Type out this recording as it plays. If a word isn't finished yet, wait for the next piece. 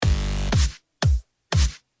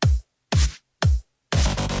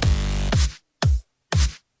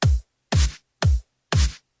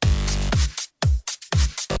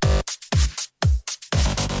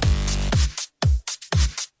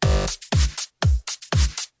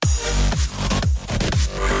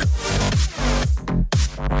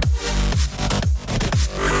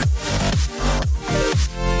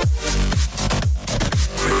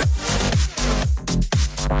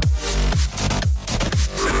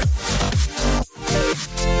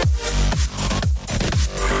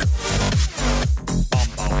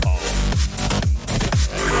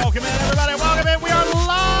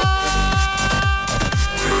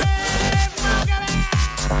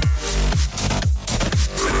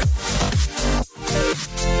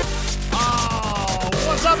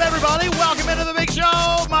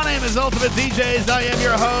name is Ultimate DJs. I am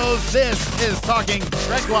your host. This is Talking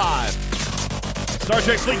Trek Live, Star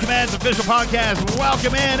Trek Fleet Command's official podcast.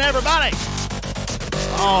 Welcome in, everybody.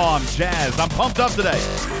 Oh, I'm jazzed. I'm pumped up today.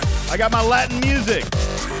 I got my Latin music.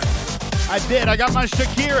 I got my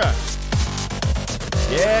Shakira.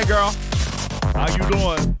 Yeah, girl. How you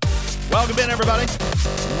doing? Welcome in, everybody.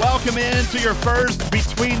 Welcome in to your first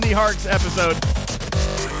Between the Harks episode,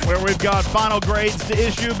 where we've got final grades to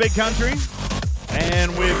issue, Big Country,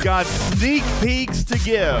 and we've got sneak peeks to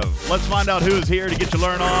give. Let's find out who's here to get you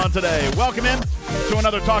learn on today. Welcome in to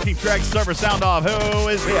another Talking Trek server sound off. Who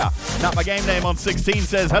is here? Not my game name on 16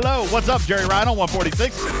 says, hello, what's up, Jerry Ryan on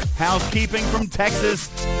 146. Housekeeping from Texas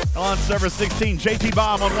on server 16. JT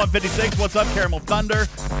Bomb on 156. What's up, Caramel Thunder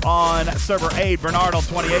on server 8. Bernard on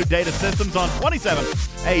 28. Data Systems on 27.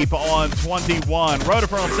 Ape on 21.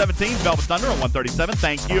 Rotifer on 17. Velvet Thunder on 137.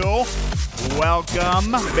 Thank you.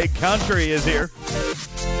 Welcome. Big Country is here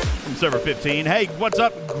from server 15. Hey, what's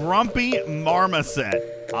up, Grumpy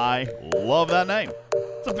Marmoset? I love that name.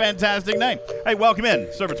 It's a fantastic name. Hey, welcome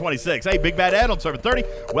in, server 26. Hey, Big Bad Ed on server 30.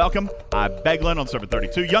 Welcome. I'm Beglin on server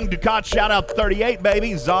 32. Young Ducat, shout out 38,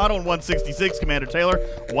 baby. Zod on 166. Commander Taylor,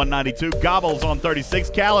 192. Gobbles on 36.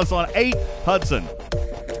 Callus on 8. Hudson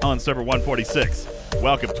on server 146.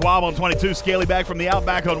 Welcome. Twab on 22. Scaly back from the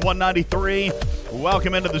Outback on 193.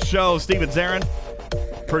 Welcome into the show, Steven Zarin,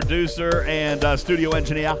 producer and studio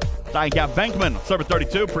engineer. Thank you. Bankman, server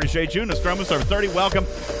 32. Appreciate you. Nostromo, server 30. Welcome.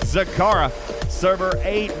 Zakara, server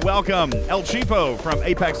 8. Welcome. El Cheapo from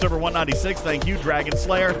Apex, server 196. Thank you. Dragon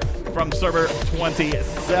Slayer from server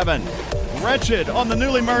 27. Wretched on the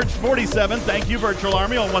newly merged 47. Thank you. Virtual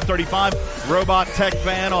Army on 135. Robot Tech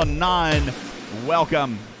Fan on 9.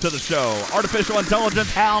 Welcome to the show. Artificial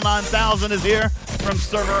Intelligence HAL 9000 is here from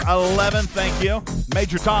server 11. Thank you.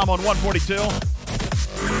 Major Tom on 142.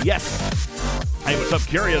 Yes. Hey, what's up,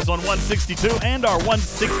 Curious on 162 and our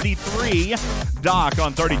 163. Doc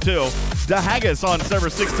on 32. Dahaggis on server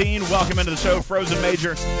 16. Welcome into the show. Frozen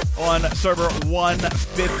Major on server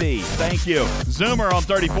 150. Thank you. Zoomer on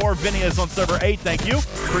 34. Vinius on server 8. Thank you.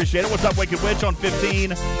 Appreciate it. What's up, Wicked Witch on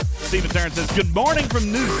 15. Steven Tarrant says, good morning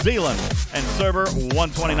from New Zealand. And server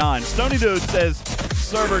 129. Stony Dude says,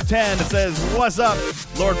 server 10 says, what's up?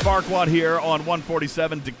 Lord Farquaad here on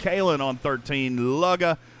 147. Decalen on 13.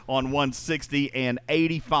 Lugga on 160 and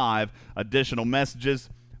 85 additional messages.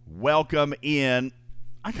 Welcome in.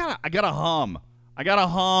 I gotta hum.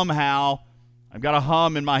 Hal. I've got a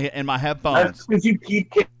hum in my headphones. That's because you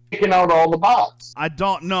keep kicking out all the bots. I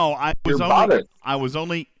don't know. I was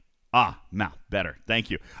only better.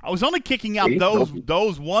 Thank you. I was only kicking out those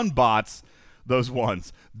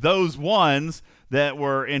ones that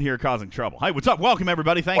were in here causing trouble. Hey, what's up? Welcome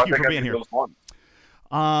everybody. Thank you for being here.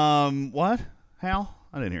 What? Hal?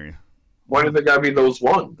 I didn't hear you. Why did they gotta be those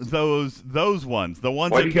ones? Those ones. The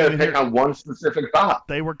ones Why that you gotta pick on one specific bot?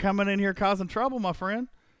 They were coming in here causing trouble, my friend.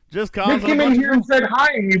 Just causing. They came in here and said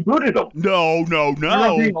hi, and you booted them. No. You're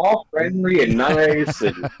being all friendly and nice,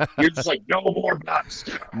 and you're just like, no more bots.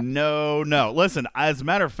 No. Listen, as a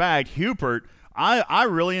matter of fact, Hupert, I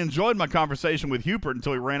really enjoyed my conversation with Hupert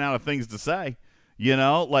until he ran out of things to say. You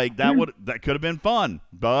know, like that could have been fun,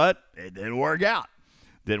 but it didn't work out.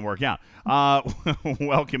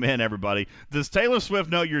 Welcome in, everybody. Does Taylor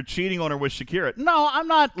Swift know you're cheating on her with Shakira? No, I'm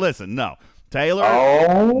not. Listen, no. Taylor.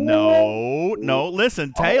 Oh. No.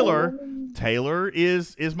 Listen, Taylor. Taylor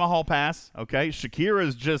is my hall pass. Okay, Shakira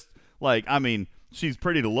is just like, I mean, she's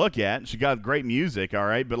pretty to look at. She got great music. All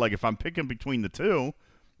right, but like if I'm picking between the two,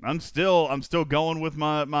 I'm still going with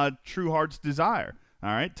my true heart's desire.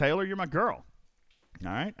 All right, Taylor, you're my girl.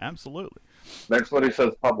 All right, absolutely. That's what he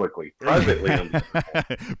says publicly.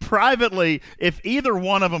 Privately, if either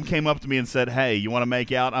one of them came up to me and said, hey, you want to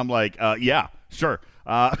make out? I'm like, yeah, sure.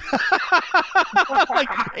 Like,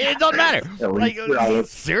 it doesn't matter. Like,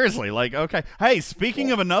 seriously, like, okay. Hey,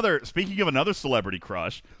 speaking of another celebrity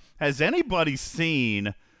crush, has anybody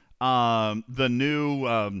seen the new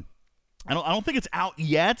I don't think it's out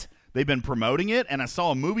yet. They've been promoting it, and I saw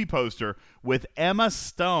a movie poster with Emma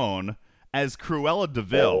Stone as Cruella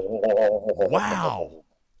DeVille.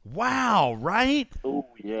 Wow, right? Oh,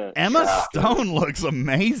 yeah. Emma Stone looks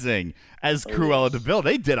amazing as Cruella DeVille.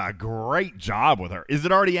 They did a great job with her. Is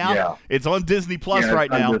it already out? Yeah. It's on Disney Plus right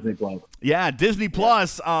now. Disney Plus. Yeah, Disney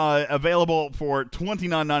Plus available for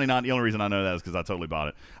 $29.99. The only reason I know that is because I totally bought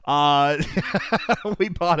it. We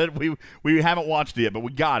bought it. We haven't watched it yet, but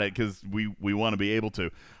we got it because we want to be able to.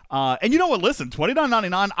 And you know what? Listen,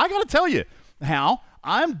 $29.99. I got to tell you, Hal,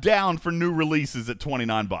 I'm down for new releases at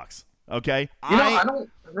 $29. Okay, I don't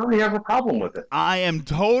really have a problem with it. I am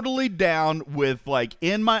totally down with, like,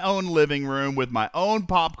 in my own living room with my own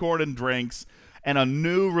popcorn and drinks and a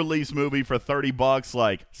new release movie for $30.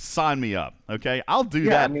 Like, sign me up. Okay, I'll do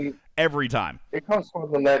that every time. It costs more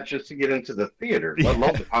than that just to get into the theater, let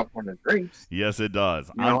alone the popcorn and drinks. Yes, it does.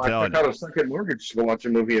 I took out a second mortgage to go watch a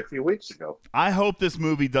movie a few weeks ago. I hope this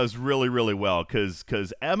movie does really, really well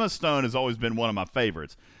because Emma Stone has always been one of my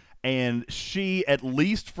favorites. And she, at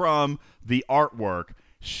least from the artwork,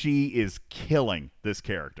 she is killing this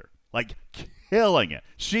character. Like, killing it.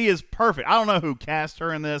 She is perfect. I don't know who cast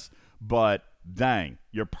her in this, but dang,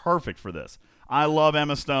 you're perfect for this. I love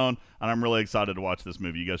Emma Stone, and I'm really excited to watch this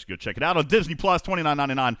movie. You guys should go check it out on Disney Plus,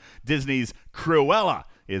 $29.99. Disney's Cruella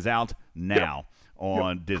is out now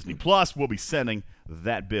on Disney Plus. We'll be sending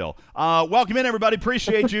that bill. Welcome in, everybody.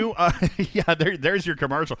 Appreciate you. Yeah, there's your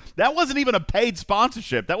commercial. That wasn't even a paid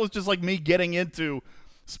sponsorship. That was just like me getting into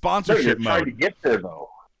sponsorship mode. Trying to get there, though.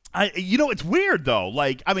 It's weird, though.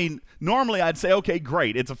 Like, I mean, normally I'd say, okay,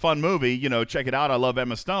 great. It's a fun movie. Check it out. I love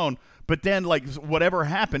Emma Stone. But then, like, whatever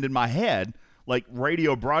happened in my head, like,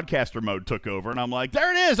 radio broadcaster mode took over, and I'm like,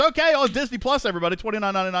 there it is. Okay, on Disney Plus, everybody,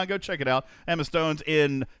 $29.99. Go check it out. Emma Stone's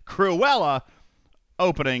in Cruella,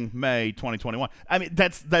 opening May 2021. I mean,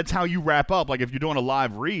 that's how you wrap up. Like, if you're doing a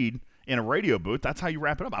live read in a radio booth, that's how you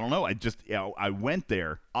wrap it up. I don't know. I went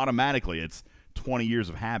there automatically. It's 20 years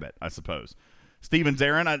of habit, I suppose. Steven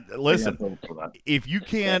Zarin, listen, if you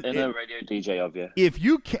can't... In a radio DJ of you. If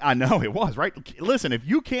you can't... I know, it was, right? Listen, if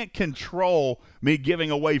you can't control me giving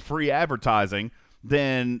away free advertising,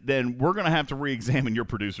 then we're going to have to re-examine your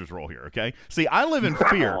producer's role here, okay? See, I live in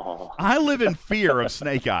fear. I live in fear of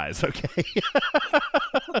Snake Eyes, okay?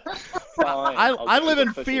 I live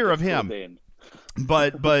in fear of him.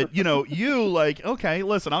 But you, like, okay,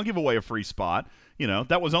 listen, I'll give away a free spot.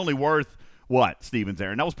 That was only worth... What, Steven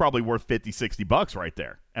Zarin? That was probably worth $50-$60 right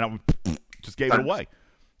there. And I just gave it away.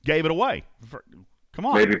 Come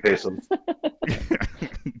on. Maybe pesos.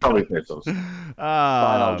 Probably pesos. Fine,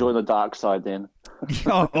 I'll join the dark side then.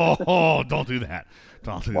 Don't do that.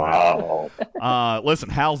 Don't do that. Listen,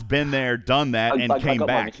 Hal's been there, done that, and came back.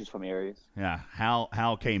 My message from Aries. Yeah,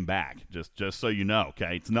 Hal came back. Just so you know,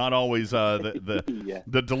 okay. It's not always the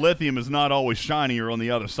dilithium is not always shinier on the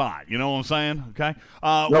other side. You know what I'm saying? Okay.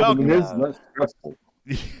 But it is less stressful.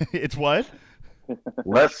 It's what?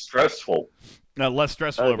 Less stressful. Less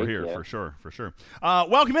stressful over here, for sure.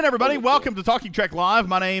 Welcome in, everybody. Welcome to Talking Trek Live.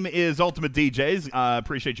 My name is Ultimate DJs.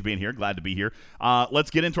 Appreciate you being here. Glad to be here. Let's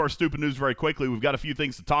get into our stupid news very quickly. We've got a few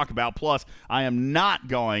things to talk about. Plus, I am not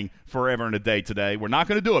going forever and a day today. We're not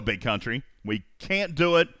going to do it, Big Country. We can't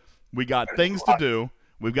do it. We got things to do.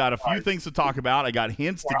 We've got a few things to talk about. I got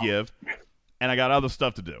hints to give, and I got other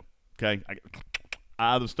stuff to do. Okay?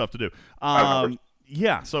 Other stuff to do.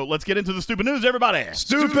 Yeah, so let's get into the stupid news, everybody.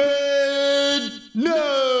 Stupid news.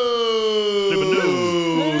 Stupid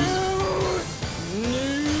news.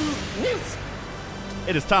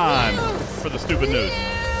 It is time for the stupid news.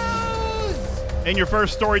 In your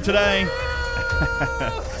first story today,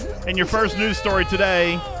 in your first news story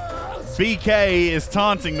today, BK is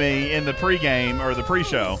taunting me in the pregame or the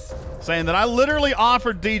pre-show, saying that I literally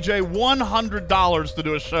offered DJ $100 to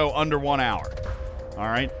do a show under 1 hour. All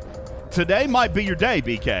right? Today might be your day,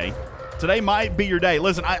 BK. Today might be your day.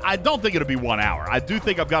 Listen, I don't think it'll be 1 hour. I do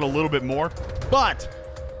think I've got a little bit more, but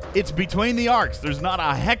it's between the arcs. There's not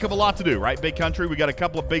a heck of a lot to do, right, Big Country? We got a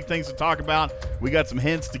couple of big things to talk about. We got some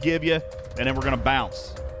hints to give you, and then we're going to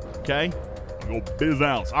bounce, okay? Go biz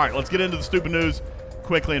ounce. All right, let's get into the stupid news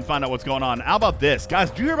quickly and find out what's going on. How about this? Guys,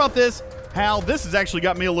 did you hear about this? Hal, this has actually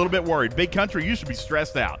got me a little bit worried. Big Country, you should be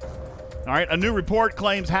stressed out. All right, a new report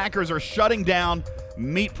claims hackers are shutting down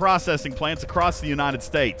meat processing plants across the United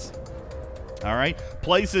States. All right,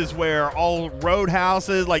 places where all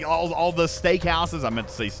roadhouses, like all the steakhouses, I meant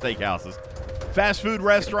to say steakhouses, fast food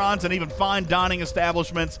restaurants, and even fine dining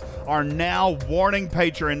establishments are now warning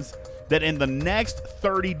patrons that in the next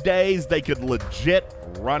 30 days they could legit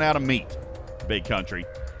run out of meat. Big Country.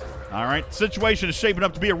 All right, situation is shaping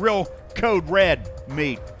up to be a real code red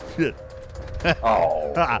meat. The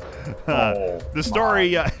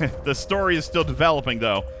story is still developing,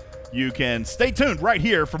 though. You can stay tuned right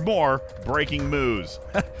here for more breaking news.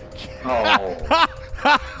 Come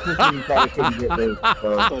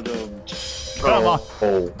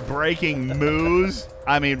on, breaking news.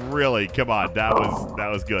 I mean, really, come on. That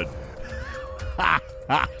was good.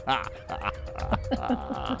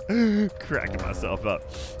 Cracking myself up.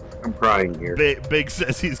 I'm crying here. Big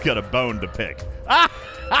says he's got a bone to pick.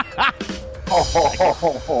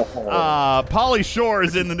 Pauly Shore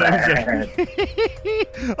is in the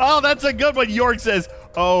news. Oh, that's a good one. York says,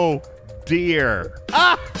 Oh, dear.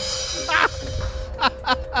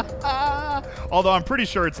 Although I'm pretty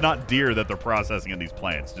sure it's not deer that they're processing in these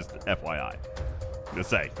plants, just FYI. To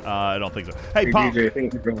say, I don't think so. Hey, Pop. DJ, I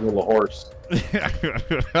think you're going a little horse. That's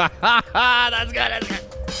good.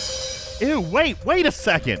 Ew, wait a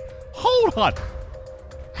second. Hold on.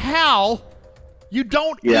 Hal, you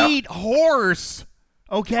don't eat horse,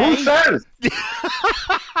 okay? Who says?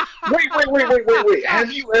 Wait.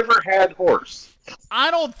 Have you ever had horse? I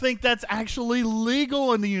don't think that's actually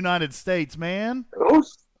legal in the United States, man.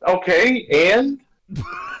 Okay, and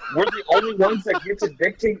we're the only ones that get to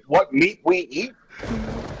dictate what meat we eat?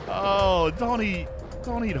 Oh, don't eat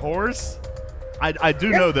horse. I do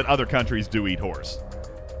know that other countries do eat horse.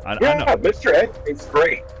 I know. Mr. Ed, it's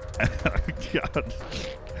great. God,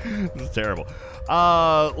 this is terrible.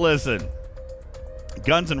 Listen,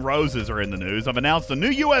 Guns N' Roses are in the news. I've announced a new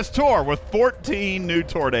U.S. tour with 14 new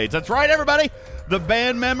tour dates. That's right, everybody. The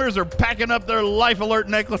band members are packing up their Life Alert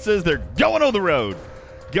necklaces. They're going on the road.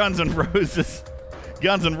 Guns N' Roses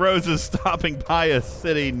stopping by a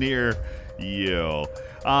city near you.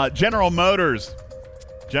 General Motors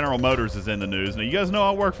is in the news. Now, you guys know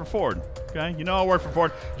I work for Ford, okay? You know I work for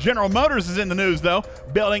Ford. General Motors is in the news, though,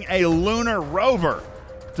 building a lunar rover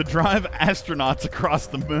to drive astronauts across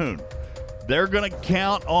the moon. They're going to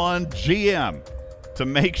count on GM to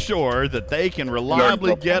make sure that they can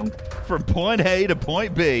reliably get from point A to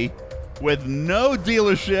point B with no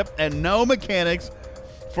dealership and no mechanics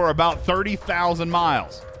for about 30,000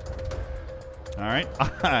 miles. All right,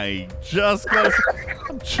 I'm just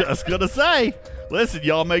gonna say, listen,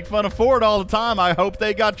 y'all make fun of Ford all the time. I hope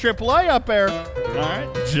they got AAA up there. All right,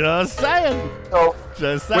 just saying. So,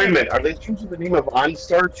 just saying. Wait a minute, are they changing the name of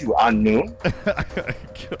OnStar to OnNoon?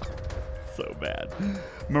 So bad.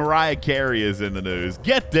 Mariah Carey is in the news.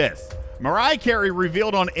 Get this. Mariah Carey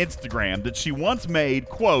revealed on Instagram that she once made,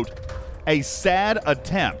 quote, a sad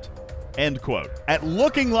attempt, end quote, at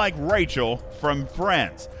looking like Rachel from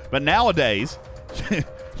Friends. But nowadays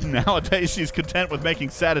she's content with making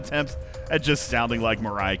sad attempts at just sounding like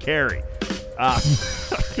Mariah Carey. That's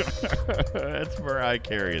Mariah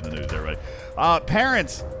Carey in the news, everybody.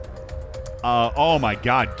 Parents, oh my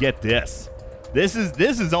God, get this. This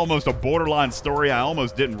is almost a borderline story. I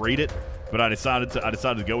almost didn't read it, but I decided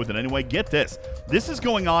to go with it anyway. Get this. This is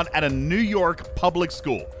going on at a New York public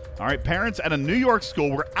school. All right, parents at a New York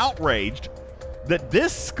school were outraged that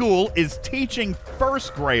this school is teaching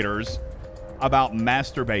first graders about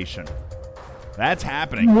masturbation. That's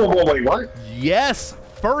happening. Wait, what? Yes,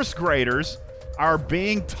 first graders are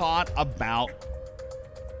being taught about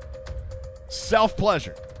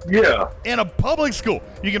self-pleasure. Yeah. In a public school.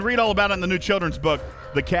 You can read all about it in the new children's book,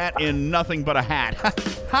 The Cat in Nothing But a Hat.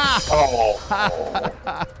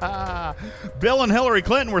 Bill and Hillary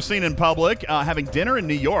Clinton were seen in public having dinner in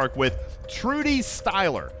New York with Trudy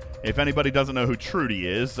Styler. If anybody doesn't know who Trudy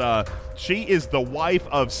is, she is the wife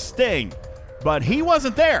of Sting. But he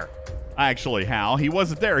wasn't there, actually, Hal. He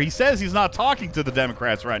wasn't there. He says he's not talking to the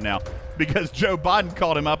Democrats right now because Joe Biden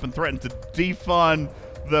called him up and threatened to defund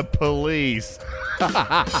the police.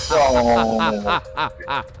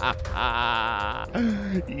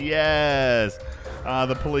 Yes.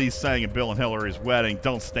 The police saying at Bill and Hillary's wedding,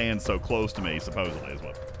 don't stand so close to me, supposedly, is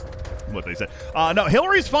what they said. No,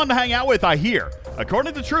 Hillary's fun to hang out with, I hear.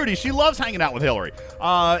 According to Trudy, she loves hanging out with Hillary,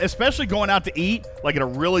 especially going out to eat, like at a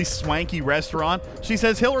really swanky restaurant. She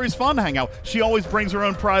says Hillary's fun to hang out. She always brings her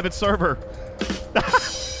own private server.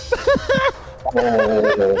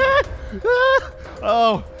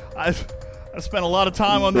 Oh, I spent a lot of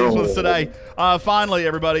time on these ones today. Finally,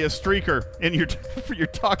 everybody, a streaker for your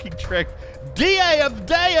talking trick. DA of the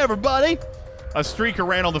day, everybody. A streaker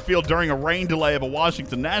ran on the field during a rain delay of a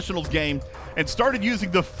Washington Nationals game and started using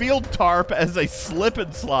the field tarp as a slip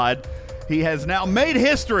and slide. He has now made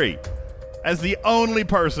history as the only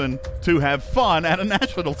person to have fun at a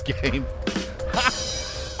Nationals game.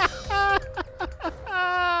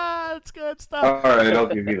 That's good stuff. All right, I'll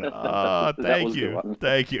give you that. Thank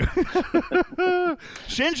you.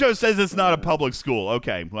 Shinjo says it's not a public school.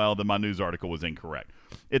 Okay, well, then my news article was incorrect.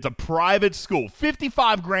 It's a private school.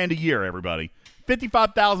 $55,000 a year, everybody.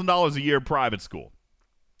 $55,000 a year private school.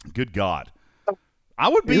 Good God. I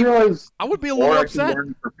would be a little upset.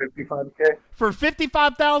 For $55K? For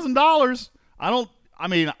 $55,000? I don't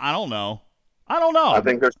know. I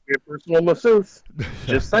think there should be a personal masseuse.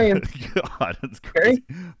 Just saying. God, that's crazy.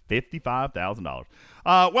 Okay. $55,000.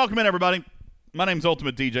 Welcome in, everybody. My name's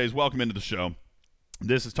Ultimate DJs. Welcome into the show.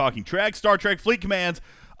 This is Talking Trek, Star Trek Fleet Command's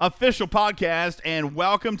official podcast, and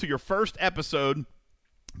welcome to your first episode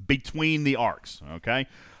between the arcs, okay?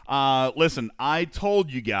 Listen, I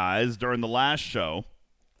told you guys during the last show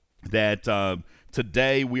that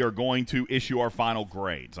today we are going to issue our final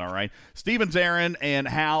grades, all right? Stevens, Aaron, and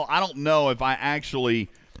Hal, I don't know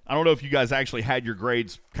if you guys actually had your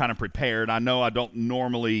grades kind of prepared. I know I don't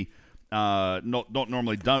normally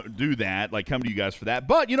do that, like come to you guys for that.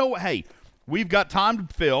 But you know what? Hey, we've got time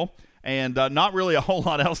to fill, and not really a whole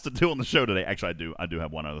lot else to do on the show today. Actually, I do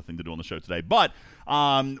have one other thing to do on the show today. But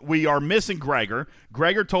we are missing Gregor.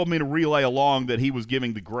 Gregor told me to relay along that he was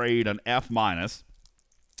giving the grade an F-.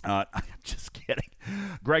 Just kidding.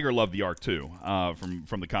 Gregor loved the arc too,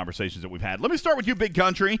 from the conversations that we've had. Let me start with you, Big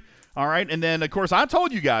Country. All right, and then of course I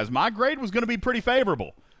told you guys my grade was going to be pretty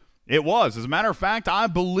favorable. It was. As a matter of fact, I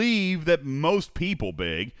believe that most people,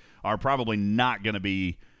 Big, are probably not going to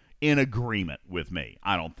be in agreement with me.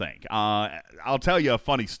 I don't think. I'll tell you a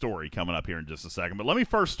funny story coming up here in just a second, but let me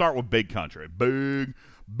first start with Big Country. Big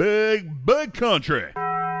Country.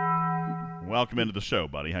 Welcome into the show,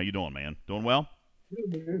 buddy. How you doing, man? Doing well?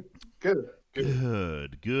 Good.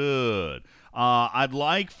 I'd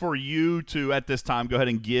like for you to, at this time, go ahead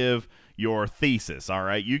and give your thesis, all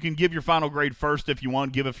right? You can give your final grade first if you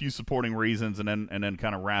want, give a few supporting reasons, and then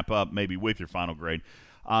kind of wrap up maybe with your final grade.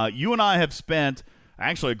 You and I have spent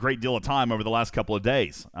actually a great deal of time over the last couple of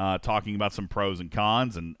days talking about some pros and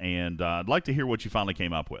cons, and I'd like to hear what you finally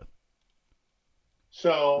came up with.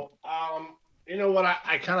 So, you know what,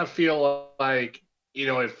 I kind of feel like,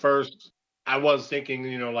 at first I was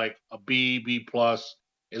thinking, like a B plus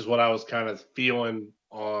is what I was kind of feeling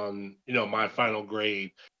on, my final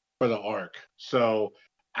grade for the arc. So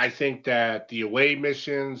I think that the away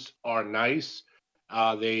missions are nice.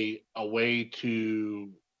 They a way to,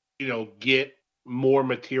 get more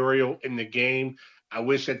material in the game. I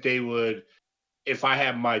wish that they would, if I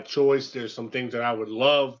have my choice, there's some things that I would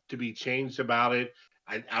love to be changed about it.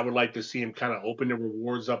 I would like to see them kind of open the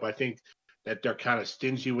rewards up. I think that they're kind of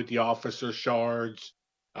stingy with the officer shards,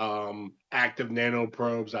 active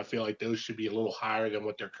nanoprobes. I feel like those should be a little higher than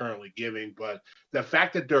what they're currently giving. But the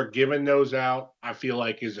fact that they're giving those out, I feel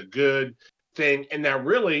like is a good thing. And that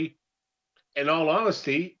really, in all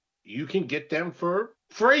honesty, you can get them for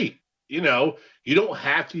free. You don't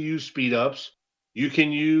have to use speed ups. You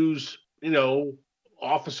can use,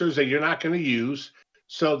 officers that you're not going to use.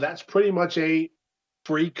 So that's pretty much a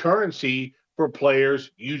free currency for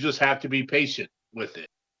players. You just have to be patient with it.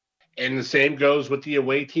 And the same goes with the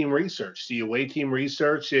away team research. The away team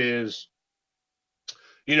research is,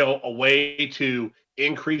 a way to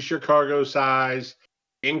increase your cargo size,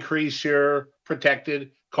 increase your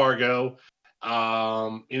protected cargo,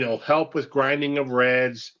 help with grinding of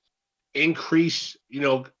reds, increase,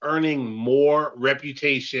 earning more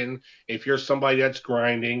reputation if you're somebody that's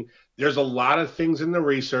grinding. There's a lot of things in the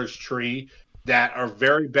research tree that are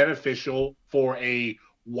very beneficial for a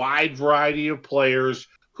wide variety of players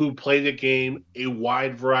who play the game a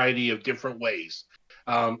wide variety of different ways.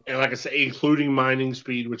 And like I said, including mining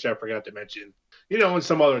speed, which I forgot to mention, and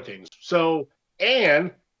some other things. So,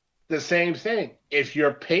 and the same thing, if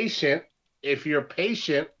you're patient, it's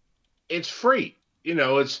free.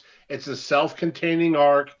 It's a self-containing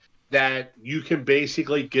arc that you can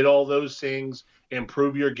basically get all those things,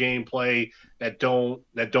 improve your gameplay that don't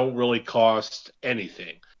really cost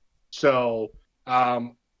anything. So,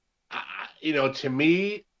 to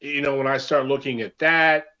me, when I start looking at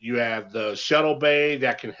that, you have the shuttle bay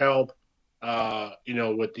that can help,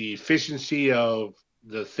 with the efficiency of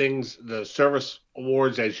the things, the service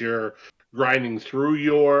awards as you're grinding through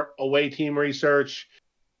your away team research.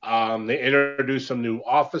 They introduced some new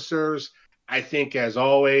officers. I think, as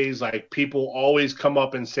always, like, people always come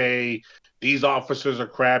up and say, these officers are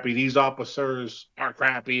crappy. These officers are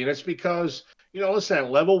crappy. And it's because, listen, at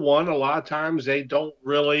level 1, a lot of times they don't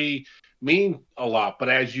really mean a lot. But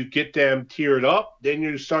as you get them tiered up, then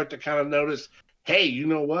you start to kind of notice, hey, you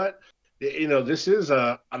know what? This is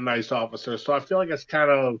a nice officer. So I feel like it's kind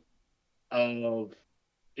of, a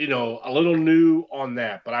little new on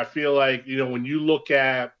that. But I feel like, when you look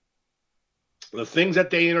at the things that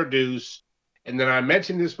they introduce, and then I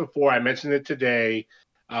mentioned this before, I mentioned it today,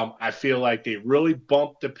 I feel like they really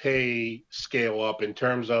bumped the pay scale up in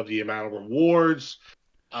terms of the amount of rewards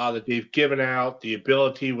that they've given out, the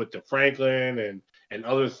ability with the Franklin and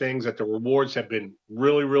other things, that the rewards have been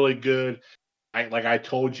really, really good. Like I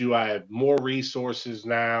told you, I have more resources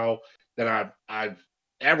now than I've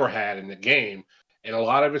ever had in the game. And a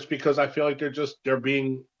lot of it's because I feel like they're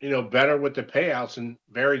being, better with the payouts and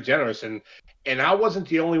very generous. And I wasn't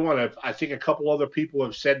the only one. I think a couple other people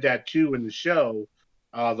have said that too in the show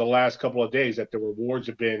the last couple of days, that the rewards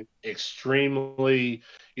have been extremely,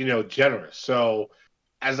 generous. So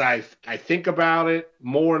as I think about it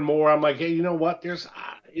more and more, I'm like, hey, you know what? There's,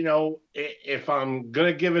 if I'm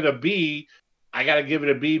gonna give it a B, I gotta give it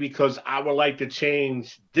a B because I would like to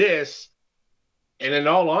change this. And in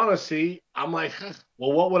all honesty, I'm like,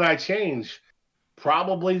 well, what would I change?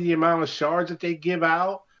 Probably the amount of shards that they give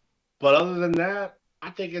out. But other than that,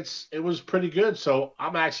 I think it was pretty good. So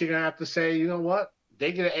I'm actually gonna have to say, you know what?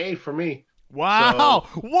 They get an A for me. Wow!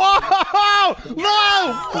 So, Whoa! No!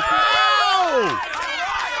 Wow!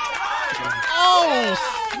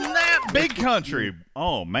 Oh, snap! Big country.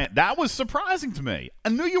 Oh man, that was surprising to me. I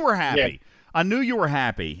knew you were happy. Yeah. I knew you were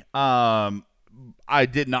happy. I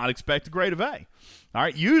did not expect a grade of A. All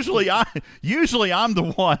right. Usually I'm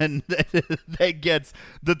the one that gets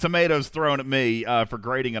the tomatoes thrown at me for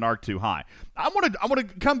grading an arc too high. I want to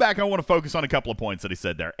come back and I want to focus on a couple of points that he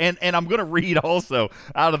said there, and I'm going to read also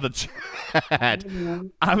out of the chat.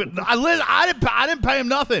 I didn't pay him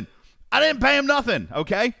nothing. I didn't pay him nothing.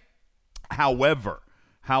 Okay. However,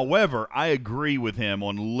 I agree with him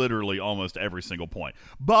on literally almost every single point.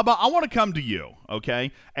 Bubba, I want to come to you,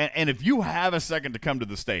 okay? And if you have a second to come to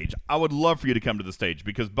the stage, I would love for you to come to the stage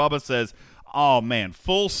because Bubba says, oh, man,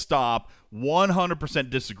 full stop, 100%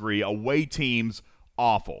 disagree, away teams,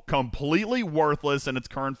 awful, completely worthless in its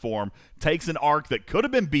current form, takes an arc that could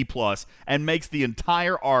have been B+, and makes the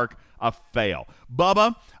entire arc a fail.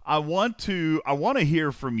 Bubba, I want to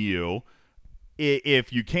hear from you.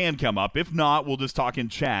 If you can come up. If not, we'll just talk in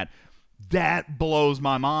chat. That blows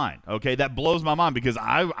my mind, okay? That blows my mind because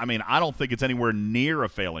I don't think it's anywhere near a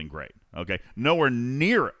failing grade, okay? Nowhere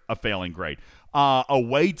near a failing grade.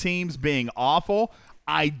 Away teams being awful,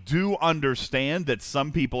 I do understand that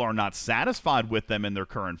some people are not satisfied with them in their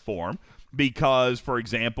current form because, for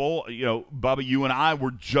example, Bubba, you and I were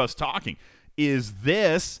just talking. Is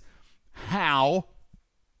this how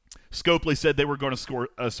Scopely said they were going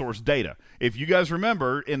to source data? If you guys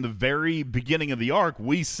remember, in the very beginning of the arc,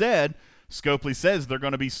 we said Scopely says they're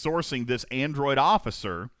going to be sourcing this android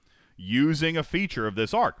officer using a feature of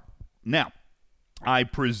this arc. Now, I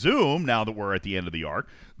presume, now that we're at the end of the arc,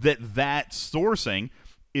 that sourcing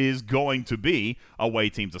is going to be away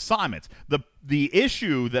teams' assignments. The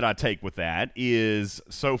issue that I take with that is,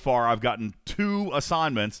 so far I've gotten 2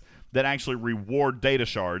 assignments that actually reward data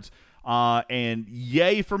shards. And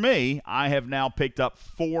yay for me, I have now picked up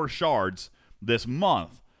 4 shards this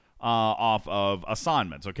month off of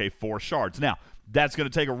assignments. Okay, 4 shards. Now, that's going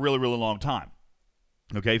to take a really, really long time.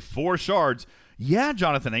 Okay, 4 shards. Yeah,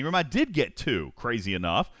 Jonathan Ingram, I did get 2, crazy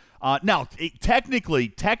enough. Now,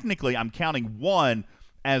 technically, I'm counting 1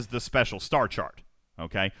 as the special star chart.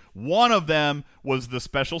 Okay, one of them was the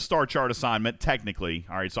special star chart assignment, technically.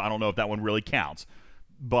 All right, so I don't know if that one really counts.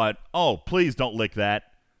 But, please don't lick that.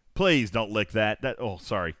 Please don't lick that.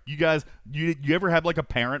 Sorry. You guys, you ever have like a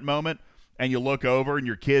parent moment and you look over and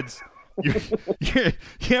your kids, you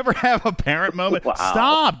ever have a parent moment? Wow.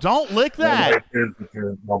 Stop. Don't lick that. Here's the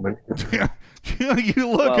parent moment.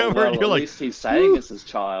 You look over and you're at like, least he's saying it's his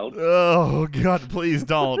child. oh God, please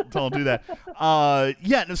don't do that.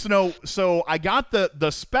 So I got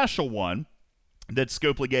the special one that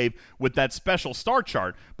Scopely gave with that special star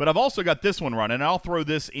chart, but I've also got this one running, and I'll throw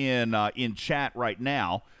this in chat right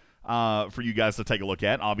now for you guys to take a look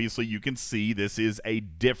at. Obviously, you can see this is a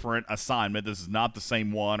different assignment. This is not the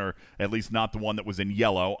same one, or at least not the one that was in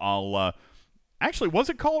yellow. Actually, was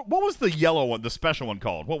it called? What was the yellow one, the special one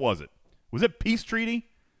called? What was it? Was it Peace Treaty?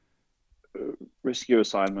 Rescue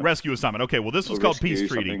assignment. Rescue assignment. Okay, well, this was called Peace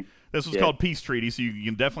Treaty. Something. This was called Peace Treaty, so you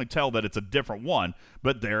can definitely tell that it's a different one.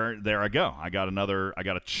 But there I go. I got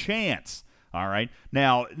a chance. All right.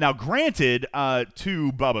 Now, granted,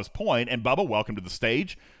 to Bubba's point, and Bubba, welcome to the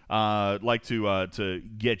stage. I'd like to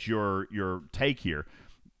get your take here.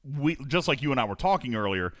 We, just like you and I were talking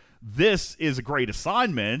earlier, this is a great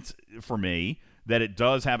assignment for me, that it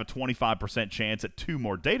does have a 25% chance at 2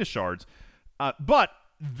 more data shards. But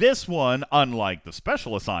this one, unlike the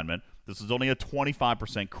special assignment, this is only a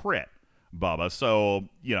 25% crit, Bubba. So,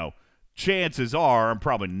 chances are I'm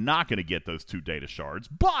probably not going to get those 2 data shards.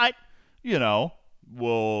 But,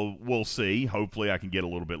 we'll see. Hopefully I can get a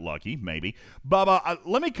little bit lucky, maybe. Bubba,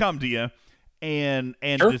 let me come to you and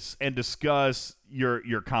Sure. Discuss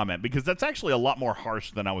your comment, because that's actually a lot more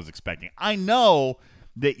harsh than I was expecting. I know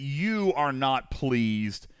that you are not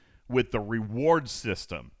pleased with the reward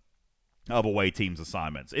system of away teams'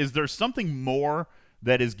 assignments. Is there something more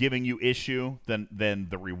that is giving you issue than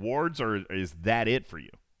the rewards, or is that it for you?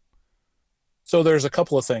 So there's a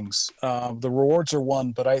couple of things. The rewards are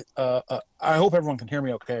one, but I hope everyone can hear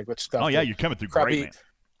me okay. Which got You're coming through great, man.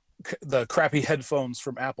 The crappy headphones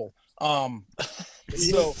from Apple.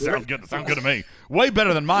 So sound good to me. Way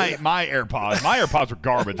better than my AirPods. My AirPods are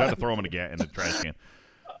garbage. I had to throw them in the trash can.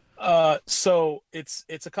 So it's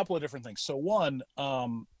a couple of different things. So one,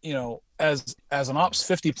 as an Ops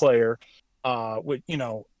 50 player,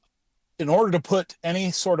 in order to put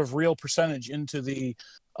any sort of real percentage into the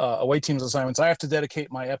away teams assignments, I have to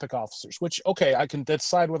dedicate my epic officers, which, okay, I can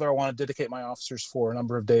decide whether I want to dedicate my officers for a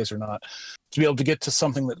number of days or not to be able to get to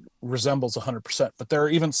something that resembles 100%. But there are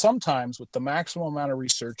even some times with the maximum amount of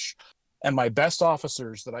research and my best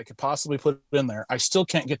officers that I could possibly put in there, I still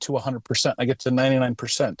can't get to 100%. I get to 99%.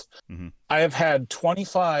 Mm-hmm. I have had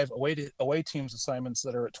 25 away teams assignments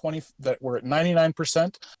that were at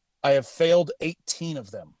 99%. I have failed 18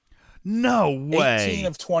 of them. No way. 18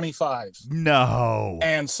 of 25. No.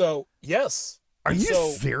 And so, yes. Are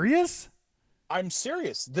you serious? I'm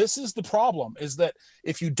serious. This is the problem, is that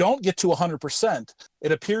if you don't get to 100%,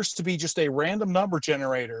 it appears to be just a random number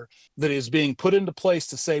generator that is being put into place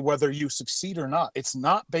to say whether you succeed or not. It's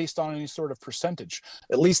not based on any sort of percentage.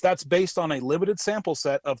 At least that's based on a limited sample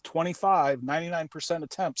set of 99%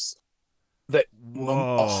 attempts that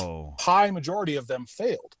a high majority of them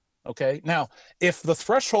failed. Okay. Now, if the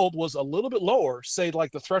threshold was a little bit lower, say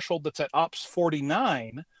like the threshold that's at Ops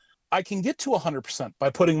 49, I can get to 100%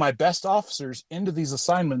 by putting my best officers into these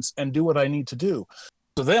assignments and do what I need to do.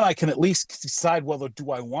 So then I can at least decide whether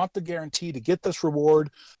do I want the guarantee to get this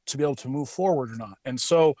reward to be able to move forward or not. And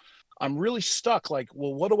so I'm really stuck like,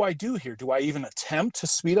 well, what do I do here? Do I even attempt to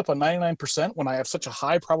speed up a 99% when I have such a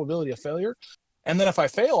high probability of failure? And then if I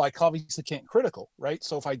fail, I obviously can't critical, right?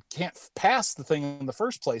 So if I can't pass the thing in the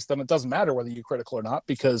first place, then it doesn't matter whether you critical or not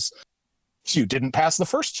because you didn't pass the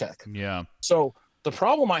first check. Yeah. So the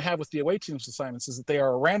problem I have with the away teams assignments is that they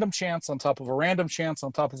are a random chance on top of a random chance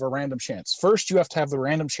on top of a random chance. First, you have to have the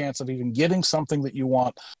random chance of even getting something that you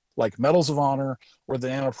want, like Medals of Honor or the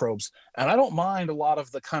nanoprobes. And I don't mind a lot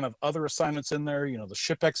of the kind of other assignments in there, the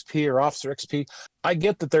ship XP or officer XP. I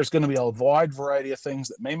get that there's going to be a wide variety of things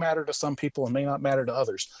that may matter to some people and may not matter to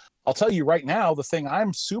others. I'll tell you right now, the thing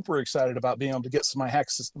I'm super excited about being able to get my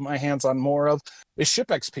hands on more of is ship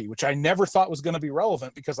XP, which I never thought was going to be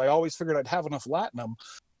relevant because I always figured I'd have enough Latinum.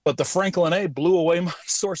 But the Franklin A blew away my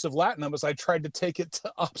source of Latinum as I tried to take it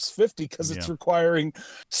to Ops 50 because it's requiring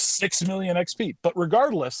 6 million XP. But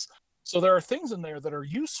regardless, so there are things in there that are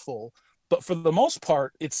useful, but for the most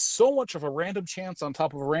part, it's so much of a random chance on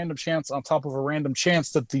top of a random chance on top of a random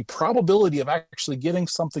chance that the probability of actually getting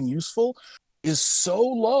something useful is so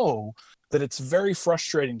low that it's very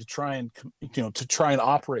frustrating to try and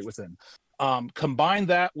operate within. Combine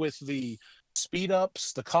that with the speed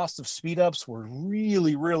ups, the cost of speed ups were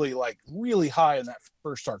really high in that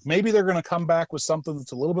first arc. Maybe they're going to come back with something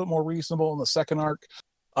that's a little bit more reasonable in the second arc.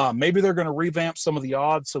 Maybe they're going to revamp some of the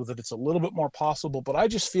odds so that it's a little bit more possible, but I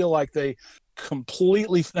just feel like they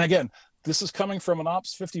completely, and again, this is coming from an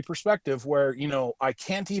Ops 50 perspective where, I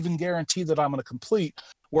can't even guarantee that I'm going to complete.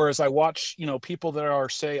 Whereas I watch, people that are,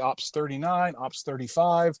 say, Ops 39, Ops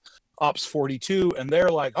 35, Ops 42, and they're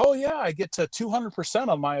like, oh, yeah, I get to 200%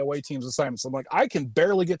 on my away team's assignments. I'm like, I can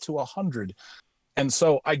barely get to 100. And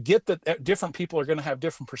so I get that different people are going to have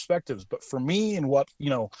different perspectives. But for me and what,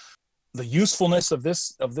 the usefulness of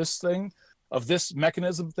this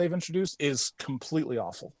mechanism that they've introduced is completely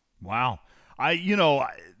awful. Wow.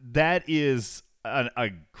 That is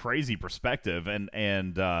a crazy perspective. And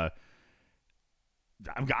I'm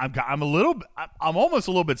almost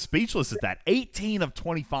a little bit speechless at that. 18 of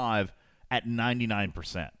 25 at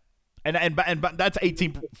 99%, and that's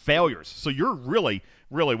 18 failures. So you're really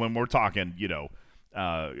when we're talking,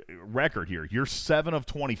 record here, you're 7 of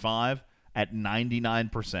 25 at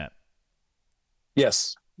 99%.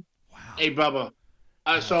 Yes. Wow. Hey, Bubba.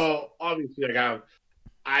 So obviously, I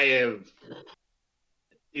have,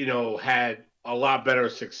 had a lot better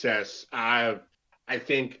success. I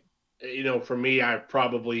think. For me, I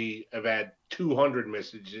probably have had 200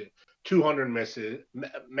 missions, 200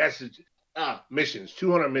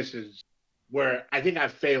 where I think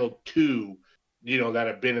I've failed 2, that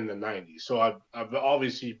have been in the 90s. So I've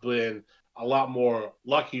obviously been a lot more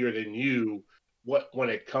luckier than you when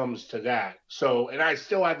it comes to that. So, and I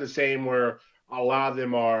still have the same where a lot of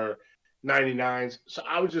them are 99s. So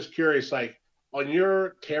I was just curious, like on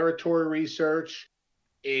your territory research,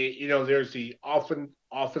 there's the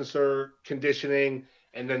officer conditioning,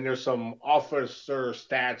 and then there's some officer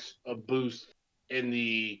stats of boost in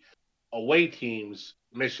the away teams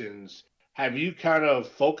missions. Have you kind of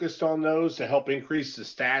focused on those to help increase the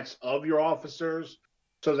stats of your officers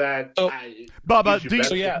so that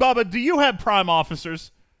Bubba, do you have prime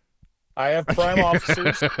officers? I have prime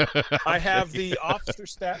officers. I have the officer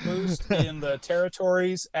stat boost in the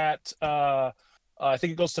territories at I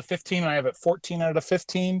think it goes to 15, and I have it 14 out of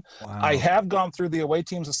 15. Wow. I have gone through the away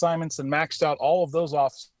team's assignments and maxed out all of those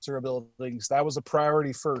officer abilities. That was a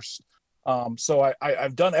priority first. So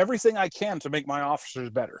I've done everything I can to make my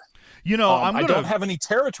officers better. You know, I don't have any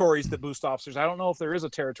territories that boost officers. I don't know if there is a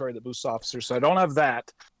territory that boosts officers, so I don't have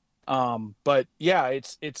that. But yeah,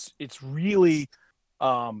 it's really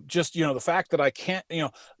just, you know, the fact that I can't, you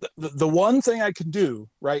know, the one thing I can do,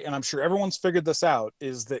 right, and I'm sure everyone's figured this out,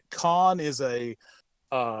 is that Khan is a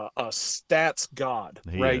stats god,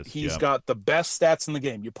 right? He's got the best stats in the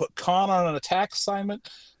game. You put Khan on an attack assignment,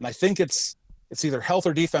 and I think it's either health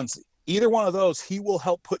or defense. Either one of those, he will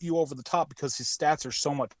help put you over the top because his stats are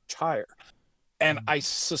so much higher. And I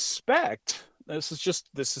suspect, this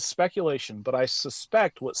is speculation, but I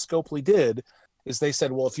suspect what Scopely did is they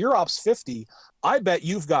said, well, if you're Ops 50, I bet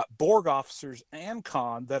you've got Borg officers and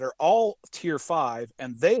Khan that are all tier 5,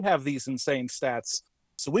 and they have these insane stats.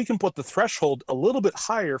 So we can put the threshold a little bit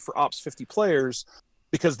higher for Ops 50 players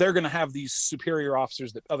because they're going to have these superior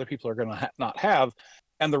officers that other people are going to not have.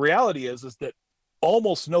 And the reality is that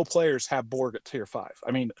almost no players have Borg at tier 5.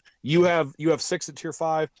 I mean, you have 6 at tier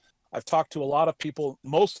 5. I've talked to a lot of people.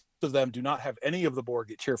 Most of them do not have any of the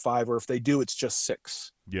Borg at tier 5, or if they do, it's just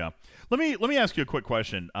 6. Yeah. Let me ask you a quick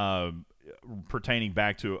question pertaining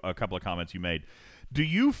back to a couple of comments you made. Do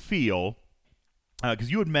you feel,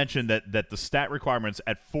 because you had mentioned that the stat requirements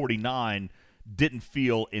at 49 didn't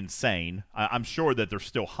feel insane. I'm sure that they're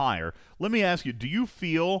still higher. Let me ask you, do you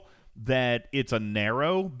feel that it's a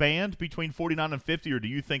narrow band between 49 and 50, or do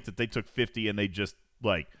you think that they took 50 and they just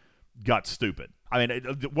got stupid? I mean,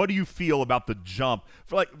 what do you feel about the jump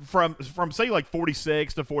from say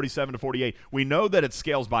 46 to 47 to 48? We know that it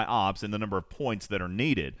scales by ops and the number of points that are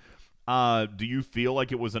needed. Do you feel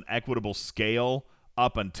like it was an equitable scale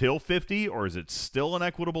up until 50, or is it still an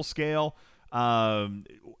equitable scale?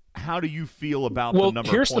 How do you feel about the number of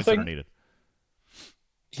points that are needed?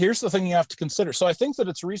 Here's the thing you have to consider. So I think that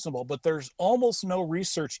it's reasonable, but there's almost no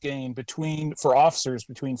research gain for officers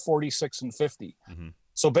between 46 and 50. Mm-hmm.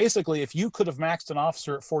 So basically, if you could have maxed an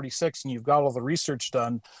officer at 46 and you've got all the research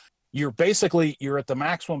done, you're at the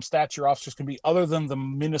maximum stats your officers can be, other than the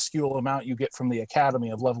minuscule amount you get from the academy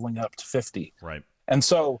of leveling up to 50. Right. And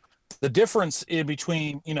so the difference in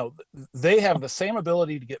between, you know, they have the same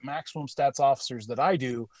ability to get maximum stats officers that I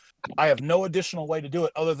do. I have no additional way to do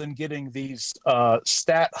it other than getting these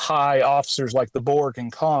stat high officers like the Borg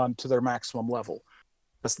and Khan to their maximum level.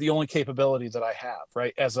 That's the only capability that I have,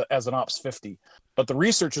 right, as an Ops 50. But the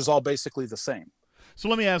research is all basically the same. So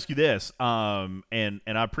let me ask you this, and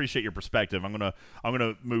I appreciate your perspective. I'm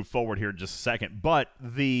gonna move forward here in just a second. But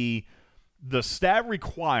the stat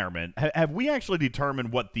requirement, have we actually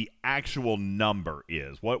determined what the actual number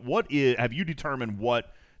is? Have you determined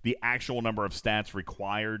what the actual number of stats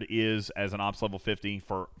required is as an Ops level 50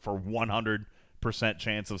 for 100%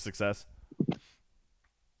 chance of success?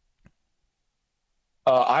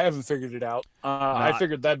 I haven't figured it out. I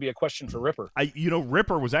figured that'd be a question for Ripper.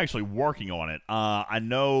 Ripper was actually working on it. I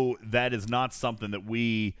know that is not something that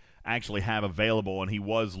we actually have available, and he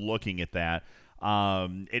was looking at that.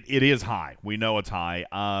 It is high. We know it's high,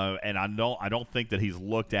 and I don't think that he's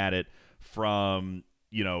looked at it from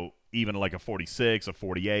even like a 46, a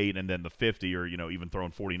 48, and then the 50, or even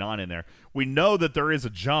throwing 49 in there. We know that there is a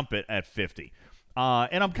jump at 50.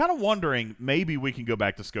 And I'm kind of wondering, maybe we can go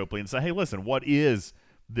back to Scopely and say, hey, listen, what is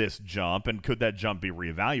this jump, and could that jump be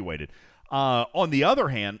reevaluated? On the other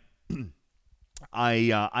hand,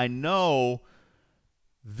 I know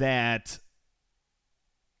that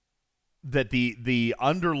the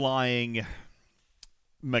underlying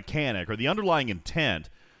mechanic or the underlying intent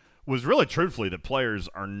was really truthfully that players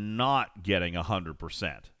are not getting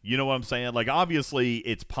 100%. You know what I'm saying? Like, obviously,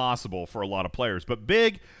 it's possible for a lot of players. But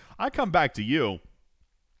Big, I come back to you,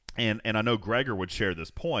 and I know Gregor would share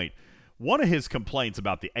this point. One of his complaints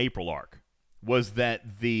about the April arc was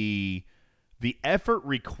that the effort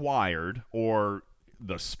required, or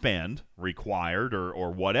the spend required,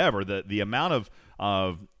 or whatever, the amount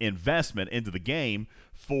of investment into the game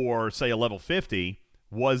for, say, a level 50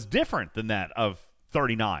 was different than that of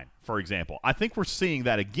 39, for example. I think we're seeing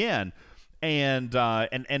that again. And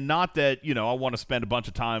not that, I want to spend a bunch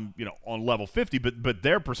of time, on level 50, but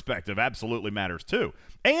their perspective absolutely matters too.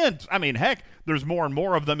 And, I mean, heck, there's more and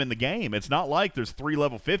more of them in the game. It's not like there's 3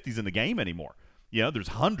 level 50s in the game anymore. There's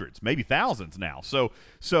hundreds, maybe thousands now. So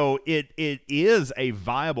it is a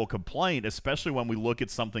viable complaint, especially when we look at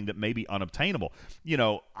something that may be unobtainable.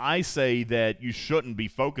 I say that you shouldn't be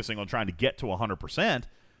focusing on trying to get to 100%.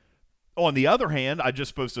 On the other hand, I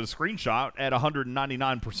just posted a screenshot at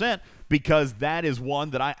 199% because that is one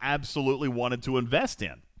that I absolutely wanted to invest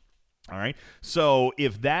in. All right. So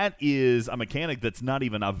if that is a mechanic that's not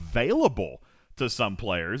even available to some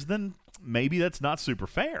players, then maybe that's not super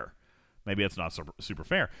fair. Maybe it's not super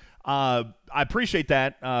fair. I appreciate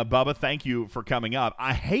that, Bubba. Thank you for coming up.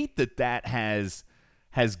 I hate that has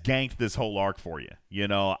ganked this whole arc for you. You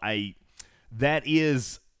know, that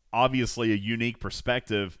is obviously a unique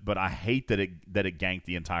perspective, but I hate that it ganked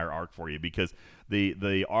the entire arc for you, because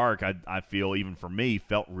the arc, I feel, even for me,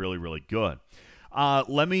 felt really, really good.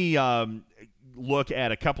 Let me look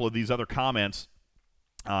at a couple of these other comments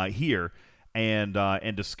here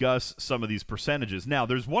and discuss some of these percentages. Now,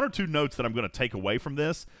 there's one or two notes that I'm going to take away from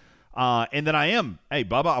this, and then hey,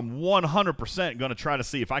 Bubba, I'm 100% going to try to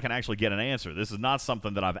see if I can actually get an answer. This is not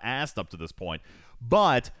something that I've asked up to this point,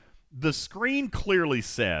 but the screen clearly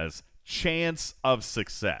says chance of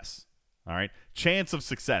success. All right, chance of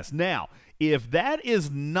success. Now, if that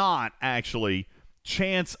is not actually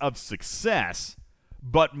chance of success,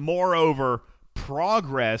 but moreover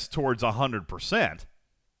progress towards 100%,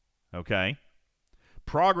 okay,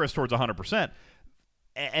 progress towards 100%,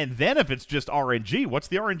 and then if it's just RNG, what's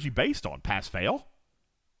the RNG based on? Pass fail?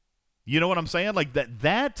 You know what I'm saying? Like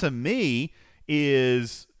that to me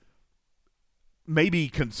is maybe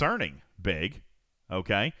concerning big,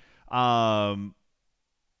 okay? I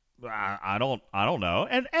don't know.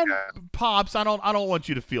 And Pops, I don't want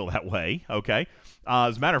you to feel that way, okay?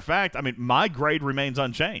 As a matter of fact, I mean, my grade remains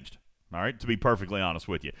unchanged. All right, to be perfectly honest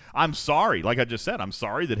with you, I'm sorry. Like I just said, I'm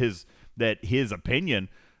sorry that his opinion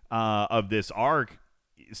of this arc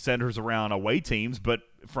centers around away teams. But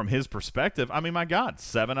from his perspective, I mean, my God,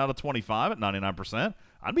 7 out of 25 at 99%.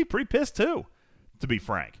 I'd be pretty pissed too, to be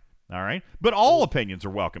frank. All right, but all opinions are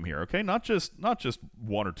welcome here. Okay, not just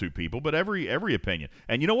one or two people, but every opinion.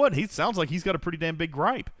 And you know what? He sounds like he's got a pretty damn big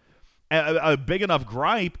gripe, a big enough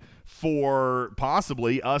gripe for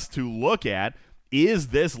possibly us to look at. Is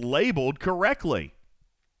this labeled correctly?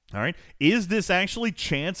 All right, is this actually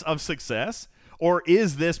chance of success, or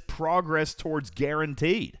is this progress towards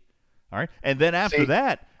guaranteed? All right, and then after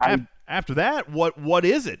that, what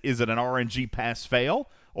is it? Is it an RNG pass fail?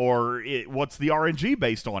 Or what's the RNG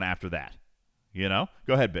based on after that? You know?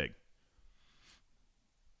 Go ahead, Big.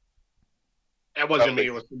 That wasn't me.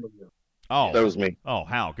 It was somebody else. Oh. That was me. Oh,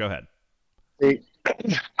 how? Go ahead. See,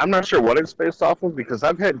 I'm not sure what it's based off of, because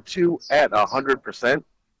I've had 2 at 100%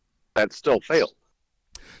 that still failed.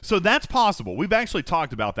 So that's possible. We've actually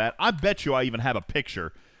talked about that. I bet you I even have a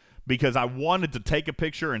picture, because I wanted to take a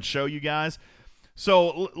picture and show you guys.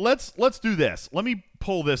 So let's do this. Let me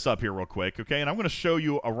pull this up here real quick, okay? And I'm going to show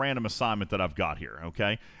you a random assignment that I've got here,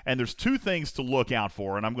 okay? And there's 2 things to look out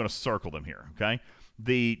for, and I'm going to circle them here, okay?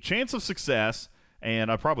 The chance of success,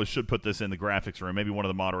 and I probably should put this in the graphics room. Maybe one of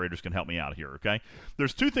the moderators can help me out here, okay?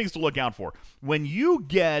 There's 2 things to look out for. When you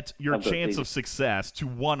get your chance of success to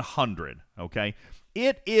 100, okay,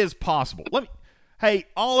 it is possible. Hey,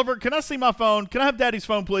 Oliver, can I see my phone? Can I have Daddy's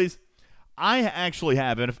phone, please? I actually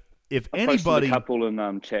have it. If anybody, a couple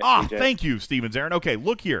in chat. Thank you, Stevens Aaron. Okay,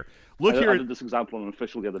 look here. I did this example on an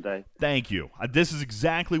official the other day. Thank you. This is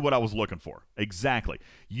exactly what I was looking for. Exactly.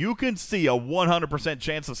 You can see a 100%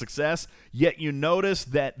 chance of success, yet you notice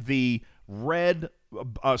that the red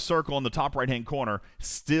circle in the top right-hand corner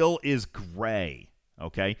still is gray.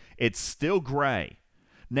 Okay, it's still gray.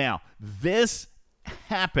 Now, this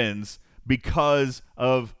happens because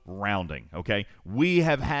of rounding, okay? We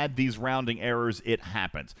have had these rounding errors. It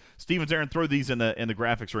happens. Stevens Aaron, throw these in the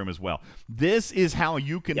graphics room as well. This is how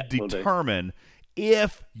you can determine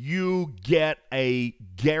if you get a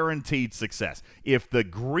guaranteed success. If the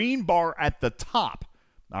green bar at the top,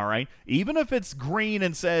 all right, even if it's green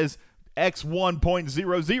and says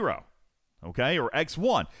X1.00, okay, or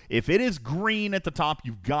X1, if it is green at the top,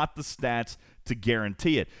 you've got the stats to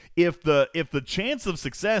guarantee it. If the chance of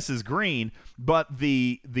success is green, but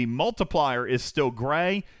the multiplier is still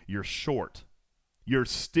gray, you're short. You're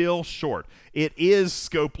still short. It is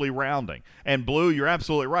Scopely rounding. And Blue, you're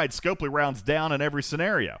absolutely right. Scopely rounds down in every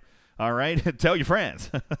scenario. All right? Tell your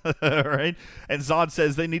friends. All right? And Zod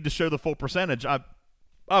says they need to show the full percentage. I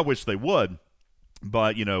wish they would.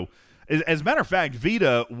 But, you know, as a matter of fact,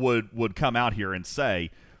 Vita would come out here and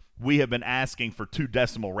say, we have been asking for 2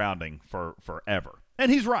 decimal rounding for forever.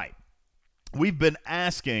 And he's right. We've been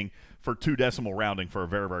asking for 2 decimal rounding for a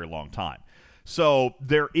very, very long time. So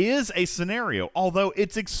there is a scenario, although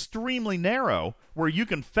it's extremely narrow, where you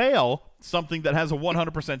can fail something that has a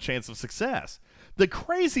 100% chance of success. The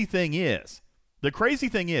crazy thing is,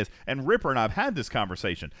 and Ripper and I have had this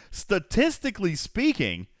conversation, statistically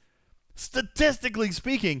speaking,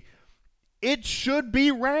 it should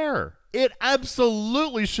be rare. It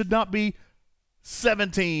absolutely should not be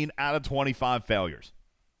 17 out of 25 failures.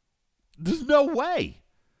 There's no way.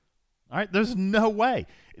 All right, there's no way.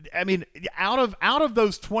 I mean, out of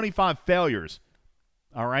those 25 failures,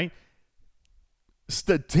 all right,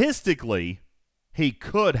 statistically, he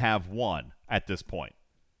could have won at this point.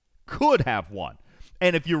 Could have won.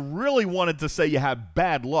 And if you really wanted to say you have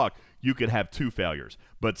bad luck, you could have 2 failures.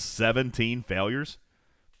 But 17 failures?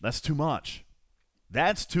 That's too much.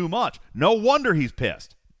 That's too much. No wonder he's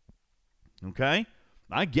pissed. Okay?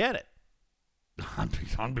 I get it.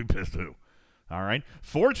 I'd be pissed too. All right.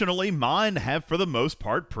 Fortunately, mine have, for the most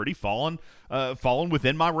part, pretty fallen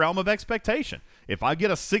within my realm of expectation. If I get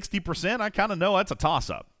a 60%, I kind of know that's a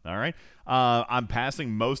toss-up. All right. I'm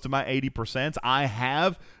passing most of my 80%. I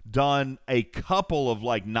have done a couple of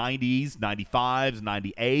like 90s, 95s,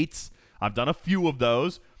 98s. I've done a few of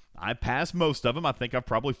those. I passed most of them. I think I've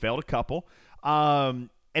probably failed a couple. And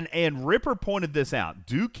Ripper pointed this out.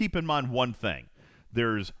 Do keep in mind one thing.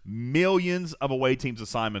 There's millions of away teams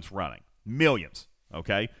assignments running. Millions,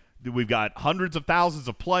 okay? We've got hundreds of thousands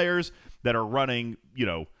of players that are running,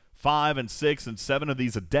 5 and 6 and 7 of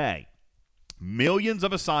these a day. Millions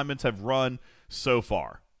of assignments have run so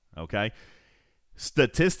far, okay?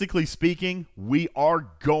 Statistically speaking, we are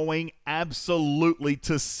going absolutely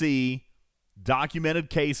to see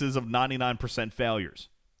documented cases of 99% failures,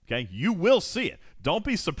 okay? You will see it. Don't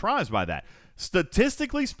be surprised by that.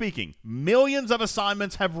 Statistically speaking, millions of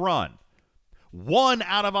assignments have run. 1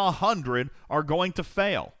 out of 100 are going to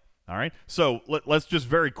fail. All right. So let's just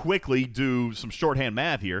very quickly do some shorthand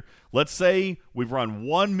math here. Let's say we've run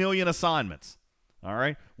 1 million assignments. All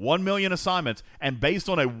right. 1 million assignments. And based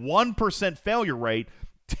on a 1% failure rate,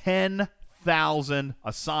 10,000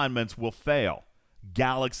 assignments will fail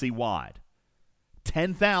galaxy-wide.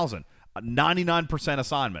 10,000. 99%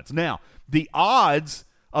 assignments. Now, the odds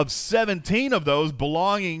of 17 of those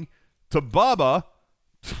belonging to Bubba,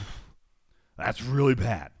 that's really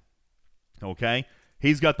bad, okay?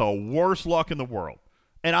 He's got the worst luck in the world,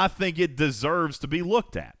 and I think it deserves to be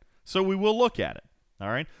looked at. So we will look at it, all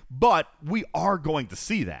right? But we are going to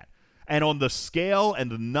see that. And on the scale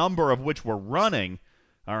and the number of which we're running,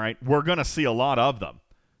 all right, we're going to see a lot of them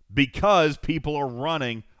because people are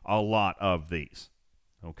running a lot of these,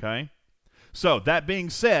 okay? So that being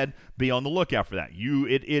said, be on the lookout for that.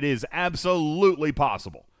 It is absolutely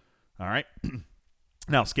possible, all right?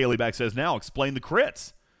 Now, Scalyback says, now explain the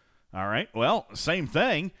crits. All right, well, same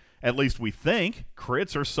thing. At least we think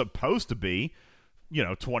crits are supposed to be,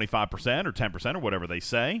 25% or 10% or whatever they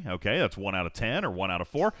say. Okay, that's 1 out of 10 or 1 out of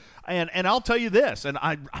 4. And I'll tell you this, and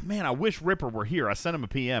I wish Ripper were here. I sent him a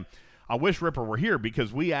PM. I wish Ripper were here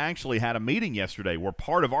because we actually had a meeting yesterday where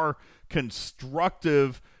part of our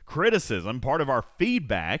constructive criticism, part of our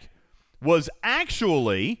feedback was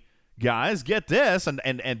actually, guys, get this,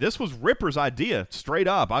 and this was Ripper's idea, straight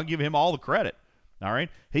up. I'll give him all the credit, all right?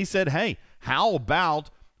 He said, hey, how about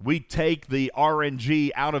we take the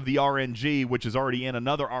RNG out of the RNG, which is already in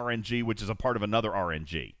another RNG, which is a part of another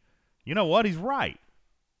RNG? You know what? He's right.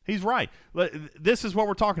 He's right. This is what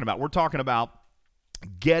we're talking about. We're talking about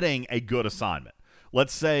getting a good assignment.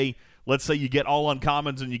 Let's say you get all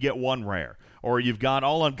uncommons and you get 1 rare. Or you've got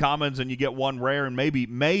all uncommons and you get 1 rare, and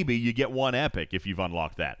maybe you get 1 epic if you've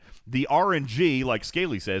unlocked that. The RNG, like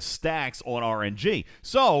Scaly says, stacks on RNG.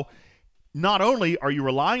 So not only are you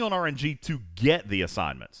relying on RNG to get the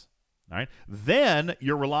assignments, all right, then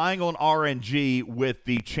you're relying on RNG with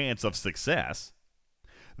the chance of success.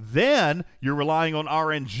 Then you're relying on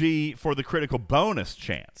RNG for the critical bonus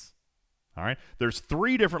chance. All right, there's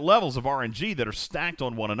 3 different levels of RNG that are stacked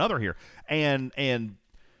on one another here, and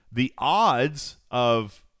the odds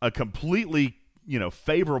of a completely,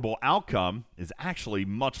 favorable outcome is actually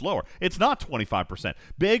much lower. It's not 25%.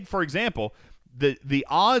 Big, for example, the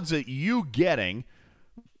odds at you getting,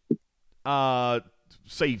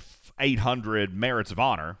 say, 800 Merits of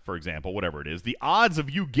Honor, for example, whatever it is, the odds of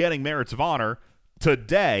you getting Merits of Honor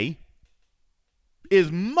today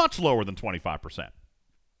is much lower than 25%.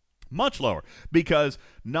 Much lower. Because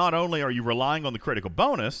not only are you relying on the critical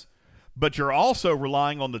bonus, but you're also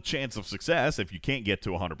relying on the chance of success if you can't get to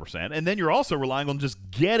 100%, and then you're also relying on just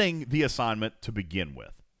getting the assignment to begin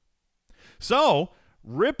with. So,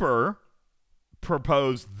 Ripper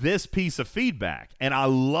proposed this piece of feedback, and I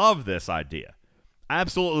love this idea. I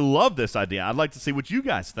absolutely love this idea. I'd like to see what you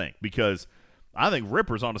guys think, because I think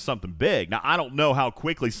Ripper's onto something big. Now, I don't know how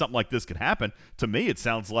quickly something like this could happen. To me, it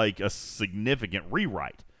sounds like a significant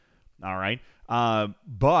rewrite. All right?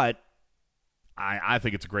 But I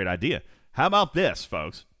think it's a great idea. How about this,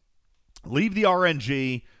 folks? Leave the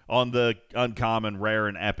RNG on the uncommon, rare,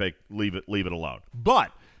 and epic. Leave it alone.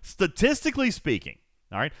 But statistically speaking,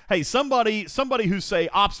 all right. Hey, somebody who say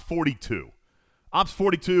Ops 42. Ops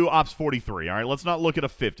 42, Ops 43. All right, let's not look at a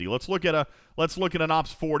 50. Let's look at an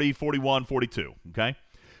Ops 40, 41, 42. Okay,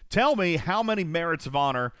 tell me how many merits of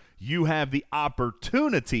honor you have the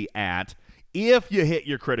opportunity at if you hit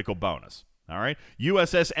your critical bonus. All right,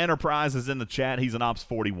 USS Enterprise is in the chat. He's an Ops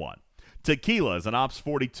 41. Tequila is an Ops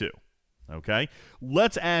 42. Okay,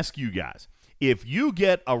 let's ask you guys, if you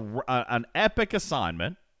get an epic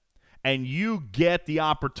assignment and you get the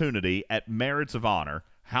opportunity at merits of honor,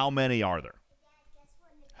 how many are there?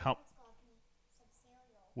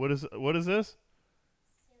 What is this?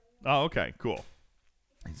 Oh, okay, cool.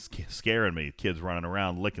 It's scaring me. Kids running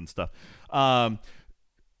around licking stuff.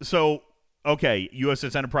 So, okay,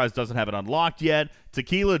 USS Enterprise doesn't have it unlocked yet.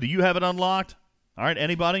 Tequila, do you have it unlocked? All right,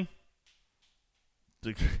 anybody?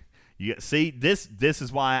 See, this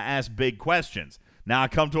is why I ask big questions. Now I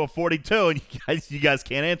come to a 42, and you guys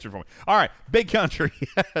can't answer for me. All right, Big Country.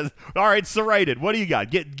 All right, Serrated, what do you got?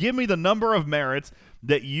 Give me the number of merits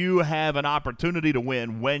that you have an opportunity to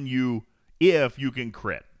win if you can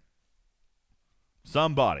crit.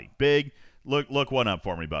 Somebody. Big, look one up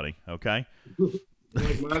for me, buddy, okay?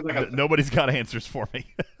 Nobody's got answers for me.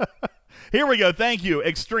 Here we go. Thank you.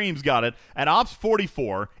 Extreme's got it. At Ops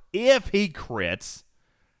 44, if he crits,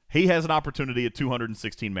 he has an opportunity at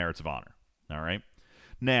 216 merits of honor. All right?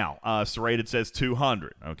 Now, Serrated says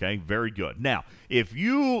 200. Okay, very good. Now, if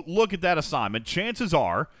you look at that assignment, chances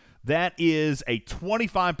are that is a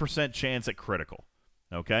 25% chance at critical.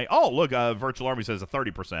 Okay. Oh, look, Virtual Army says a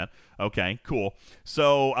 30%. Okay, cool.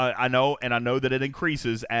 So I know that it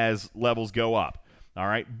increases as levels go up. All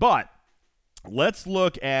right, but let's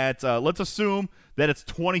look at let's assume that it's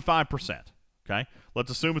 25%. Okay,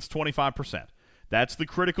 let's assume it's 25%. That's the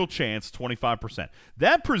critical chance, 25%.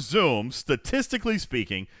 That presumes, statistically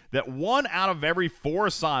speaking, that 1 out of every 4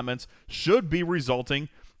 assignments should be resulting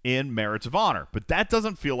in merits of honor. But that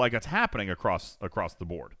doesn't feel like it's happening across the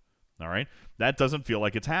board. All right? That doesn't feel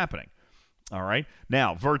like it's happening. All right?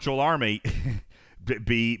 Now, Virtual Army,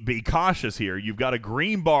 be cautious here. You've got a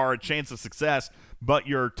green bar chance of success, but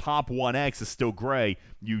your top 1X is still gray.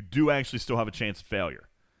 You do actually still have a chance of failure,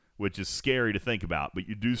 which is scary to think about, but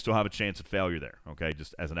you do still have a chance at failure there, okay,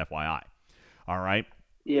 just as an FYI. All right?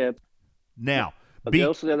 Yeah. Now, but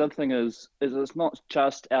also the other thing is it's not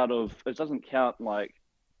just out of, it doesn't count like,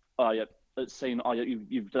 oh, yeah, it's seen, oh, yeah,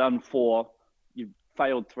 you've done 4, you've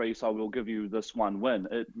failed 3, so we'll give you this 1 win.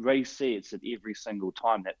 It resets at every single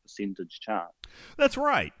time, that percentage chart. That's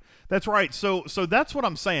right. That's right. So that's what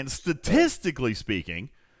I'm saying. Statistically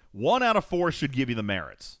speaking, 1 out of 4 should give you the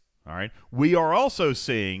merits. All right. We are also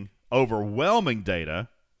seeing overwhelming data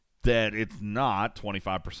that it's not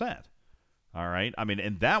 25%. All right. I mean,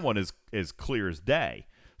 and that one is clear as day.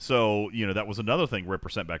 So, that was another thing Ripper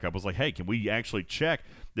sent back up, was like, hey, can we actually check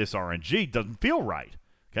this RNG? Doesn't feel right.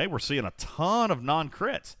 Okay. We're seeing a ton of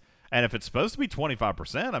non-crits. And if it's supposed to be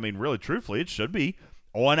 25%, I mean, really, truthfully, it should be,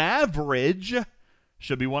 on average,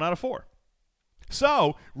 should be 1 out of 4.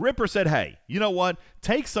 So Ripper said, hey, you know what?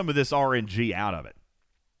 Take some of this RNG out of it.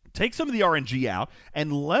 Take some of the RNG out,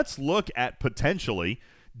 and let's look at potentially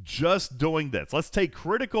just doing this. Let's take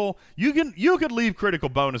critical. You could leave critical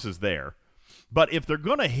bonuses there, but if they're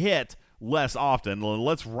going to hit less often,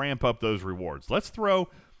 let's ramp up those rewards. Let's throw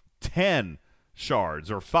 10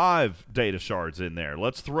 shards or 5 data shards in there.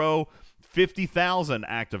 Let's throw 50,000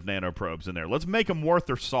 active nanoprobes in there. Let's make them worth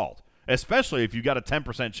their salt, especially if you got a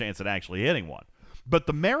 10% chance at actually hitting one. But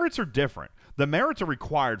the merits are different. The merits are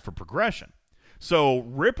required for progression. So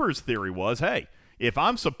Ripper's theory was, hey, if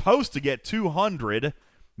I'm supposed to get 200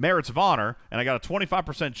 merits of honor and I got a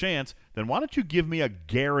 25% chance, then why don't you give me a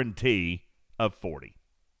guarantee of 40?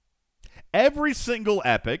 Every single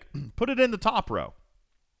epic, put it in the top row.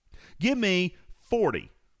 Give me 40,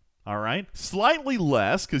 all right? Slightly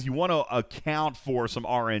less because you want to account for some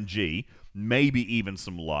RNG, maybe even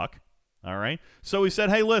some luck, all right? So he said,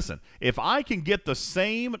 hey, listen, if I can get the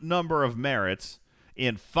same number of merits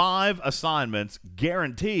in 5 assignments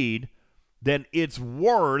guaranteed, then it's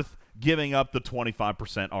worth giving up the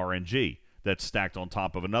 25% RNG that's stacked on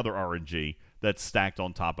top of another RNG that's stacked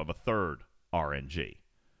on top of a third RNG.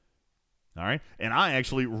 All right? And I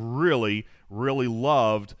actually really, really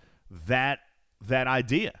loved that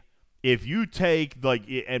idea. If you take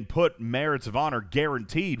and put merits of honor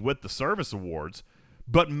guaranteed with the service awards,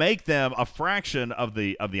 but make them a fraction of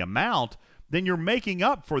the amount, then you're making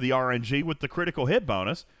up for the RNG with the critical hit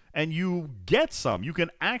bonus, and you get some. You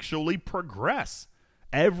can actually progress.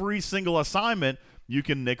 Every single assignment, you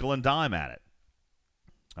can nickel and dime at it.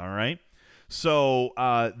 All right? So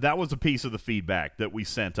that was a piece of the feedback that we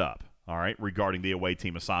sent up, all right, regarding the away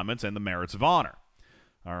team assignments and the merits of honor.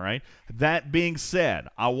 All right. That being said,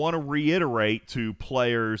 I want to reiterate to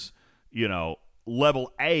players,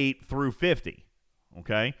 level 8 through 50.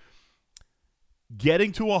 Okay.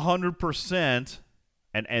 Getting to 100%,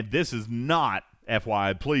 and this is not,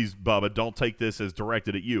 FYI, please, Bubba, don't take this as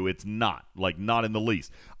directed at you. It's not, not in the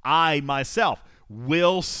least. I, myself,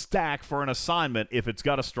 will stack for an assignment if it's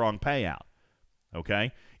got a strong payout.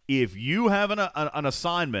 Okay? If you have an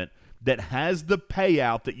assignment that has the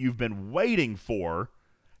payout that you've been waiting for,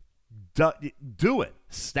 do it.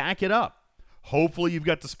 Stack it up. Hopefully you've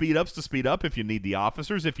got the speed ups to speed up if you need the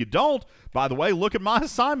officers. If you don't, by the way, look at my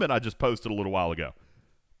assignment I just posted a little while ago.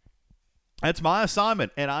 That's my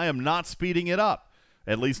assignment, and I am not speeding it up,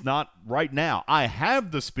 at least not right now. I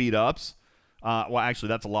have the speed ups. Well, actually,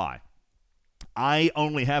 that's a lie. I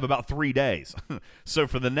only have about 3 days. So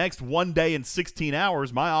for the next 1 day and 16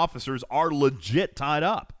 hours, my officers are legit tied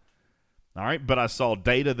up. All right, but I saw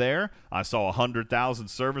data there. I saw 100,000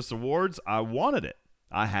 service awards. I wanted it.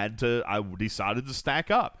 I decided to stack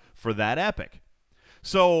up for that epic.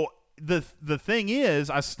 So the thing is,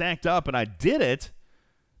 I stacked up and I did it,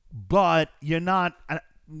 but none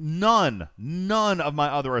of my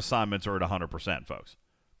other assignments are at 100%, folks.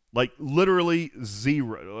 Like literally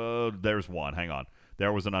zero. There's one. Hang on.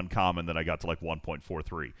 There was an uncommon that I got to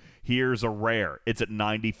 1.43. Here's a rare. It's at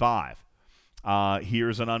 95.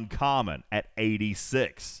 Here's an uncommon at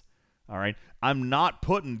 86. All right. I'm not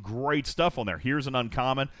putting great stuff on there. Here's an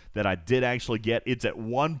uncommon that I did actually get. It's at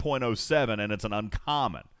 1.07 and it's an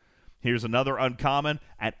uncommon. Here's another uncommon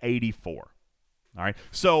at 84. All right.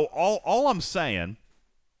 So all I'm saying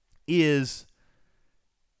is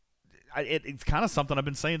it's kind of something I've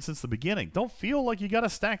been saying since the beginning. Don't feel like you got to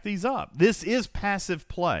stack these up. This is passive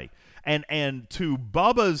play. And to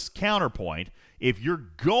Bubba's counterpoint, if you're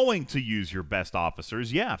going to use your best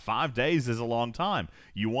officers, 5 days is a long time.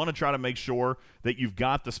 You want to try to make sure that you've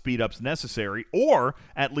got the speed ups necessary, or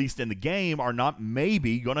at least in the game are not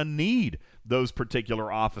maybe going to need those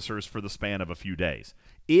particular officers for the span of a few days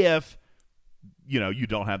if you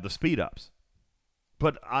don't have the speed ups.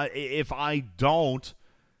 But if I don't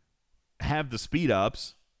have the speed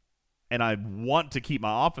ups and I want to keep my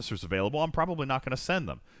officers available, I'm probably not going to send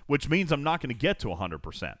them, which means I'm not going to get to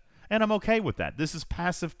 100%. And I'm okay with that. This is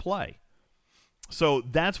passive play. So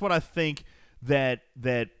that's what I think that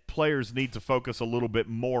players need to focus a little bit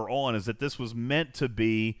more on, is that this was meant to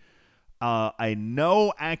be a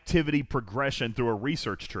no activity progression through a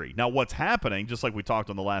research tree. Now what's happening, just like we talked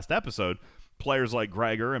on the last episode, players like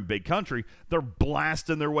Gregor and Big Country, they're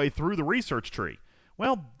blasting their way through the research tree.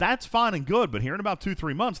 Well, that's fine and good, but here in about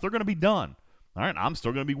 2-3 months, they're going to be done. All right, I'm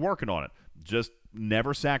still going to be working on it. Just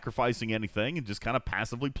never sacrificing anything and just kind of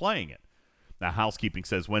passively playing it. Now, Housekeeping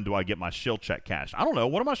says, when do I get my shill check cash? I don't know.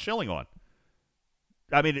 What am I shilling on?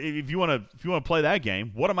 I mean, if you want to play that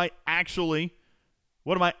game, what am I actually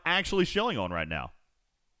shilling on right now?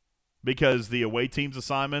 Because the away team's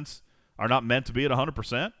assignments are not meant to be at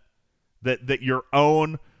 100%. That your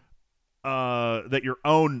own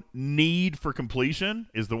need for completion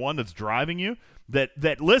is the one that's driving you.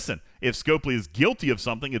 That listen, if Scopely is guilty of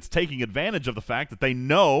something, it's taking advantage of the fact that they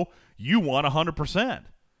know you want 100%.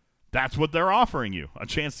 That's what they're offering you, a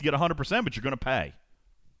chance to get 100%, but you're going to pay.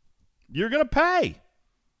 You're going to pay.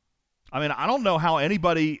 I mean, I don't know how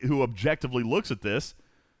anybody who objectively looks at this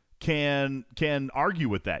can argue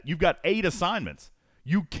with that. You've got 8 assignments.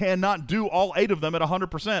 You cannot do all 8 of them at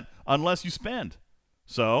 100% unless you spend.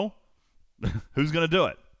 So, who's going to do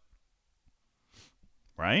it?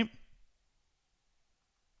 Right?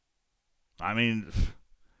 I mean,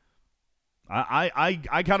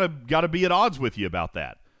 I kind of got to be at odds with you about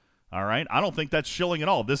that. All right? I don't think that's shilling at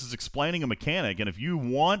all. This is explaining a mechanic, and if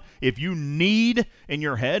you need in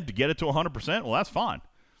your head to get it to 100%, well, that's fine.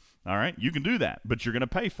 All right? You can do that, but you're going to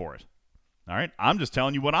pay for it. All right? I'm just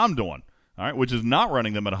telling you what I'm doing. All right? Which is not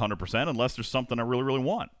running them at 100% unless there's something I really, really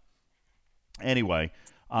want. Anyway,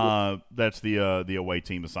 that's the away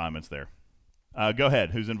team assignments there. Go ahead.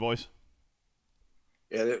 Who's in voice?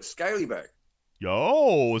 Yeah, that's Scaly back.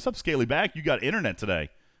 Yo, what's up, Scaly back? You got internet today.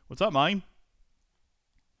 What's up, mine?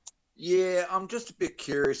 Yeah, I'm just a bit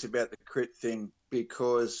curious about the crit thing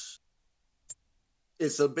because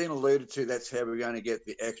it's been alluded to that's how we're going to get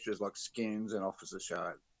the extras like skins and officer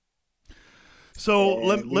shard. So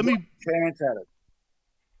let me chance at it.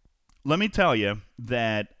 Let me tell you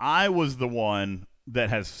that I was the one that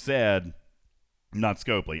has said, not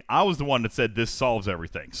Scopely, I was the one that said this solves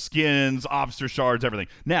everything. Skins, officer shards, everything.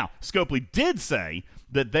 Now, Scopely did say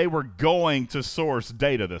that they were going to source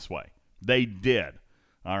data this way. They did.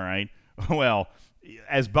 All right. Well,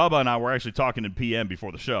 as Bubba and I were actually talking in PM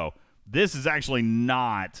before the show, this is actually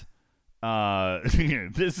not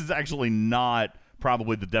this is actually not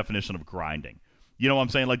probably the definition of grinding. You know what I'm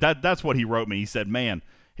saying? Like that's what he wrote me. He said, man,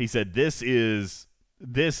 this is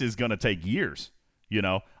going to take years. You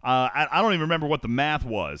know, I don't even remember what the math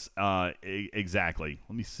was exactly.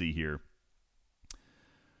 Let me see here.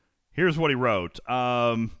 Here's what he wrote.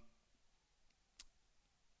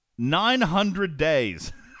 900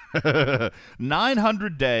 days.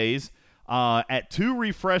 900 days at 2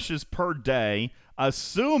 refreshes per day,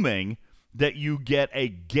 assuming that you get a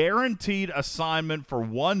guaranteed assignment for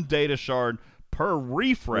 1 data shard per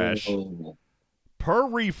refresh. Per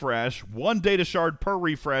refresh, 1 data shard per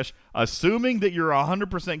refresh, assuming that you're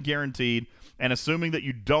 100% guaranteed and assuming that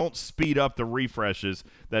you don't speed up the refreshes.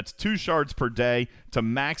 That's 2 shards per day. To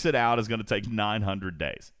max it out is going to take 900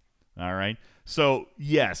 days. All right? So,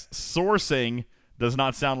 yes, sourcing does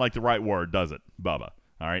not sound like the right word, does it, Bubba?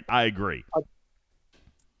 All right, I agree.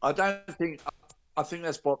 I think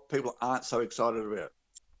that's what people aren't so excited about.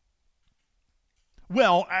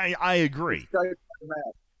 Well, I agree.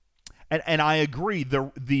 And I agree,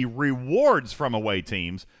 the rewards from away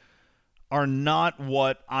teams are not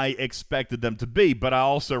what I expected them to be. But I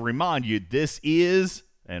also remind you, this is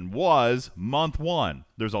and was month 1.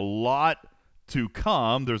 There's a lot to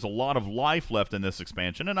come. There's a lot of life left in this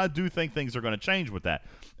expansion, and I do think things are going to change with that.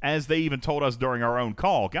 As they even told us during our own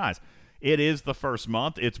call, guys, it is the first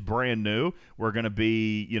month. It's brand new. We're going to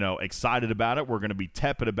be, excited about it. We're going to be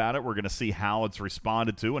tepid about it. We're going to see how it's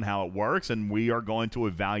responded to and how it works, and we are going to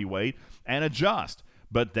evaluate and adjust.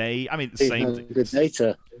 But same good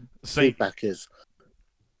data feedback is.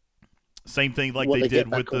 Same thing like they did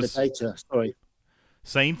with this. The data. Sorry.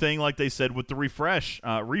 Same thing like they said with the refresh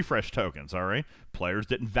tokens, all right? Players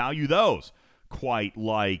didn't value those quite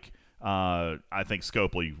like I think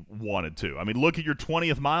Scopely wanted to. I mean, look at your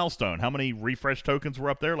 20th milestone. How many refresh tokens were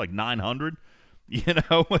up there? Like 900?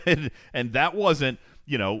 And that wasn't,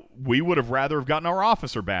 we would have rather have gotten our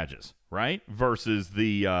officer badges, right? Versus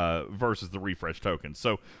the refresh tokens.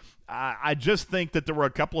 So I just think that there were a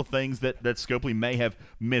couple of things that Scopely may have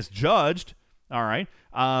misjudged, all right?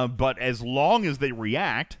 But as long as they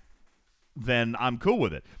react, then I'm cool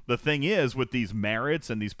with it. The thing is, with these merits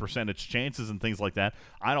and these percentage chances and things like that,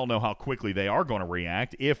 I don't know how quickly they are going to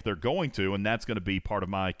react, if they're going to, and that's going to be part of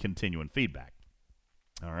my continuing feedback.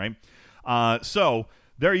 All right? So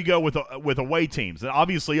there you go with away teams.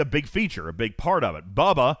 Obviously a big feature, a big part of it.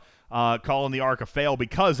 Bubba calling the arc a fail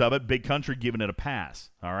because of it. Big Country giving it a pass.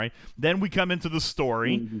 All right? Then we come into the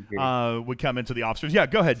story. We come into the officers. Yeah,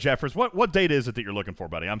 go ahead, Jeffers. What data is it that you're looking for,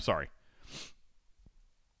 buddy? I'm sorry.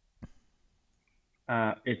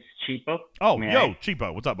 It's Cheapo. Oh,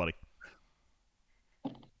 Cheapo. What's up, buddy?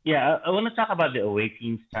 Yeah, I want to talk about the away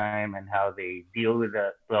team's time and how they deal with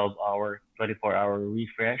the 12-hour, 24-hour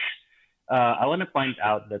refresh. I want to point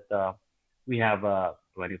out that we have a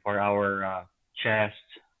 24-hour chest.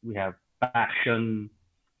 We have faction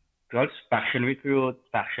recruit,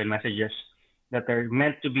 faction messages that are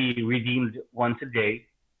meant to be redeemed once a day,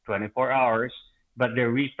 24 hours, but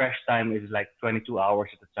their refresh time is like 22 hours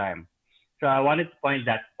at a time. So I wanted to point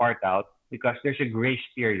that part out because there's a grace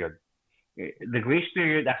period. The grace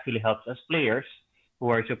period actually helps us players who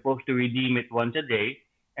are supposed to redeem it once a day,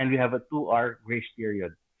 and we have a 2-hour grace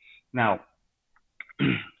period. Now,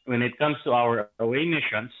 when it comes to our away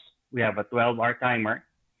missions, we have a 12-hour timer,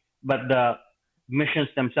 but the missions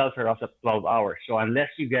themselves are also 12 hours. So unless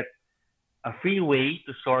you get a free way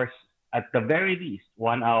to source at the very least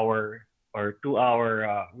 1 hour or 2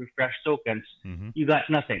 hour refresh tokens, you got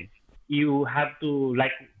nothing. You have to,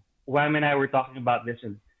 like Wham and I were talking about this,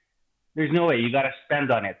 and there's no way. You got to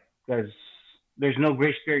spend on it because there's no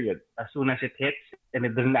grace period. As soon as it hits and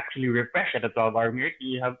it doesn't actually refresh at a 12-hour mark,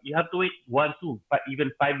 you have to wait 1, 2,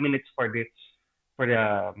 even 5 minutes for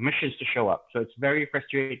the missions to show up. So it's very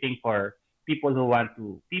frustrating for people like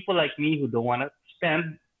me who don't want to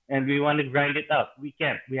spend and we want to grind it out. We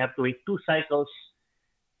can't. We have to wait 2 cycles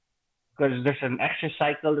because there's an extra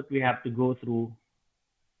cycle that we have to go through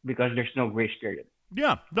because there's no grace period.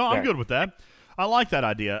 Yeah, no, I'm good with that. I like that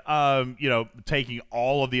idea. Taking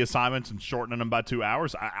all of the assignments and shortening them by 2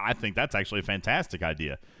 hours, I think that's actually a fantastic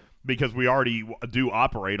idea because we already do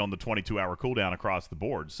operate on the 22-hour cooldown across the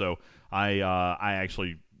board. So I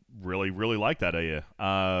actually really, really like that idea.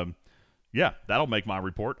 Yeah, that'll make my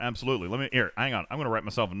report. Absolutely. Hang on. I'm going to write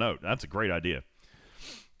myself a note. That's a great idea.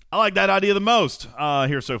 I like that idea the most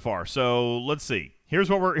here so far. So let's see. Here's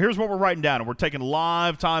what we're writing down, and we're taking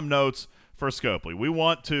live time notes for Scopely. We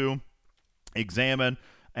want to examine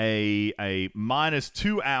a minus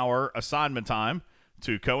 2 hour assignment time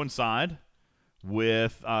to coincide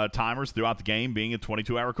with timers throughout the game being a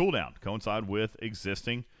 22-hour cooldown, coincide with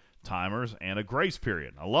existing timers, and a grace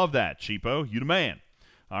period. I love that, Cheapo. You the man.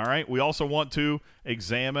 All right. We also want to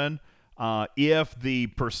examine if the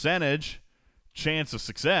percentage chance of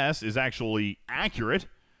success is actually accurate.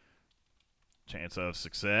 Chance of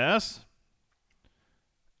success.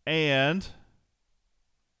 And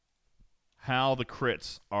how the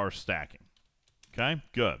crits are stacking. Okay,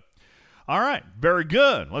 good. All right, very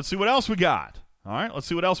good. Let's see what else we got. All right, let's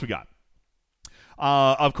see what else we got.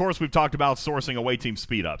 Of course, we've talked about sourcing away team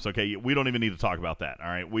speed-ups. Okay, we don't even need to talk about that. All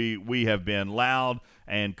right, we have been loud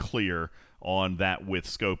and clear on that with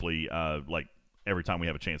Scopely, like every time we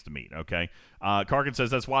have a chance to meet. Okay, Karkin says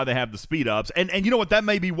that's why they have the speed-ups, and you know what? That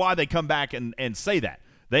may be why they come back and say that.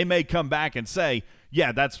 They may come back and say,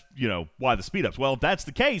 yeah, that's why the speed-ups. Well, if that's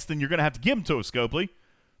the case, then you're going to have to give them to us, Scopely.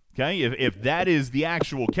 Okay, if that is the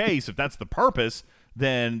actual case, if that's the purpose,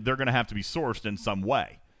 then they're going to have to be sourced in some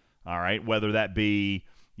way. All right, whether that be,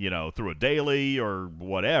 through a daily or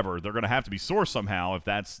whatever, they're going to have to be sourced somehow if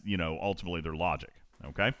that's, ultimately their logic.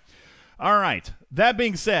 Okay? All right. That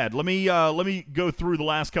being said, let me go through the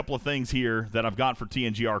last couple of things here that I've got for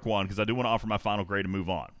TNG Arc 1 because I do want to offer my final grade and move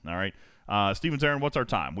on. All right? Stevens Aaron, what's our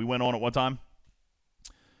time? We went on at what time?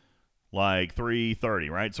 Like 3:30,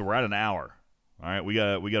 right? So we're at an hour. All right, we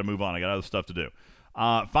got to move on. I got other stuff to do.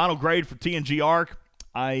 Final grade for TNG Arc.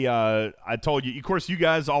 I told you, of course, you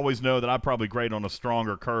guys always know that I probably grade on a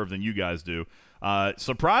stronger curve than you guys do.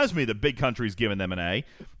 Surprised me that Big Country's giving them an A.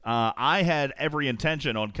 I had every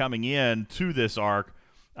intention on coming in to this arc,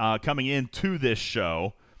 coming into this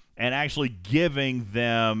show, and actually giving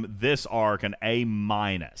them this arc an A-.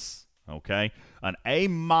 Okay, an A-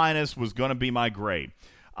 was going to be my grade.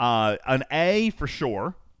 An A for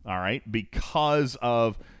sure. All right, because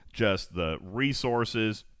of just the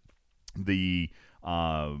resources, the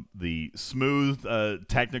smooth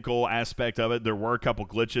technical aspect of it. There were a couple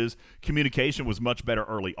glitches. Communication was much better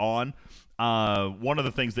early on. One of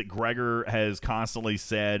the things that Gregor has constantly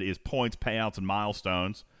said is points, payouts, and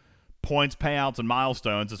milestones. Points, payouts, and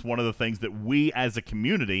milestones is one of the things that we as a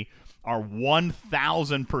community are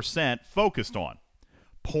 1,000% focused on.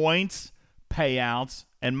 Points, payouts,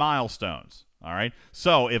 and milestones. All right.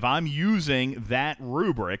 So if I'm using that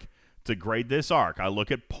rubric to grade this arc, I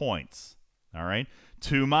look at points. All right.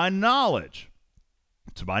 To my knowledge,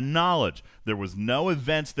 there was no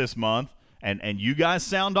events this month, and you guys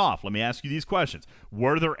sound off. Let me ask you these questions.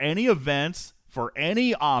 Were there any events for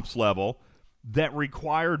any ops level that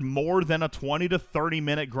required more than a 20 to 30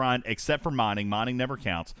 minute grind, except for mining? Mining never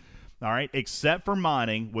counts. All right. Except for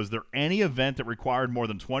mining, was there any event that required more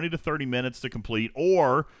than 20 to 30 minutes to complete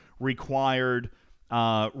or required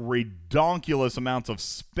redonkulous amounts of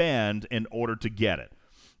spend in order to get it?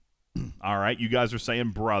 All right, you guys are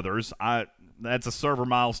saying brothers. That's a server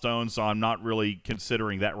milestone, so I'm not really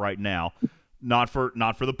considering that right now. Not for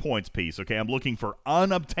the points piece. Okay, I'm looking for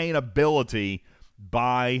unobtainability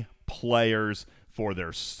by players for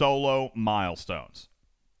their solo milestones.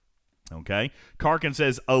 Okay, Karkin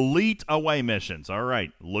says elite away missions. All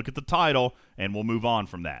right, look at the title, and we'll move on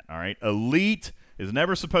from that. All right, elite is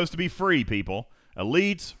never supposed to be free, people.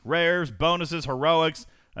 Elites, rares, bonuses, heroics,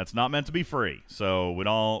 that's not meant to be free. So we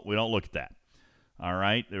don't look at that. All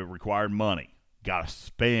right? It required money. Got to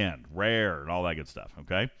spend, rare, and all that good stuff,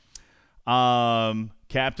 okay?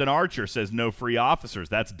 Captain Archer says no free officers.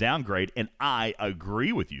 That's downgrade, and I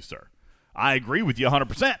agree with you, sir. I agree with you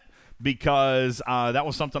 100% because that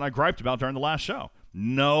was something I griped about during the last show.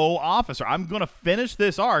 No officer. I'm going to finish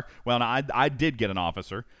this arc. Well, no, I did get an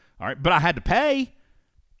officer. All right, but I had to pay.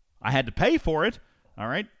 I had to pay for it. All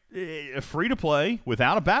right, free to play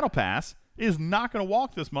without a battle pass is not going to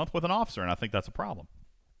walk this month with an officer, and I think that's a problem.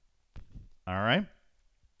 All right.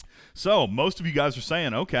 So most of you guys are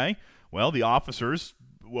saying, okay, well, the officers,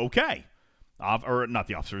 okay, or not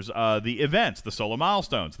the officers, the events, the solo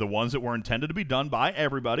milestones, the ones that were intended to be done by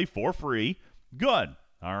everybody for free, good.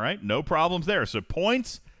 All right, no problems there. So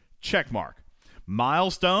points, check mark.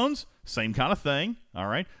 Milestones, same kind of thing. All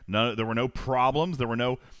right, no, there were no problems. There were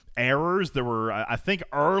no errors. There were, I think,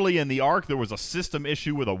 early in the arc, there was a system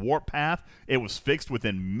issue with a warp path. It was fixed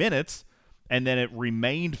within minutes, and then it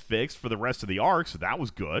remained fixed for the rest of the arc. So that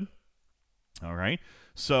was good. All right,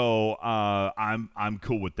 so I'm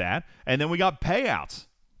cool with that. And then we got payouts.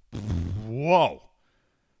 Whoa,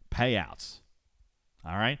 payouts.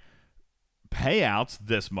 All right, payouts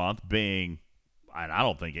this month being, and I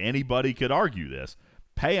don't think anybody could argue this,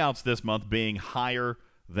 payouts this month being higher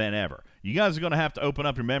than ever. You guys are going to have to open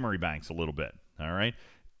up your memory banks a little bit, all right?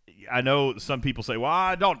 I know some people say, well,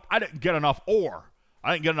 I didn't get enough ore.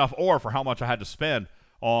 I didn't get enough ore for how much I had to spend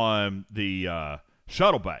on the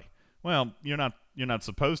shuttle bay. Well, you're not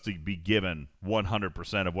supposed to be given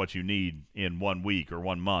 100% of what you need in 1 week or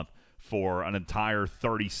 1 month for an entire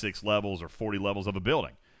 36 levels or 40 levels of a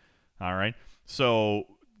building. All right. So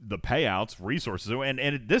the payouts, resources,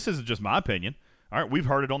 and this isn't just my opinion. All right, we've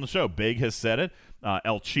heard it on the show. Big has said it.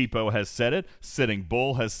 El Cheapo has said it. Sitting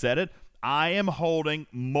Bull has said it. I am holding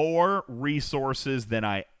more resources than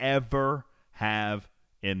I ever have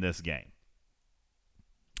in this game.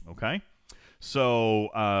 Okay?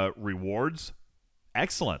 So rewards,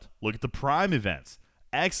 excellent. Look at the Prime events.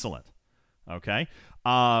 Excellent. Okay?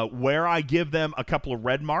 Where I give them a couple of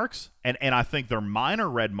red marks, and I think they're minor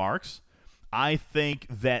red marks, I think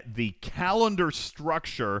that the calendar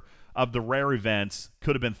structure of the rare events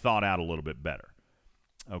could have been thought out a little bit better.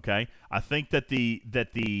 Okay? I think that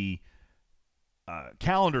the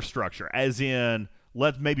calendar structure, as in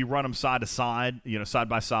let's maybe run them side to side, side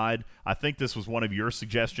by side. I think this was one of your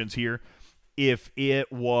suggestions here. If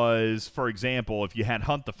it was, for example, if you had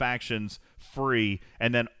Hunt the Factions free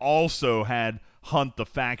and then also had Hunt the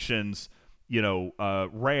Factions,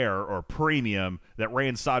 rare or premium that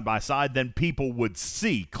ran side by side, then people would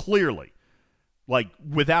see clearly, like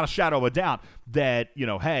without a shadow of a doubt, that,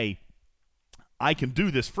 hey, I can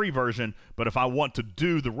do this free version, but if I want to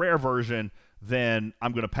do the rare version, then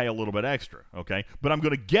I'm going to pay a little bit extra, okay? But I'm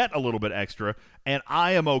going to get a little bit extra, and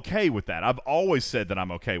I am okay with that. I've always said that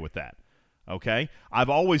I'm okay with that, okay? I've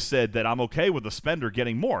always said that I'm okay with the spender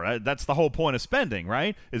getting more. That's the whole point of spending,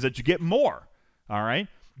 right, is that you get more, all right?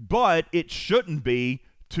 But it shouldn't be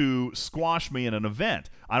to squash me in an event.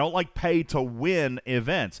 I don't like pay-to-win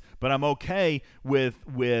events, but I'm okay with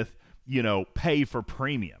pay for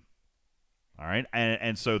premium. All right,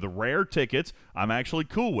 and so the rare tickets I'm actually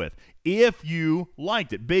cool with. If you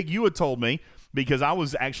liked it. Big, you had told me, because I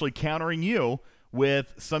was actually countering you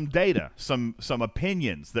with some data, some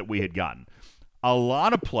opinions that we had gotten. A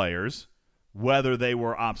lot of players, whether they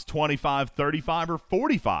were Ops 25, 35, or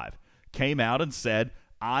 45, came out and said,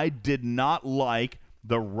 I did not like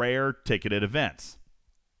the rare ticketed events.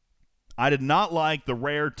 I did not like the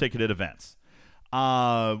rare ticketed events.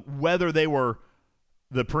 Whether they were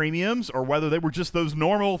the premiums or whether they were just those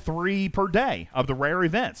normal 3 per day of the rare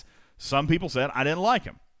events. Some people said I didn't like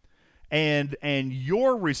them. And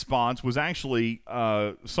your response was actually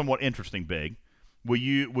somewhat interesting, Big. Will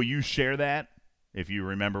you share that if you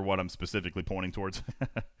remember what I'm specifically pointing towards?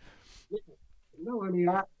 No, I mean,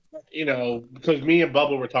 because me and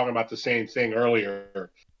Bubba were talking about the same thing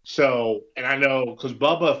earlier. So, and I know because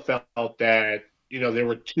Bubba felt that, there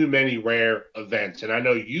were too many rare events. And I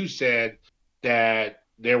know you said that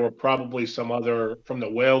there were probably some other from the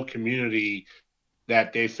whale community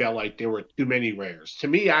that they felt like there were too many rares. To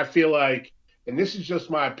me, I feel like, and this is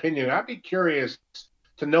just my opinion, I'd be curious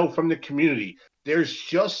to know from the community, there's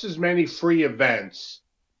just as many free events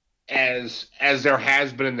as there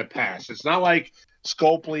has been in the past. It's not like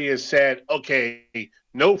Scopely has said, okay,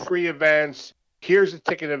 no free events, here's the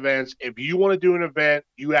ticket events. If you want to do an event,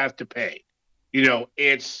 you have to pay.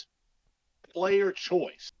 It's player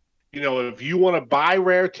choice. If you want to buy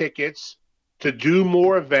rare tickets to do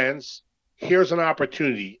more events, here's an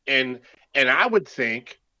opportunity. And I would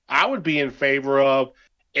think I would be in favor of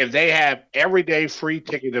if they have everyday free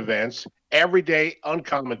ticket events, everyday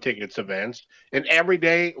uncommon tickets events, and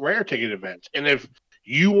everyday rare ticket events. And if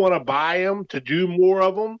you want to buy them to do more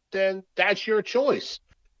of them, then that's your choice.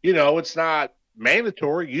 It's not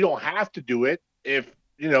mandatory. You don't have to do it. If,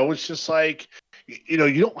 it's just like, you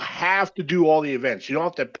don't have to do all the events. You don't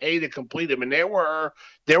have to pay to complete them. And there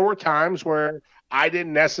were times where I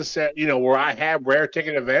didn't necessarily, where I had rare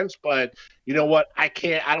ticket events, but you know what? I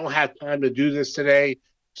don't have time to do this today.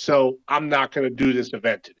 So I'm not going to do this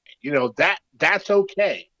event today. That's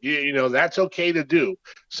okay. That's okay to do.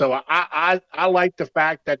 So I like the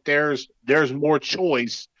fact that there's more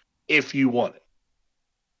choice if you want it.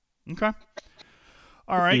 Okay.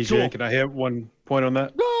 All right. DJ, cool. Can I have one point on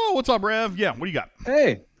that? Oh, what's up, Rev? Yeah, what do you got?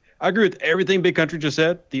 Hey, I agree with everything Big Country just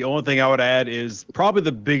said. The only thing I would add is probably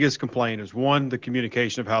the biggest complaint is, 1, the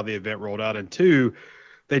communication of how the event rolled out, and 2,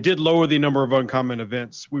 they did lower the number of uncommon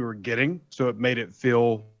events we were getting, so it made it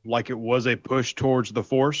feel like it was a push towards the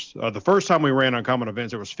Force. The first time we ran uncommon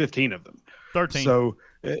events, there was 15 of them. 13. So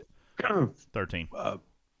 13.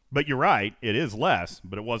 But you're right, it is less,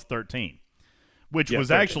 but it was 13. Which was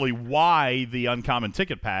 13. actually why the uncommon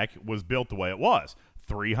ticket pack was built the way it was.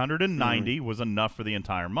 390 was enough for the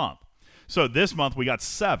entire month. So this month we got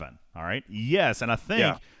 7. All right. Yes, and I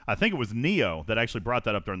think it was Neo that actually brought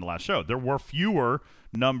that up during the last show. There were fewer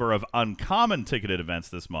number of uncommon ticketed events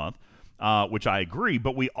this month, which I agree.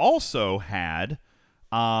 But we also had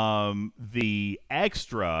the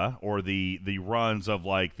extra or the runs of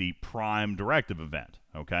like the Prime Directive event,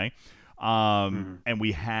 okay? And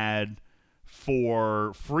we had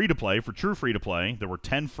for free-to-play, for true free-to-play, there were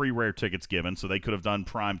 10 free rare tickets given, so they could have done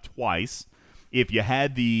Prime twice. If you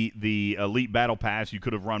had the Elite Battle Pass, you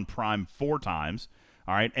could have run Prime 4 times,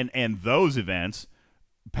 all right? And those events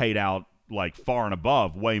paid out like far and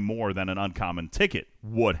above way more than an uncommon ticket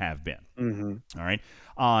would have been, all right?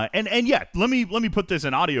 And yeah, let me put this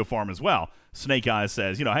in audio form as well. Snake Eyes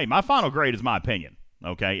says, hey, my final grade is my opinion.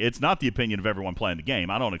 Okay, it's not the opinion of everyone playing the game.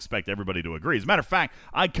 I don't expect everybody to agree. As a matter of fact,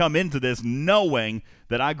 I come into this knowing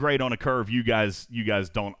that I grade on a curve you guys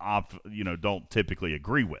don't don't typically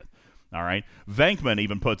agree with. All right, Vankman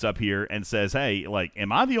even puts up here and says, "Hey, like,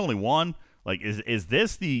 am I the only one? Like,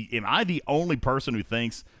 am I the only person who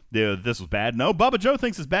thinks this was bad?" No, Bubba Joe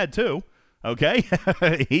thinks it's bad too. Okay,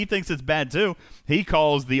 he thinks it's bad too. He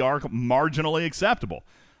calls the arc marginally acceptable.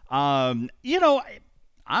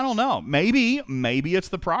 I don't know. Maybe it's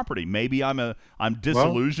the property. Maybe I'm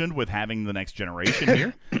disillusioned with having the next generation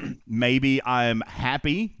here. Maybe I'm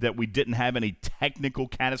happy that we didn't have any technical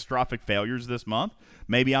catastrophic failures this month.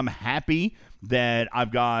 Maybe I'm happy that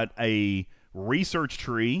I've got a research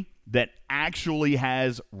tree that actually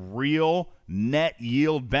has real net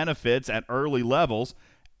yield benefits at early levels,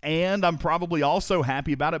 and I'm probably also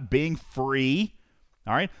happy about it being free.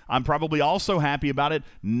 All right? I'm probably also happy about it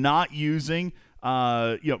not using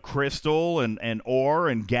crystal and ore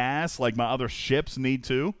and gas like my other ships need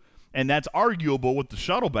to. And that's arguable with the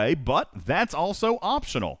shuttle bay, but that's also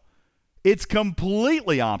optional. It's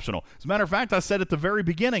completely optional. As a matter of fact, I said at the very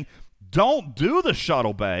beginning, don't do the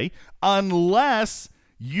shuttle bay unless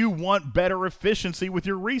you want better efficiency with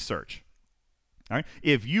your research. All right?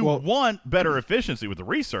 If you want better efficiency with the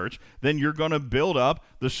research, then you're going to build up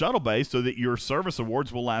the shuttle bay so that your service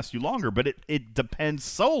awards will last you longer. But it depends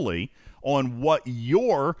solely on what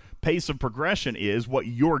your pace of progression is, what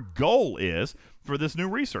your goal is for this new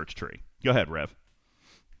research tree. Go ahead, Rev.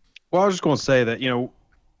 Well, I was just going to say that,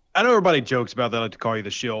 I know everybody jokes about that, like to call you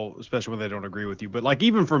the shill, especially when they don't agree with you. But like,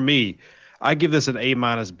 even for me, I give this an A-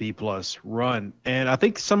 B+ run. And I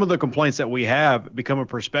think some of the complaints that we have become a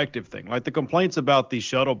perspective thing, like the complaints about the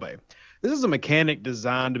shuttle bay. This is a mechanic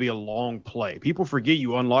designed to be a long play. People forget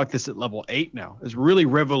you unlock this at level 8 now. It's really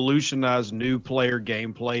revolutionized new player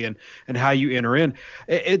gameplay and how you enter in.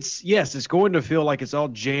 It's going to feel like it's all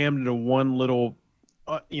jammed into one little,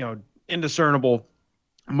 indiscernible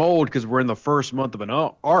mold because we're in the first month of an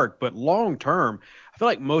arc. But long term, I feel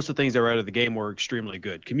like most of the things that were out of the game were extremely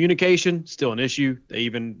good. Communication, still an issue. They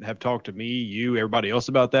even have talked to me, you, everybody else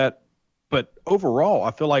about that. But overall,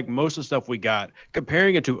 I feel like most of the stuff we got,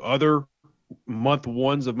 comparing it to other month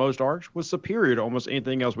ones of most arcs, was superior to almost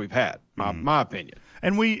anything else we've had, my opinion.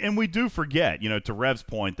 And we do forget, to Rev's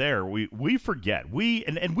point there, we forget.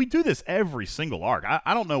 And we do this every single arc.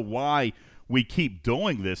 I don't know why we keep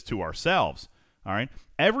doing this to ourselves. All right?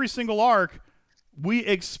 Every single arc, we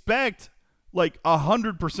expect like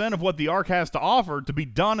 100% of what the arc has to offer to be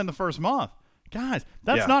done in the first month. Guys,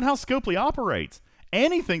 that's not how Scopely operates.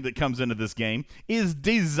 Anything that comes into this game is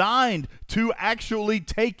designed to actually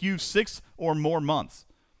take you 6 or more months.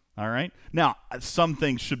 All right? Now, some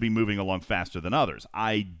things should be moving along faster than others.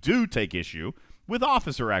 I do take issue with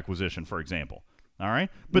officer acquisition, for example. All right?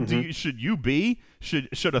 But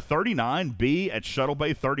should a 39 be at Shuttle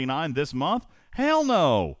Bay 39 this month? Hell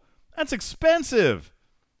no. That's expensive.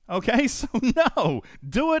 Okay? So no.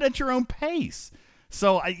 Do it at your own pace.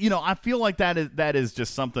 So, I feel like that is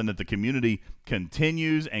just something that the community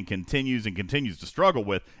continues to struggle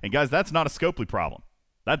with. And, guys, that's not a Scopely problem.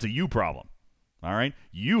 That's a you problem. All right?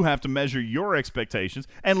 You have to measure your expectations.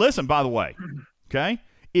 And listen, by the way, okay,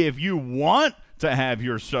 if you want to have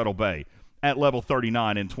your shuttle bay at level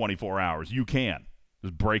 39 in 24 hours, you can.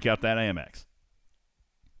 Just break out that Amex.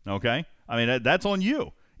 Okay? I mean, that's on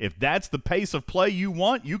you. If that's the pace of play you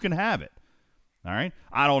want, you can have it. All right?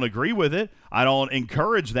 I don't agree with it. I don't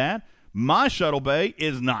encourage that. My shuttle bay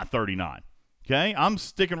is not 39. Okay? I'm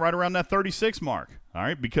sticking right around that 36 mark. All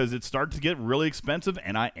right? Because it started to get really expensive,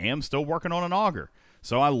 and I am still working on an auger.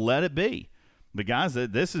 So I let it be. But, guys,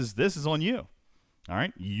 this is on you. All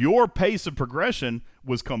right? Your pace of progression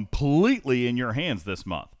was completely in your hands this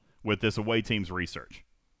month with this away team's research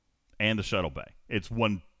and the shuttle bay. It's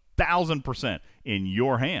 1,000% in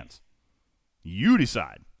your hands. You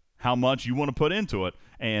decide how much you want to put into it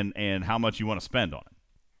and how much you want to spend on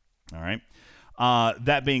it. All right?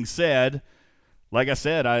 That being said, like I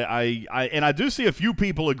said, I do see a few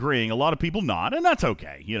people agreeing, a lot of people not, and that's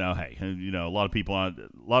okay. Hey, a lot of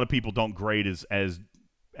people don't grade as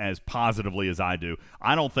as positively as I do.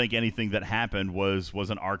 I don't think anything that happened was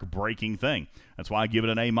an arc-breaking thing. That's why I give it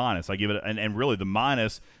an A-. I give it, and really the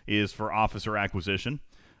minus is for officer acquisition.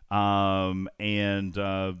 Officer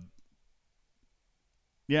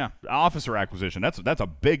acquisition. That's a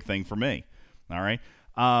big thing for me. All right.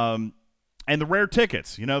 And the rare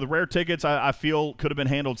tickets. The rare tickets I feel could have been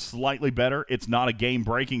handled slightly better. It's not a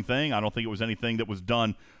game-breaking thing. I don't think it was anything that was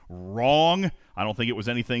done wrong. I don't think it was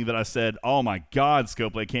anything that I said, oh, my God,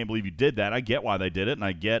 Scopely, I can't believe you did that. I get why they did it, and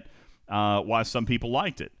I get why some people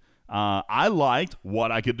liked it. I liked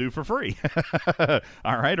what I could do for free,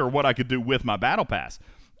 all right, or what I could do with my Battle Pass.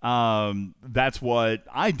 That's what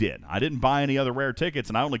I did. I didn't buy any other rare tickets,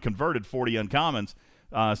 and I only converted 40 uncommons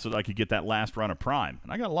so that I could get that last run of Prime.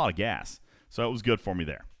 And I got a lot of gas. So it was good for me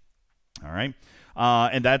there. All right,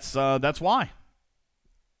 and that's why.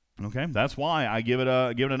 Okay, that's why I give it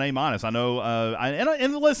an A-. I know,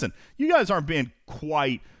 and listen, you guys aren't being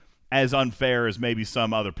quite as unfair as maybe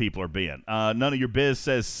some other people are being. None of your biz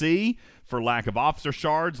says C for lack of officer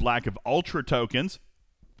shards, lack of ultra tokens.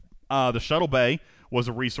 The shuttle bay was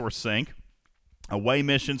a resource sink. Away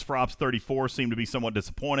missions for Ops 34 seem to be somewhat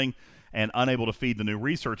disappointing and unable to feed the new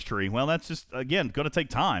research tree. Well, that's just, again, going to take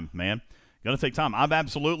time, man. Going to take time. I've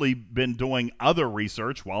absolutely been doing other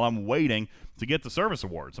research while I'm waiting to get the service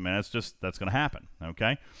awards. I mean, that's going to happen,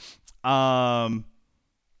 okay? Vankman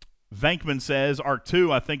says, Arc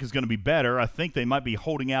 2, I think, is going to be better. I think they might be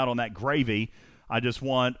holding out on that gravy. I just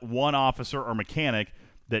want one officer or mechanic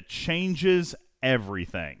that changes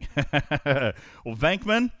everything. Well,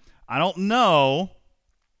 Vankman, I don't know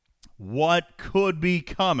what could be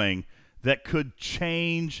coming that could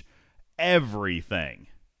change everything.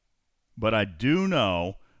 But I do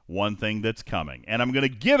know one thing that's coming. And I'm going to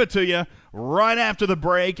give it to you right after the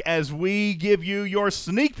break as we give you your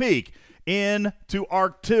sneak peek into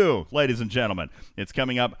Arc 2, ladies and gentlemen. It's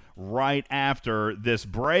coming up right after this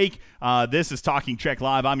break. This is Talking Trek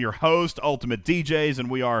Live. I'm your host, Ultimate DJs,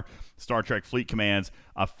 and we are Star Trek Fleet Command's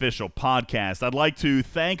official podcast. I'd like to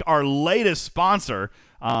thank our latest sponsor.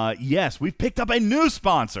 Yes, we've picked up a new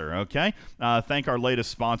sponsor, okay? Thank our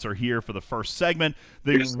latest sponsor here for the first segment,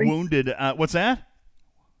 the Disney? Wounded. What's that?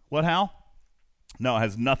 What, Hal? No, it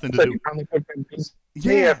has nothing to do.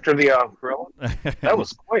 Yeah, after the umbrella. That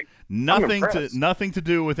was quick. Nothing to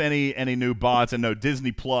do with any new bots, and no,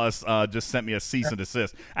 Disney Plus just sent me a cease and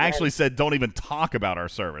desist. Actually said don't even talk about our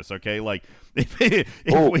service, okay? Like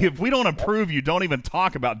if we don't approve you, don't even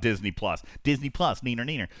talk about Disney Plus. Disney Plus,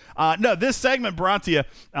 neener. No, this segment brought to you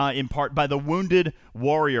in part by the Wounded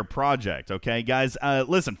Warrior Project, okay, guys?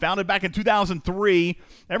 Listen, founded back in 2003,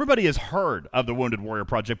 everybody has heard of the Wounded Warrior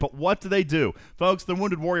Project, but what do? Folks, the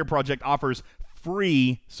Wounded Warrior Project offers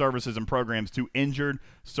free services and programs to injured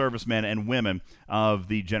servicemen and women of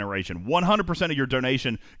the generation. 100% of your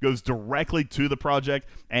donation goes directly to the project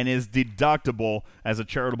and is deductible as a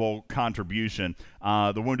charitable contribution.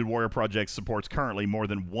 The Wounded Warrior Project supports currently more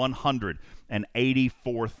than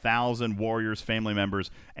 184,000 warriors, family members,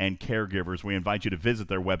 and caregivers. We invite you to visit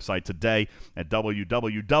their website today at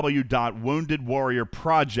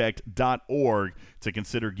www.woundedwarriorproject.org to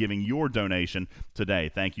consider giving your donation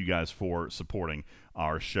today. Thank you guys for supporting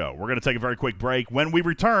our show. We're going to take a very quick break. When we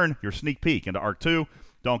return, your sneak peek into Arc 2.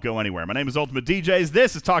 Don't go anywhere. My name is Ultimate DJs.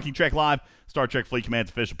 This is Talking Trek Live, Star Trek Fleet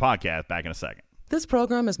Command's official podcast. Back in a second. This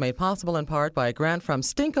program is made possible in part by a grant from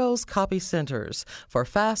Stinko's Copy Centers for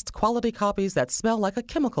fast, quality copies that smell like a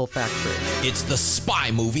chemical factory. It's the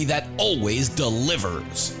spy movie that always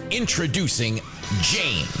delivers. Introducing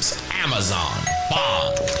James Amazon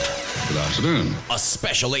Bond. Good afternoon. A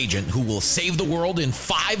special agent who will save the world in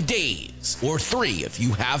 5 days, or 3 if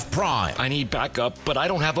you have Prime. I need backup, but I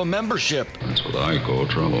don't have a membership. That's what I call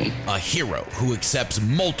trouble. A hero who accepts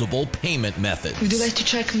multiple payment methods. Would you like to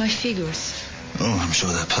check my figures? Oh, I'm sure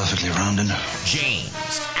they're perfectly round enough.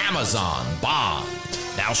 James Amazon Bond.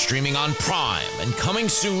 Now streaming on Prime and coming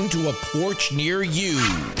soon to a porch near you.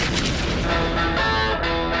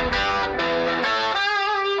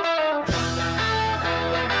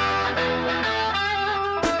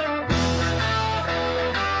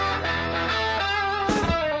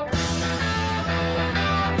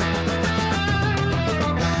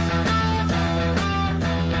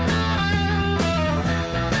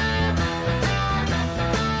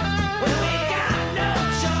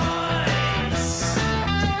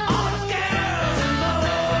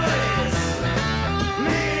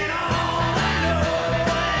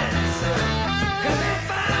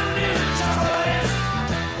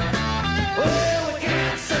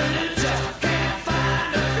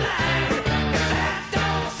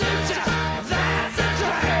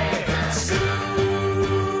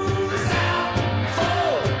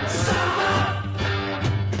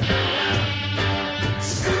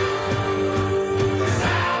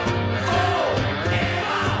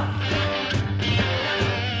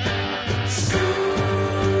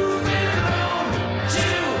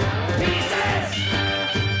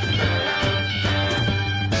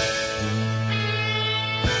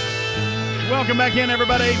 Welcome back in,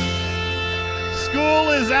 everybody.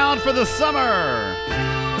 School is out for the summer.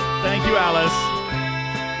 Thank you, Alice.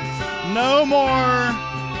 No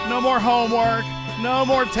more homework, no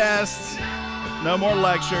more tests, no more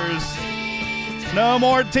lectures, no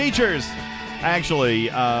more teachers.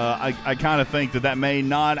 Actually, I kind of think that may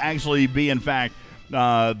not actually be, in fact,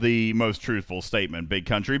 the most truthful statement, Big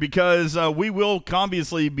Country, because we will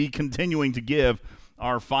obviously be continuing to give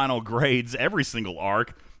our final grades every single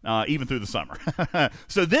arc, even through the summer.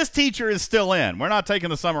 So this teacher is still in. We're not taking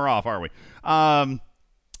the summer off, are we?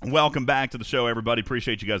 Welcome back to the show, everybody.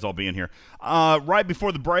 Appreciate you guys all being here. Right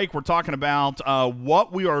before the break, we're talking about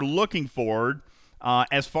what we are looking forward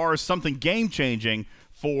as far as something game-changing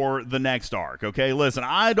for the next arc. Okay, listen,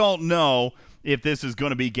 I don't know if this is going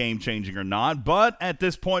to be game-changing or not, but at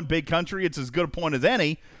this point, Big Country, it's as good a point as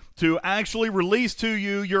any to actually release to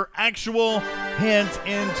you your actual hint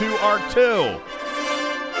into Arc 2.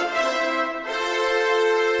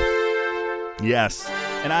 Yes,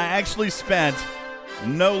 and I actually spent,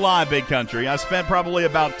 no lie, Big Country, I spent probably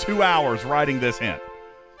about 2 hours writing this hint.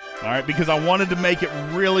 All right, because I wanted to make it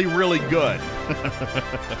really, really good.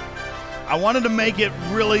 I wanted to make it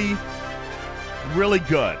really, really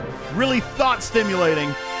good, really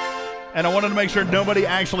thought-stimulating, and I wanted to make sure nobody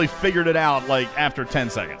actually figured it out, like, after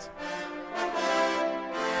 10 seconds.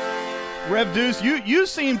 Rev Deuce, you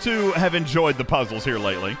seem to have enjoyed the puzzles here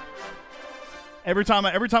lately. Every time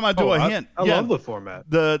I do a hint, I love the format.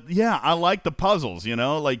 I like the puzzles. You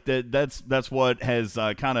know, like that's what has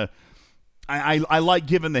kind of. I like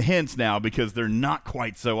giving the hints now because they're not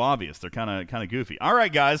quite so obvious. They're kind of goofy. All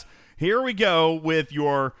right, guys, here we go with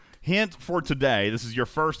your hint for today. This is your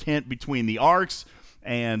first hint between the arcs,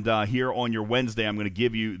 and here on your Wednesday, I'm going to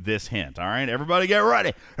give you this hint. All right, everybody, get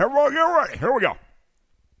ready. Everybody, get ready. Here we go.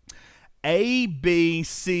 A, B,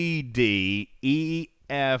 C, D, E,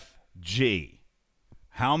 F, G.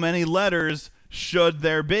 How many letters should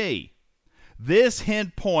there be? This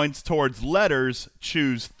hint points towards letters.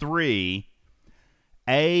 Choose 3.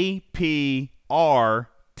 A, P, R,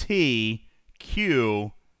 T,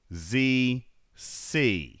 Q, Z,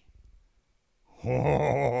 C.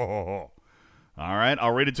 Oh. All right,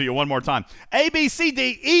 I'll read it to you one more time. A, B, C,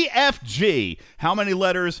 D, E, F, G. How many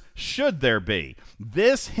letters should there be?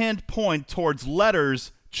 This hint points towards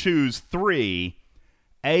letters. Choose 3.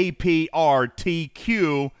 A, P, R, T,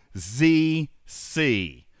 Q, Z,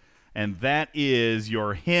 C. And that is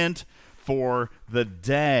your hint for the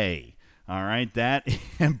day. All right, that,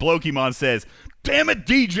 and Blokemon says, damn it,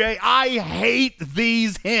 DJ, I hate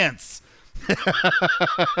these hints.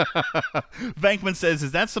 Vankman says,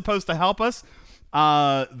 is that supposed to help us?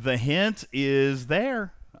 The hint is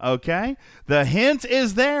there, okay? The hint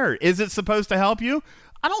is there. Is it supposed to help you?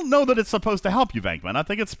 I don't know that it's supposed to help you, Vankman. I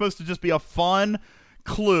think it's supposed to just be a fun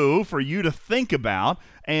clue for you to think about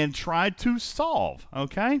and try to solve,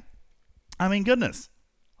 okay? I mean, goodness.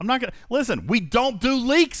 I'm not going to... Listen, we don't do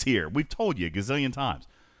leaks here. We've told you a gazillion times.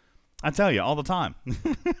 I tell you all the time.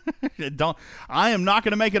 I am not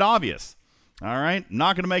going to make it obvious. All right?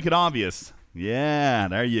 Not going to make it obvious. Yeah,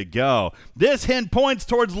 there you go. This hint points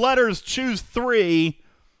towards letters. Choose 3.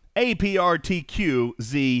 A, P, R, T, Q,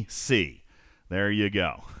 Z, C. There you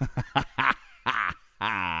go.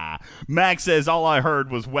 Max says, all I heard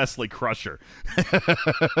was Wesley Crusher.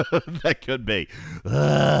 That could be.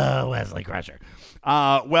 Wesley Crusher.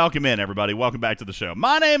 Welcome in, everybody. Welcome back to the show.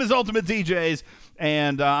 My name is Ultimate DJs,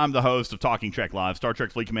 and I'm the host of Talking Trek Live, Star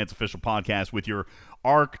Trek Fleet Command's official podcast with your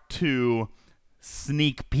Arc 2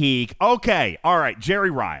 sneak peek. Okay, all right, Jerry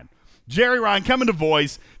Ryan. Jerry Ryan coming to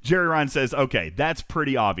voice. Jerry Ryan says, okay, that's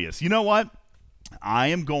pretty obvious. You know what?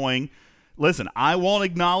 Listen, I won't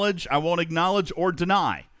acknowledge or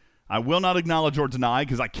deny. I will not acknowledge or deny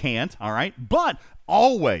because I can't, all right? But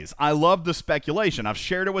always, I love the speculation. I've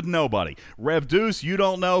shared it with nobody. Rev Deuce, you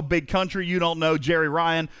don't know. Big Country, you don't know. Jerry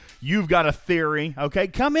Ryan, you've got a theory, okay?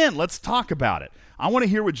 Come in. Let's talk about it. I want to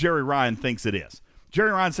hear what Jerry Ryan thinks it is.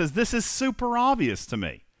 Jerry Ryan says, this is super obvious to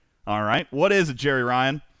me. All right? What is it, Jerry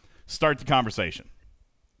Ryan? Start the conversation.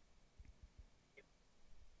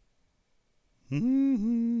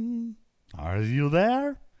 Are you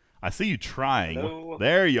there? I see you trying. Hello.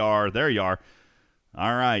 There you are. There you are.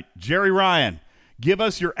 All right. Jerry Ryan, give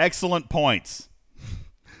us your excellent points.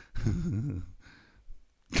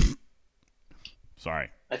 Sorry.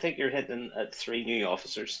 I think you're hinting at 3 new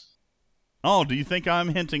officers. Oh, do you think I'm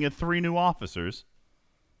hinting at 3 new officers?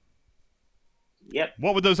 Yep.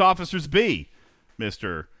 What would those officers be,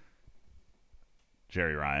 Mr.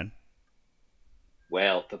 Jerry Ryan?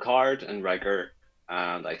 Well, Picard and Riker,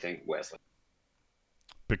 and I think Wesley.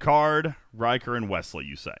 Picard, Riker, and Wesley,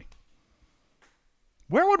 you say.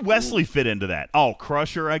 Where would Wesley fit into that? Oh,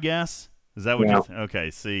 Crusher, I guess. Is that what Yeah. you?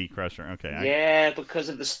 Okay, see, Crusher. Okay. Yeah, because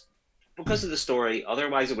of the story.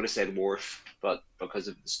 Otherwise, I would have said Worf, but because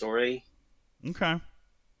of the story. Okay.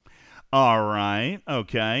 All right.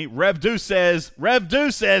 Okay. Rev Deuce says,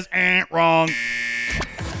 wrong.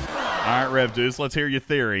 All right, Rev Deuce, let's hear your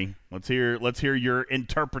theory. Let's hear your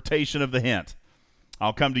interpretation of the hint.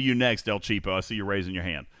 I'll come to you next, El Cheapo. I see you raising your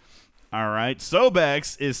hand. All right.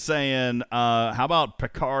 Sobex is saying, how about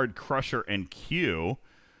Picard, Crusher, and Q?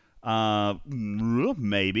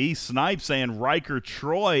 Maybe. Snipe saying Riker,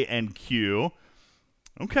 Troy, and Q.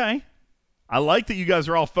 Okay. I like that you guys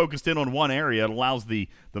are all focused in on one area. It allows the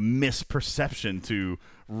misperception to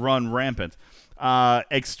run rampant.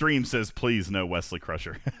 Extreme says, please no Wesley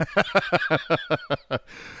Crusher.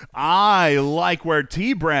 I like where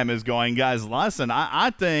T-Bram is going, guys. Listen, I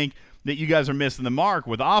think that you guys are missing the mark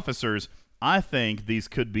with officers. I think these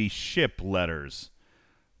could be ship letters.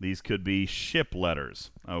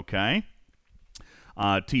 Okay?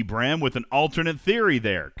 T-Bram with an alternate theory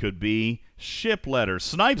there. Could be ship letters.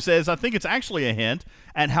 Snipe says, I think it's actually a hint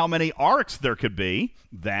at how many arcs there could be.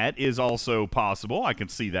 That is also possible. I can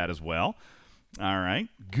see that as well. All right.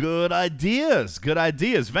 Good ideas.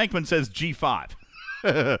 Venkman says G5.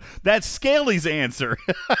 That's Scaly's answer.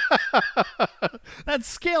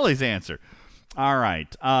 All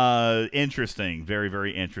right. Interesting. Very,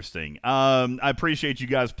 very interesting. I appreciate you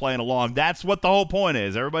guys playing along. That's what the whole point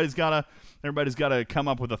is. Everybody's got to come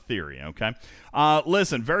up with a theory, okay?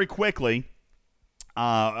 Listen, very quickly,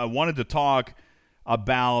 I wanted to talk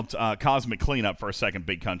about Cosmic Cleanup for a second,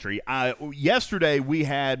 Big Country. Yesterday we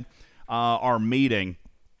had our meeting.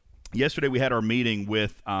 Yesterday we had our meeting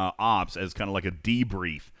with Ops as kind of like a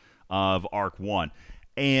debrief of Arc 1.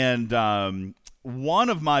 And one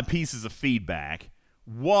of my pieces of feedback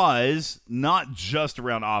was not just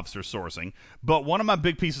around officer sourcing, but one of my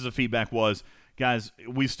big pieces of feedback was, guys,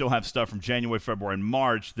 we still have stuff from January, February, and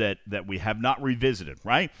March that we have not revisited,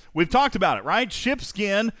 right? We've talked about it, right?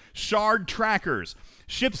 Shipskin shard trackers,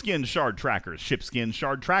 tracker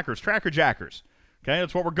jackers. Okay,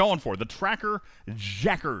 that's what we're going for, the tracker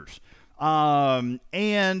jackers.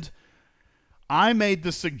 And I made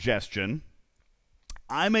the suggestion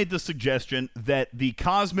that the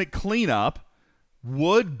Cosmic Cleanup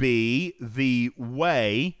would be the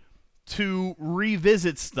way to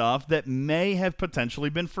revisit stuff that may have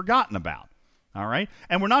potentially been forgotten about. All right?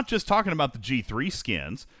 And we're not just talking about the G3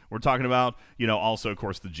 skins. We're talking about, also, of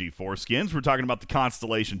course, the G4 skins. We're talking about the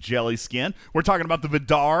Constellation Jelly skin. We're talking about the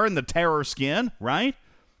Vidar and the Terror skin, right?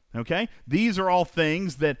 Okay? These are all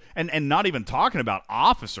things that, and not even talking about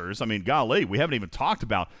officers. I mean, golly, we haven't even talked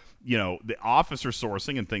about, the officer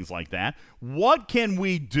sourcing and things like that. What can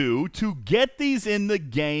we do to get these in the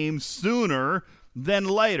game sooner than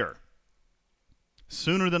later?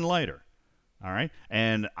 All right?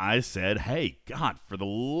 And I said, hey, God, for the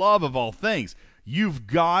love of all things, you've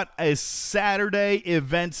got a Saturday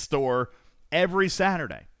event store every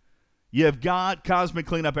Saturday. You've got Cosmic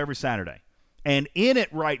Cleanup every Saturday. And in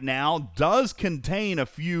it right now does contain a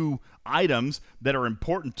few items that are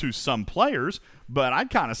important to some players, but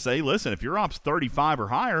I'd kind of say, listen, if you're Ops 35 or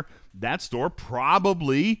higher, that store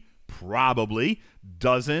probably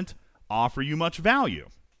doesn't offer you much value.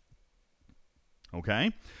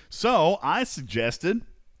 Okay? So I suggested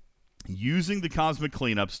using the Cosmic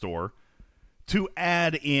Cleanup store to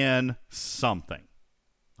add in something.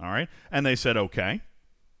 All right? And they said, okay.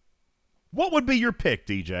 What would be your pick,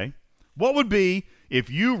 DJ? What would be, if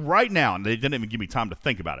you right now, and they didn't even give me time to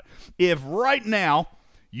think about it, if right now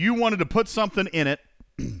you wanted to put something in it,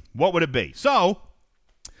 what would it be? So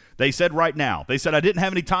they said right now. They said I didn't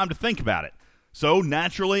have any time to think about it. So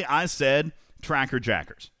naturally I said tracker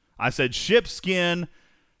jackers. I said ship skin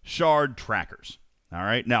shard trackers. All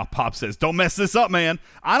right. Now Pop says, don't mess this up, man.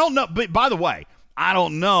 I don't know. But by the way, I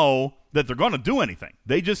don't know that they're going to do anything.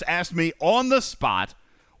 They just asked me on the spot,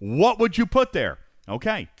 what would you put there?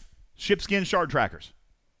 Okay. Shipskin shard trackers.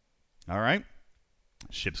 All right.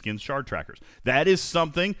 Shipskin shard trackers. That is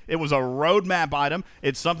something. It was a roadmap item.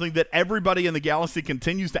 It's something that everybody in the galaxy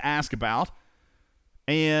continues to ask about,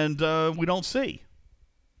 and we don't see.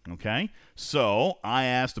 Okay. So I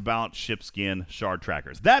asked about shipskin shard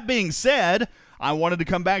trackers. That being said, I wanted to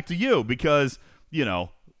come back to you because,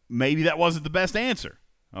 maybe that wasn't the best answer.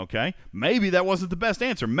 Okay. Maybe that wasn't the best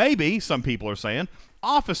answer. Maybe some people are saying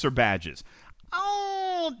officer badges.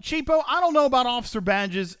 Oh, Cheapo, I don't know about officer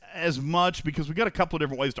badges as much because we got a couple of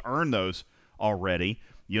different ways to earn those already.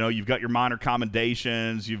 You've got your minor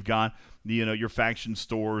commendations, you've got, your faction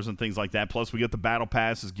stores and things like that. Plus, we got the battle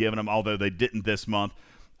passes giving them, although they didn't this month.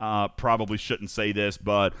 probably shouldn't say this,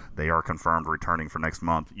 but they are confirmed returning for next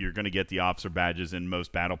month. You're going to get the officer badges in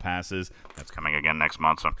most battle passes. That's coming again next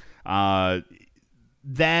month. So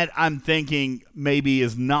that I'm thinking maybe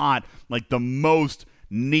is not like the most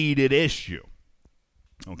needed issue.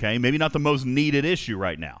 Okay, maybe not the most needed issue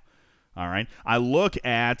right now. All right, I look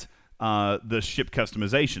at the ship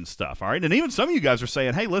customization stuff. All right, and even some of you guys are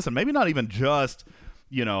saying, hey, listen, maybe not even just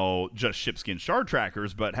ship skin shard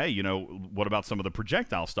trackers, but hey, what about some of the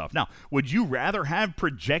projectile stuff? Now, would you rather have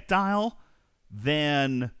projectile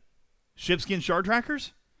than ship skin shard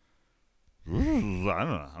trackers?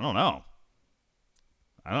 I don't know.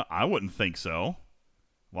 I wouldn't think so.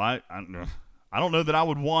 Why? I don't know that I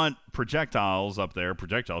would want projectiles up there,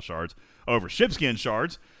 projectile shards, over ship skin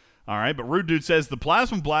shards. All right, but Rude Dude says the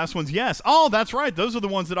Plasma Blast ones, yes. Oh, that's right. Those are the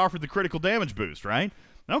ones that offered the critical damage boost, right?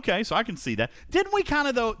 Okay, so I can see that. Didn't we kind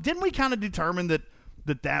of determine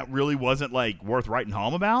that really wasn't like worth writing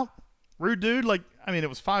home about? Rude Dude, like, I mean, it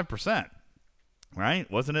was 5%, right?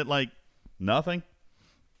 Wasn't it like nothing?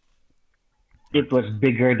 It was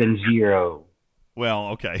bigger than 0. Well,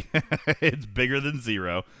 okay. It's bigger than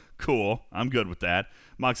 0. Cool. I'm good with that.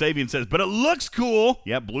 Moxavian says, but it looks cool.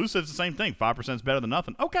 Yeah, Blue says the same thing. 5% is better than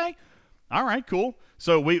nothing. Okay. All right, cool.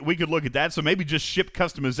 So we could look at that. So maybe just ship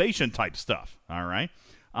customization type stuff. All right.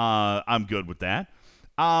 I'm good with that.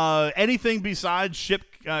 Anything besides ship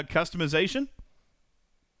customization?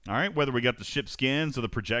 All right, whether we got the ship skins or the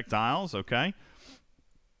projectiles, okay.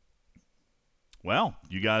 Well,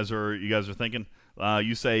 you guys are thinking.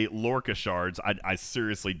 You say Lorca shards. I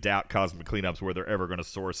seriously doubt Cosmic Cleanup's where they're ever going to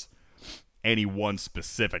source any one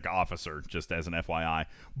specific officer, just as an FYI.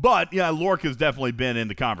 But yeah, Lorca's definitely been in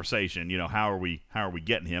the conversation. How are we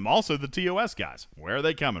getting him? Also, the TOS guys, where are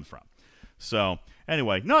they coming from? So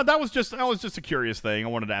anyway, no, that was just a curious thing. I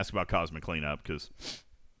wanted to ask about Cosmic Cleanup because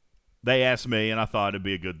they asked me, and I thought it'd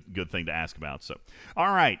be a good thing to ask about. So,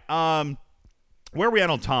 all right, where are we at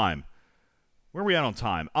on time?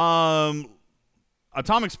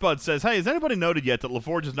 Atomic Spud says, hey, has anybody noted yet that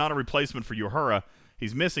LaForge is not a replacement for Uhura?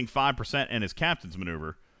 He's missing 5% in his captain's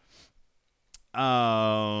maneuver.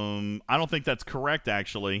 I don't think that's correct,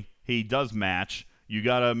 actually. He does match. You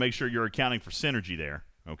got to make sure you're accounting for synergy there,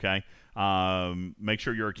 okay? Make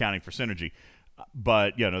sure you're accounting for synergy.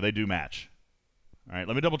 But, they do match. All right,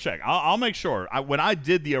 let me double check. I'll make sure. When I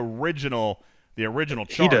did the original chart.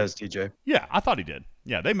 He does, TJ. Yeah, I thought he did.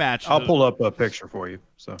 Yeah, they match. I'll pull up a picture for you.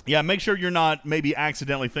 So yeah, make sure you're not maybe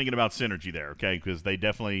accidentally thinking about synergy there, okay? Because they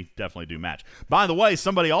definitely do match. By the way,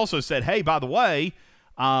 somebody also said, hey, by the way,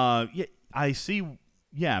 yeah, I see.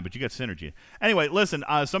 Yeah, but you got synergy. Anyway, listen,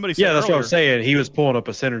 somebody said that's earlier, what I'm saying. He was pulling up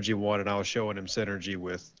a synergy one, and I was showing him synergy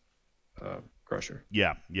with Crusher.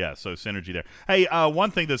 Yeah, so synergy there. Hey, one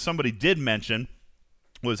thing that somebody did mention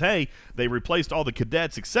was, hey, they replaced all the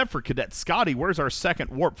cadets except for Cadet Scotty. Where's our second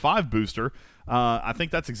Warp 5 booster? I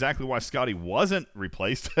think that's exactly why Scotty wasn't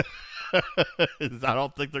replaced. I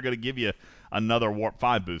don't think they're going to give you another Warp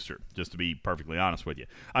 5 booster, just to be perfectly honest with you.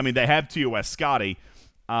 I mean, they have TOS Scotty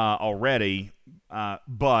already,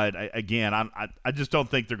 but again, I just don't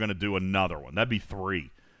think they're going to do another one. That'd be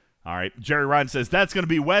 3. All right. Jerry Ryan says, that's going to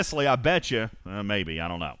be Wesley, I bet you. Maybe. I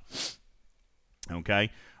don't know.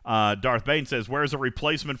 Okay. Darth Bane says, where's a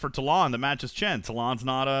replacement for Talon that matches Chen? Talon's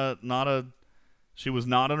she was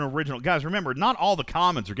not an original. Guys, remember, not all the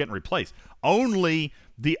commons are getting replaced. Only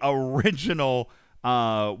the original,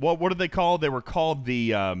 what did they call? They were called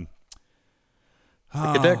the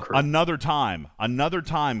Cadet crew. Another time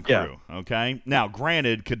crew. Yeah. Okay. Now,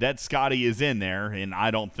 granted, Cadet Scotty is in there, and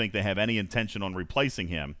I don't think they have any intention on replacing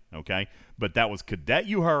him. Okay. But that was Cadet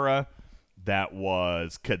Uhura. That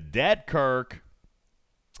was Cadet Kirk.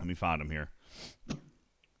 Let me find him here.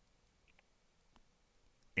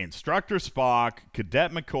 Instructor Spock,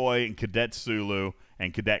 Cadet McCoy, and Cadet Sulu,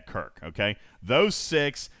 and Cadet Kirk, okay? Those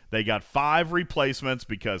 6, they got 5 replacements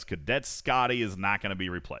because Cadet Scotty is not going to be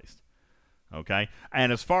replaced, okay?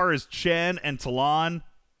 And as far as Chen and Talon,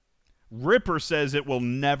 Ripper says it will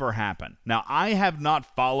never happen. Now, I have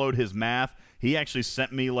not followed his math. He actually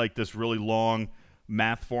sent me, like, this really long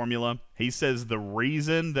math formula. He says the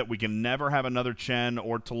reason that we can never have another Chen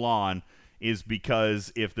or Talon is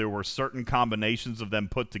because if there were certain combinations of them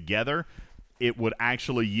put together, it would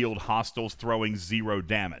actually yield hostiles throwing 0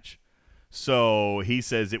 damage. So he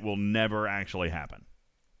says it will never actually happen.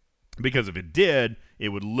 Because if it did, it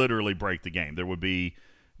would literally break the game. There would be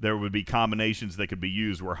combinations that could be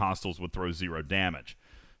used where hostiles would throw 0 damage.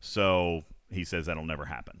 So he says that'll never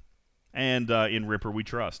happen. And in Ripper, we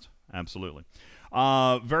trust. Absolutely.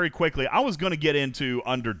 Very quickly, I was going to get into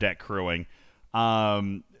underdeck crewing.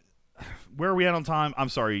 where are we at on time? I'm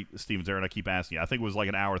sorry, Steven Aaron. I keep asking you. I think it was like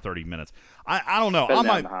an hour 30 minutes. I don't know.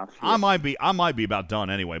 I might be about done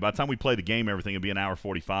anyway. By the time we play the game, everything will be an hour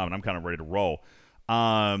 45, and I'm kind of ready to roll.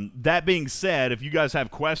 That being said, if you guys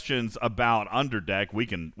have questions about Underdeck, we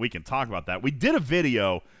can talk about that. We did a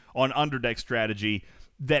video on Underdeck strategy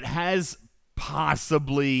that has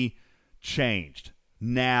possibly changed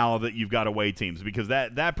now that you've got away teams, because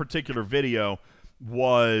that particular video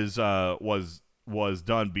was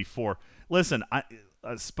done before. Listen,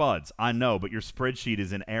 Spuds, I know, but your spreadsheet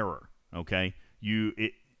is in error. Okay,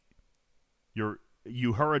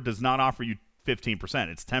 Uhura does not offer you 15%;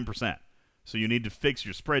 it's 10%. So you need to fix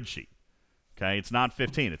your spreadsheet. Okay, it's not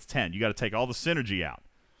 15; it's 10. You got to take all the synergy out.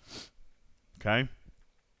 Okay,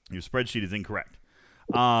 your spreadsheet is incorrect.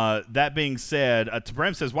 That being said,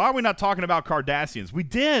 Tabrem says, why are we not talking about Cardassians? We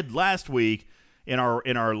did last week in our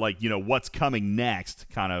what's coming next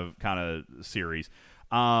kind of series.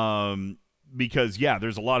 Because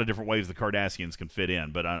there's a lot of different ways the Cardassians can fit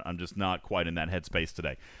in, but I'm just not quite in that headspace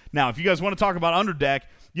today. Now, if you guys want to talk about Underdeck,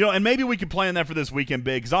 and maybe we could plan that for this weekend,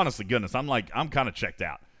 Big, because honestly, goodness, I'm kind of checked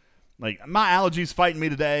out. Like, my allergies fighting me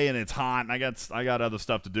today, and it's hot, and I got other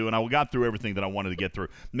stuff to do, and I got through everything that I wanted to get through.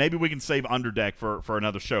 Maybe we can save Underdeck for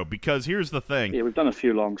another show, because here's the thing. Yeah, we've done a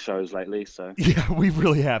few long shows lately, so. Yeah, we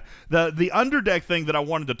really have. The Underdeck thing that I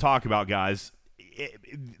wanted to talk about, guys,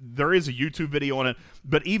 there is a YouTube video on it,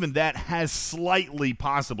 but even that has slightly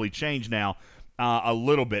possibly changed now a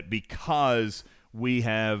little bit, because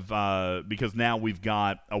because now we've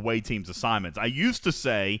got away teams assignments. I used to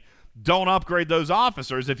say, don't upgrade those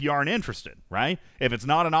officers if you aren't interested, right? If it's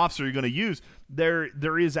not an officer you're going to use,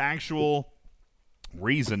 there is actual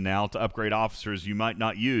reason now to upgrade officers you might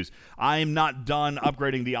not use. I am not done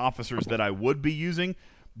upgrading the officers that I would be using,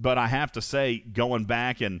 but I have to say, going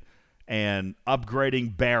back and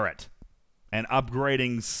upgrading Barrett and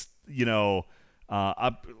upgrading,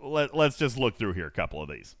 let's just look through here a couple of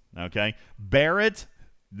these, okay? Barrett,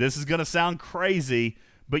 this is going to sound crazy,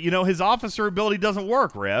 but his officer ability doesn't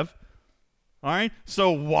work, Rev. All right?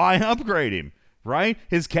 So why upgrade him, right?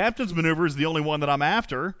 His captain's maneuver is the only one that I'm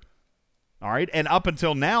after. All right? And up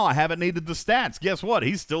until now, I haven't needed the stats. Guess what?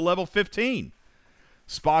 He's still level 15.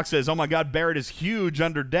 Spock says, oh my God, Barrett is huge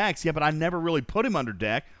under decks. Yeah, but I never really put him under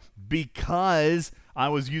deck because I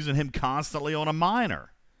was using him constantly on a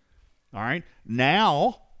minor. All right?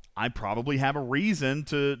 Now, I probably have a reason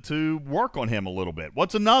to work on him a little bit.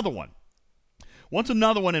 What's another one? What's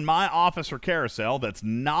another one in my officer carousel that's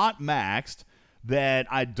not maxed that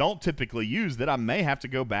I don't typically use that I may have to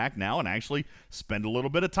go back now and actually spend a little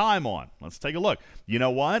bit of time on? Let's take a look. You know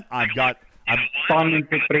what? Well,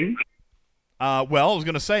 I was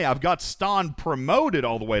going to say I've got Ston promoted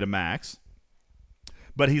all the way to max,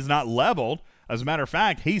 but he's not leveled. As a matter of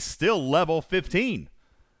fact, he's still level 15.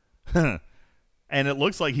 And it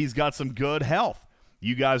looks like he's got some good health.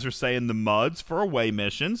 You guys are saying the Muds for away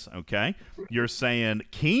missions, okay? You're saying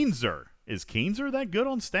Keenzer. Is Keenzer that good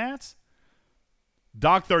on stats?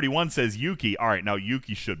 Doc31 says Yuki. All right, now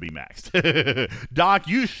Yuki should be maxed. Doc,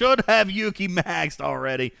 you should have Yuki maxed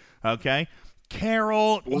already, okay?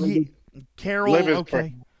 Carol,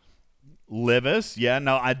 okay. Livis, yeah,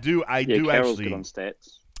 no, I do Carol's actually good on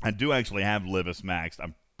stats. I do actually have Livis maxed.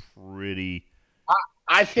 I'm pretty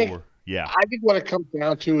I think sure. Yeah. I think what it comes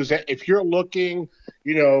down to is that if you're looking,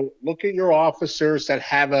 look at your officers that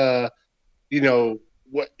have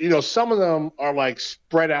some of them are like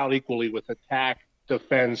spread out equally with attack,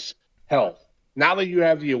 defense, health. Now that you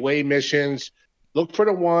have the away missions, look for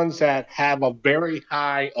the ones that have a very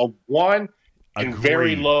high of one and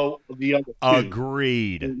very low of the other two.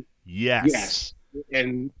 Agreed. Yes. Yes.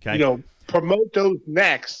 And, promote those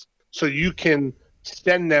next so you can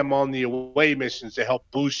send them on the away missions to help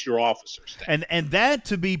boost your officers. And that,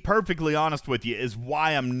 to be perfectly honest with you, is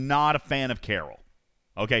why I'm not a fan of Carol.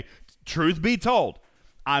 Okay? Truth be told,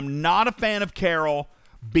 I'm not a fan of Carol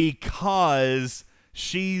because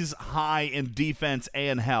she's high in defense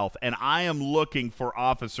and health, and I am looking for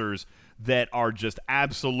officers that are just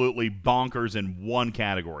absolutely bonkers in one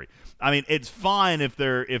category. I mean, it's fine if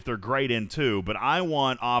they're great in two, but I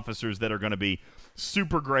want officers that are going to be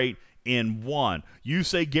super great in one. You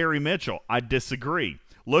say Gary Mitchell. I disagree.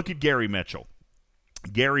 Look at Gary Mitchell.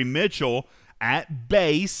 Gary Mitchell at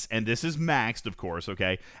base, and this is maxed, of course,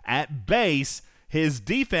 okay? At base, his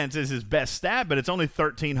defense is his best stat, but it's only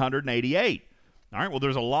 1,388. All right, well,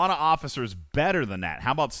 there's a lot of officers better than that.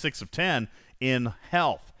 How about 6 of 10 in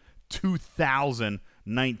health?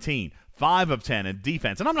 2019. 5 of 10 in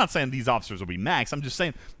defense. And I'm not saying these officers will be max. I'm just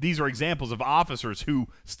saying these are examples of officers who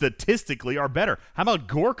statistically are better. How about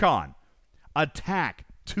Gorkon? Attack,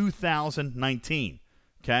 2019.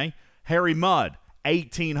 Okay? Harry Mudd,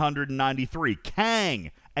 1,893.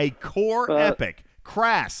 Kang, a core epic.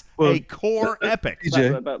 Crass, a core epic.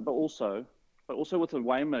 But also with the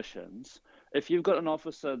away missions, if you've got an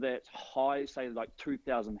officer that's high, say like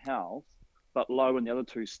 2,000 health, but low in the other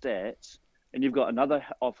two stats, and you've got another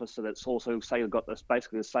officer that's also, say, got this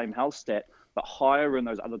basically the same health stat, but higher in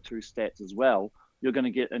those other two stats as well, you're going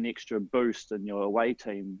to get an extra boost in your away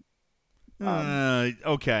team.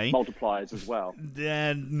 Okay. Multipliers as well.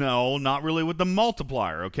 No, not really with the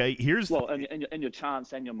multiplier. Okay, and your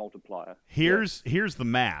chance and your multiplier. Here's the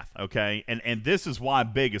math. Okay, and this is why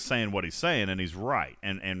Big is saying what he's saying, and he's right.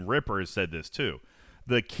 And Ripper has said this too.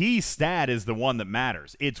 The key stat is the one that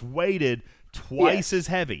matters. It's weighted twice as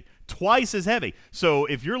heavy. Twice as heavy. So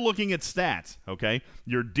if you're looking at stats, okay,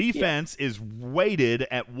 your defense is weighted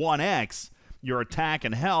at 1x. Your attack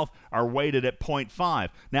and health are weighted at 0.5.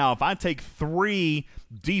 Now, if I take 3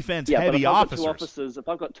 defense-heavy officers... If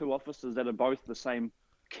I've got 2 officers that are both the same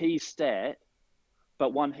key stat,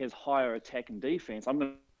 but one has higher attack and defense, I'm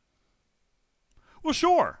going to... Well,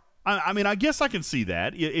 sure. I mean, I guess I can see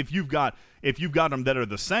that if you've got them that are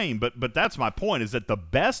the same, but that's my point, is that the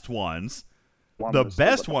best ones,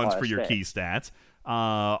 for your key stats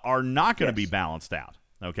are not going to be balanced out.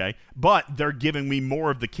 Okay, but they're giving me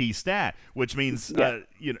more of the key stat, which means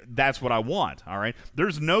that's what I want. All right,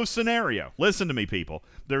 there's no scenario. Listen to me, people.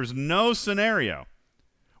 There's no scenario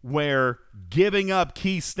where giving up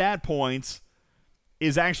key stat points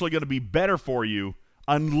is actually going to be better for you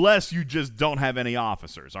unless you just don't have any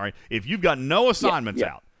officers. All right, if you've got no assignments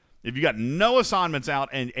out, if you got no assignments out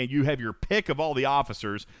and you have your pick of all the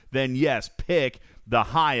officers, then yes, pick the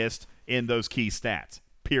highest in those key stats.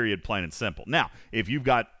 Period, plain and simple. Now, if you've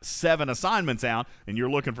got 7 assignments out and you're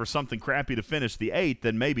looking for something crappy to finish the 8th,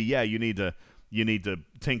 then maybe you need to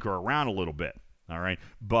tinker around a little bit. All right,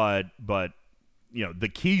 but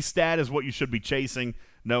the key stat is what you should be chasing.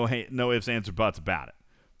 No ifs, ands, or buts about it.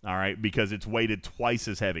 All right, because it's weighted twice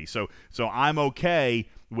as heavy. So I'm okay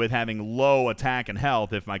with having low attack and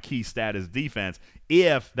health if my key stat is defense.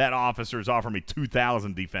 If that officer's offering me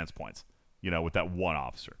 2,000 defense points, with that one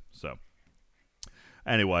officer. So.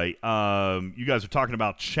 Anyway, you guys are talking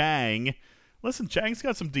about Chang. Listen, Chang's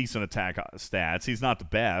got some decent attack stats. He's not the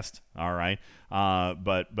best, all right,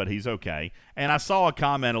 but he's okay. And I saw a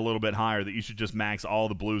comment a little bit higher that you should just max all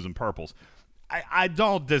the blues and purples. I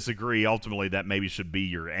don't disagree. Ultimately, that maybe should be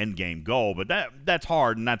your end game goal, but that's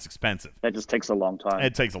hard and that's expensive. That just takes a long time.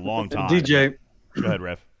 It takes a long time. DJ, go ahead,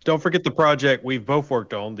 Rev. Don't forget the project we've both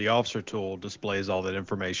worked on. The officer tool displays all that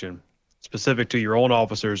information specific to your own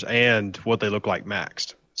officers and what they look like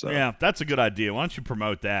maxed. So. Yeah, that's a good idea. Why don't you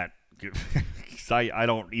promote that? I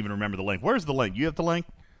don't even remember the link. Where's the link? You have the link?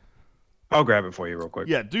 I'll grab it for you real quick.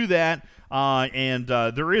 Yeah, do that. And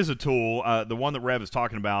there is a tool, the one that Rev is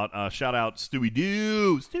talking about. Shout out Stewie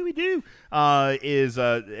Doo. Stewie Doo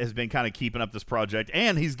has been kind of keeping up this project,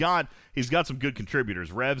 and he's got some good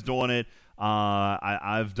contributors. Rev's doing it.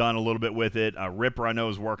 I've done a little bit with it. Ripper, I know,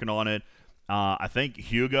 is working on it. I think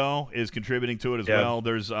Hugo is contributing to it as well.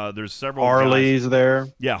 There's several. Harley's guys. there.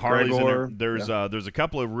 Yeah, Harley's Gregor. In there. There's a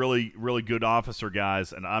couple of really good officer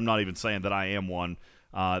guys, and I'm not even saying that I am one.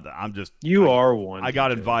 I'm just are one. I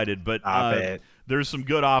got invited, but there's some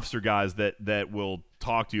good officer guys that will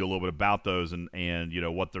talk to you a little bit about those and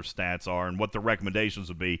what their stats are and what their recommendations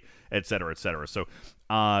would be, et cetera, et cetera. So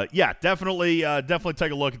definitely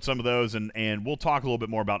take a look at some of those and we'll talk a little bit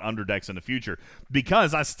more about underdecks in the future,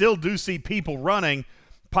 because I still do see people running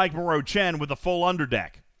Pike Moreau Chen with a full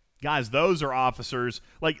underdeck. Guys, those are officers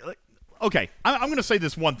okay, I'm going to say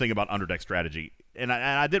this one thing about underdeck strategy, and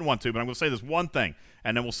I didn't want to, but I'm going to say this one thing,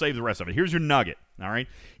 and then we'll save the rest of it. Here's your nugget, all right?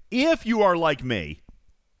 If you are like me,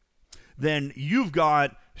 then you've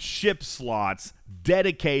got ship slots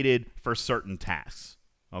dedicated for certain tasks,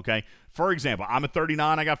 okay? For example, I'm a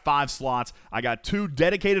 39. I got 5 slots. I got 2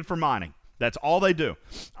 dedicated for mining. That's all they do.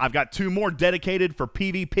 I've got 2 more dedicated for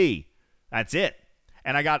PvP. That's it.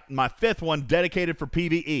 And I got my 5th one dedicated for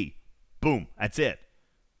PvE. Boom. That's it.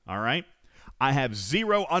 All right? I have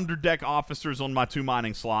 0 underdeck officers on my 2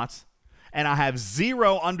 mining slots, and I have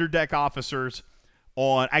 0 underdeck officers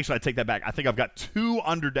on... Actually, I take that back. I think I've got 2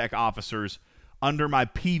 underdeck officers under my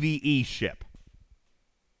PvE ship.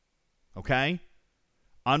 Okay?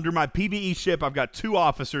 Under my PvE ship, I've got 2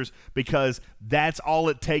 officers because that's all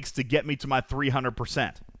it takes to get me to my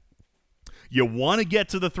 300%. You want to get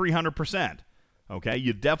to the 300%. Okay?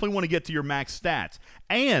 You definitely want to get to your max stats.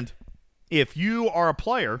 And if you are a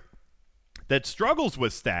player that struggles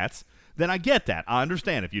with stats, then I get that. I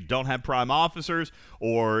understand if you don't have prime officers,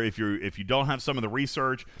 or if you don't have some of the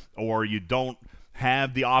research, or you don't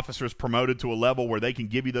have the officers promoted to a level where they can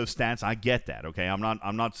give you those stats. I get that, okay? I'm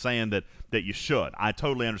not saying that you should. I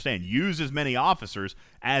totally understand. Use as many officers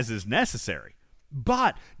as is necessary,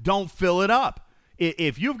 but don't fill it up.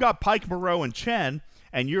 If you've got Pike, Moreau, and Chen,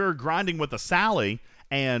 and you're grinding with a Sally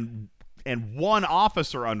and one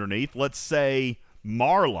officer underneath, let's say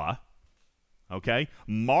Marla, okay?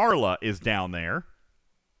 Marla is down there,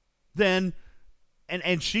 then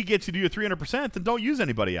and she gets you to your 300%, then don't use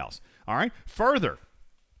anybody else. All right. Further,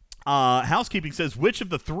 housekeeping says, which of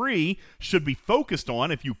the three should be focused on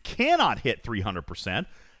if you cannot hit 300%?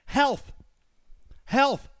 Health.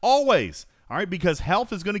 Health, always. All right, because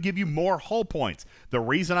health is going to give you more hull points. The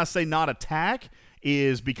reason I say not attack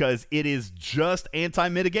is because it is just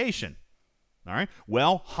anti-mitigation. All right.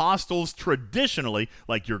 Well, hostiles traditionally,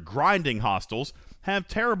 like your grinding hostiles, have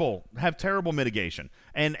terrible mitigation,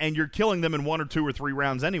 and you're killing them in 1 or 2 or 3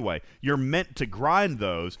 rounds anyway. You're meant to grind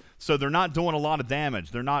those, so they're not doing a lot of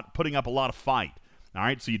damage. They're not putting up a lot of fight. All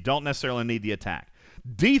right, so you don't necessarily need the attack.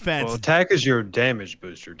 Defense. Well, attack is your damage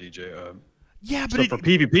booster, DJ. Yeah, but for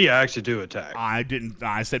PvP, I actually do attack. I didn't.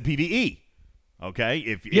 I said PvE. Okay,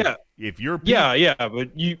 if you're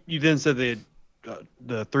but you then said the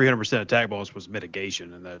 300% attack bonus was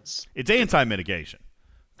mitigation, and it's anti-mitigation.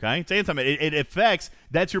 Okay, it's it affects,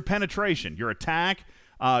 that's your penetration, your attack,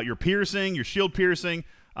 your piercing, your shield piercing.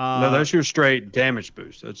 No, that's your straight damage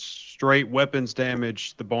boost. That's straight weapons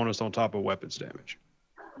damage, the bonus on top of weapons damage.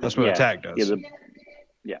 That's what attack does.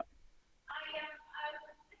 Yeah.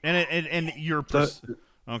 And your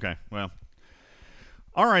okay, well,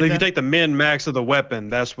 all right. So if you take the min max of the weapon,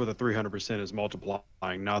 that's where the 300% is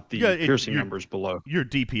multiplying, not the piercing numbers below. Your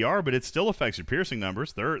DPR, but it still affects your piercing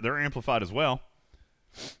numbers. They're amplified as well.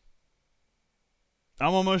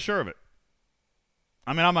 I'm almost sure of it.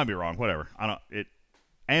 I mean, I might be wrong. Whatever.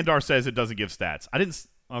 Andar says it doesn't give stats. I didn't.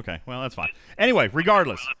 Okay, well, that's fine. Anyway,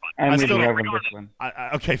 regardless.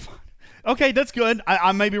 Okay, fine. Okay, that's good.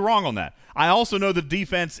 I may be wrong on that. I also know that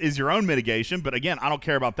defense is your own mitigation, but again, I don't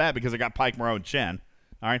care about that because I got Pike, Moreau, and Chen.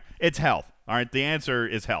 All right, it's health. All right, the answer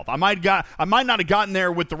is health. I might not have gotten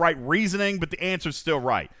there with the right reasoning, but the answer's still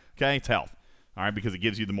right. Okay, it's health. All right, because it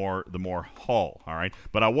gives you the more hull. All right,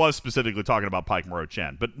 but I was specifically talking about Pike, Moreau,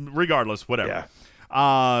 Chen. But regardless, whatever.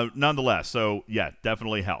 Yeah. Nonetheless, so yeah,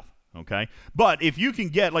 definitely health. Okay, but if you can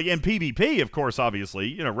get, like in PvP, of course,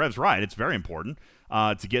 obviously, Rev's right. It's very important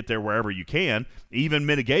to get there wherever you can. Even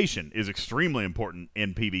mitigation is extremely important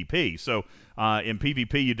in PvP. So in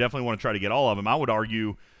PvP, you definitely want to try to get all of them. I would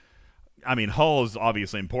argue, I mean, hull is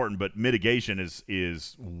obviously important, but mitigation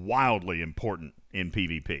is wildly important in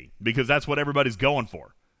PvP because that's what everybody's going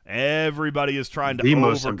for. Everybody is trying to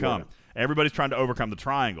overcome. Everybody's trying to overcome the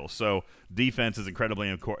triangle. So defense is incredibly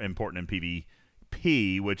important in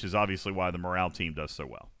PvP, which is obviously why the morale team does so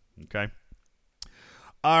well. Okay.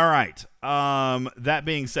 All right. That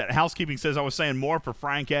being said, housekeeping says I was saying more for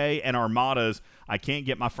Frank A and Armadas. I can't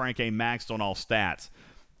get my Frank A maxed on all stats.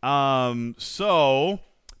 So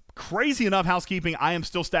crazy enough, housekeeping, I am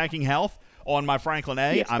still stacking health on my Franklin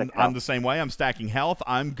A. Yes, I'm the same way. I'm stacking health.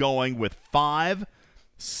 I'm going with 5,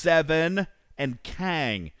 7, and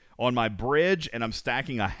Kang on my bridge, and I'm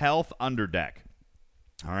stacking a health underdeck.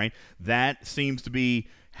 All right. That seems to be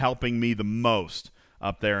helping me the most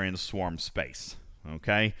up there in swarm space.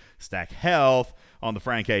 Okay. Stack health on the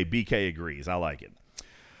Frank A. BK agrees. I like it.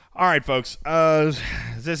 All right, folks. Is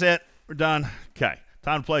this it? We're done. Okay.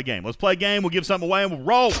 Time to play a game. Let's play a game. We'll give something away and we'll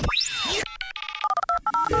roll.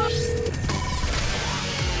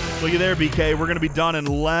 Look at there, BK. We're going to be done in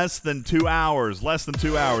less than 2 hours. Less than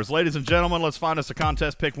 2 hours. Ladies and gentlemen, let's find us a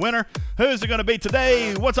contest pick winner. Who's it going to be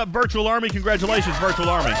today? What's up, Virtual Army? Congratulations, Virtual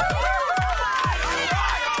Army.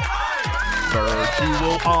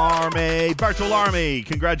 Virtual Army. Virtual Army.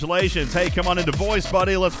 Congratulations. Hey, come on into voice,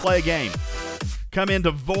 buddy. Let's play a game. Come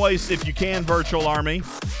into voice if you can, Virtual Army.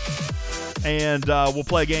 And we'll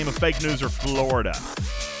play a game of Fake News or Florida.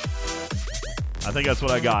 I think that's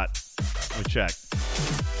what I got. Let me check.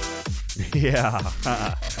 Yeah.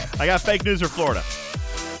 I got Fake News or Florida.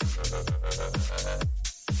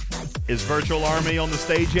 Is Virtual Army on the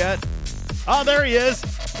stage yet? Oh, there he is.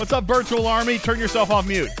 What's up, Virtual Army? Turn yourself off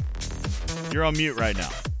mute. You're on mute right now.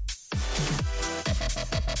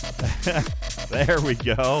 There we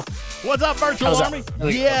go. What's up, Virtual Army?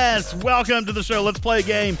 Yes, welcome to the show. Let's play a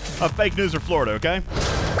game of Fake News or Florida, okay?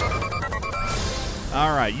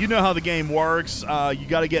 All right, you know how the game works. You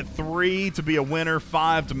got to get 3 to be a winner,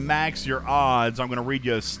 5 to max your odds. I'm going to read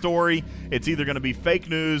you a story. It's either going to be fake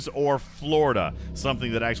news or Florida,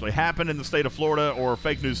 something that actually happened in the state of Florida, or a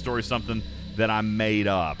fake news story, something that I made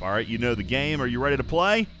up. All right, you know the game. Are you ready to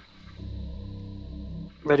play?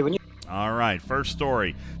 Ready when you... All right, first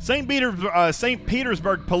story. St.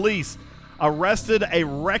 Petersburg police arrested a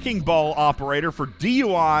wrecking ball operator for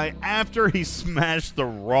DUI after he smashed the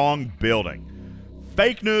wrong building.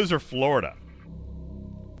 Fake news or Florida?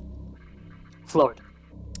 Florida.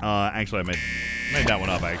 Actually, I made that one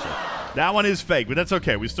up, actually. That one is fake, but that's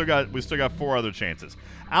okay. We still got 4 other chances.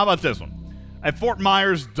 How about this one? A Fort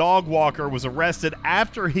Myers dog walker was arrested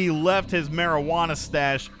after he left his marijuana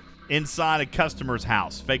stash inside a customer's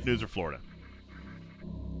house. Fake news or Florida?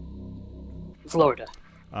 Florida.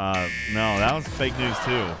 No, that was fake news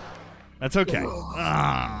too. That's okay.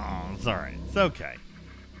 Oh, it's all right. It's okay.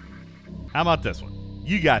 How about this one?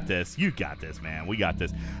 You got this. You got this, man. We got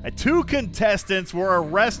this. 2 contestants were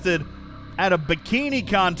arrested at a bikini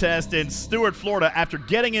contest in Stuart, Florida after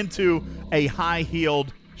getting into a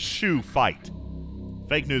high-heeled shoe fight.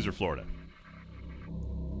 Fake news or Florida?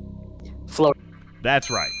 Florida. That's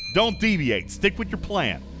right. Don't deviate. Stick with your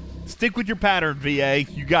plan. Stick with your pattern, VA.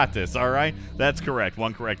 You got this, all right? That's correct.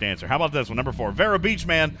 One correct answer. How about this one? Number 4. Vero Beach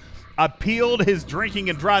man appealed his drinking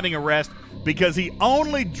and driving arrest because he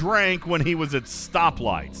only drank when he was at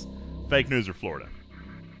stoplights. Fake news or Florida?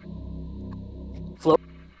 Florida.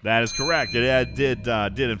 That is correct. It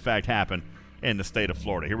did in fact happen in the state of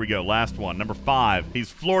Florida. Here we go. Last one. Number 5.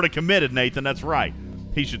 He's Florida committed, Nathan. That's right.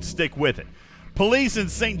 He should stick with it. Police in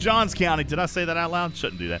St. Johns County, did I say that out loud?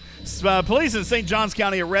 Shouldn't do that. Police in St. Johns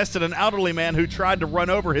County arrested an elderly man who tried to run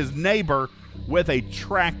over his neighbor with a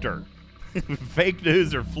tractor. Fake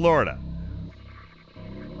news or Florida?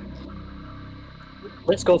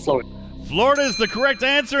 Let's go Florida. Florida is the correct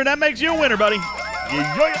answer, and that makes you a winner, buddy.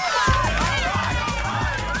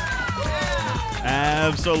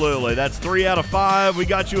 Absolutely. That's 3 out of 5. We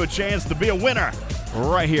got you a chance to be a winner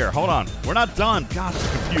right here. Hold on. We're not done. Gosh,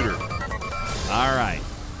 the computer. All right.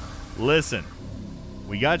 Listen.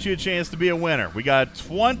 We got you a chance to be a winner. We got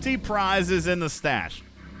 20 prizes in the stash.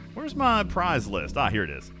 Where's my prize list? Here it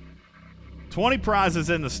is. 20 prizes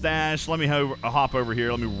in the stash. Let me hop over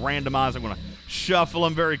here. Let me randomize. I'm going to shuffle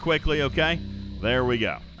them very quickly, okay? There we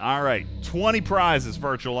go. All right. 20 prizes,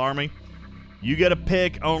 Virtual Army. You get to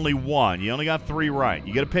pick only one. You only got 3 right.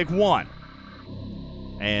 You got to pick one.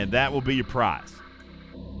 And that will be your prize.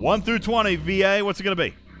 1 through 20, VA, what's it going to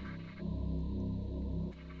be?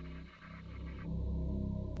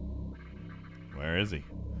 Where is he?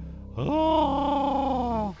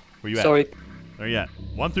 Oh. Where you at? Sorry. There you at.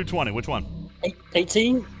 1 through 20. Which one?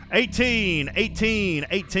 18.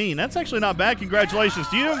 18. That's actually not bad. Congratulations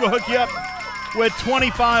to you. We'll hook you up with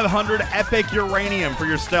 2,500 Epic Uranium for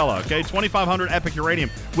your Stella, okay? 2,500 Epic Uranium,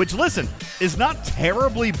 which, listen, is not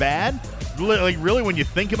terribly bad. Like, really, when you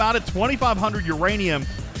think about it, 2,500 Uranium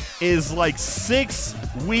is like 6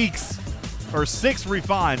 weeks or 6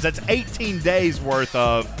 refines. That's 18 days worth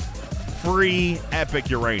of free Epic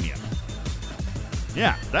Uranium.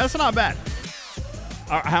 Yeah, that's not bad.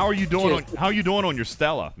 How are you doing? How are you doing on your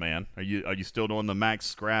Stella, man? Are you still doing the max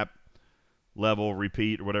scrap level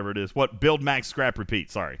repeat or whatever it is? What build max scrap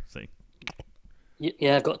repeat? Sorry, see.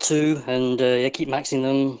 Yeah, I've got 2, and keep maxing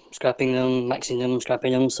them, scrapping them, maxing them,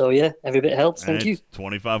 scrapping them. So yeah, every bit helps. Thank you.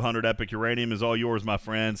 2,500 Epic Uranium is all yours, my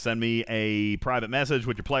friend. Send me a private message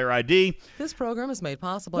with your player ID. This program is made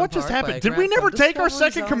possible. What just happened? Did we never take our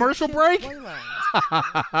second commercial break?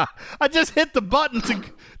 I just hit the button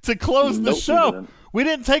to close the show. We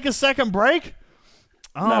didn't take a second break?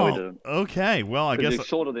 Oh, no, we didn't. Okay. Well, I guess it's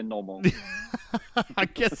shorter than normal. I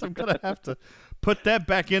guess I'm gonna have to put that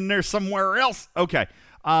back in there somewhere else. Okay.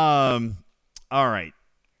 All right.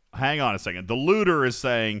 Hang on a second. The looter is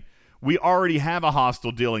saying we already have a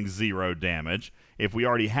hostile dealing 0 damage. If we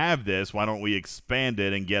already have this, why don't we expand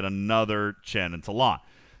it and get another Chen and Talon?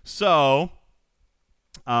 So,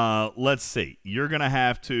 let's see. You're gonna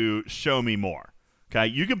have to show me more. Okay,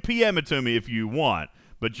 you can PM it to me if you want,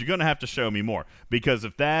 but you're going to have to show me more. Because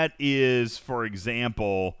if that is, for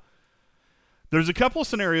example, there's a couple of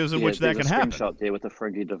scenarios in which that can happen. There's a screenshot there with the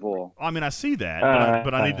Friggy Devore. I mean, I see that,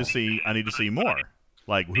 but I need to see more.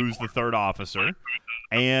 Like, who's the 3rd officer?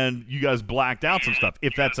 And you guys blacked out some stuff.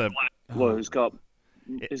 If that's a... Well,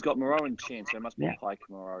 He's got Moreau and Chen, so it must be Pike,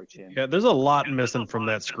 Moreau, Chen. Yeah, there's a lot missing from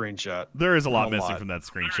that screenshot. There is a lot missing from that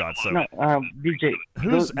screenshot. So, no, DJ,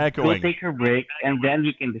 who's echoing? Go take your break, and then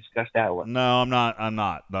we can discuss that one. No, I'm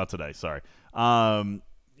not. Not today. Sorry.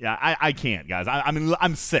 Yeah, I can't, guys. I mean,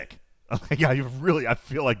 I'm sick. Yeah, I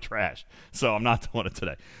feel like trash. So I'm not doing it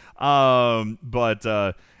today.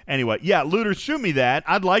 But anyway, yeah, looters, shoot me that.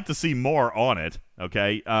 I'd like to see more on it.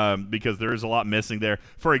 Okay, because there is a lot missing there.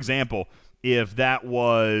 For example. If that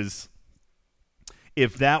was,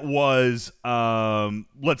 let's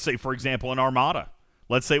say, for example, an Armada.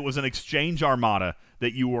 Let's say it was an exchange armada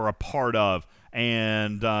that you were a part of,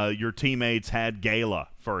 and your teammates had Gala,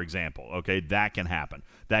 for example. Okay, that can happen.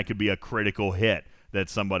 That could be a critical hit that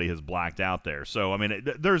somebody has blacked out there. So, I mean,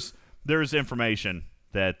 there's information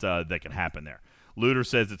that can happen there. Looter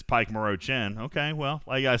says it's Pike Moreau Chen. Okay, well,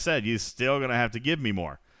 like I said, you're still going to have to give me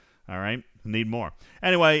more. All right? Need more.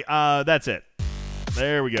 Anyway, that's it.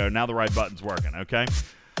 There we go. Now the right button's working, okay?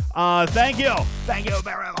 Thank you. Thank you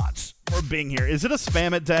very much for being here. Is it a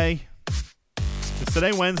Spam It day? Is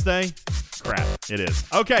today Wednesday? Crap, it is.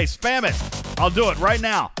 Okay, spam it. I'll do it right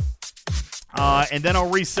now. And then I'll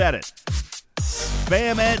reset it.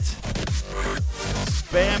 Spam it.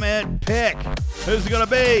 Spam it. Pick. Who's it going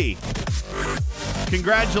to be?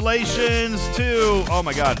 Congratulations to, oh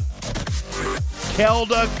my God,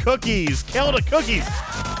 Kelda Cookies. Kelda Cookies.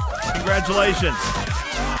 Congratulations.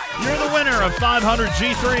 You're the winner of 500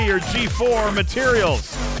 G3 or G4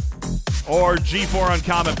 materials or G4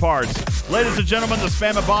 uncommon parts. Ladies and gentlemen, the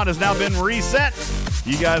Spam It bot has now been reset.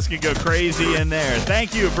 You guys can go crazy in there.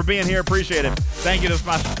 Thank you for being here. Appreciate it. Thank you to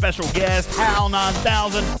my special guest, Hal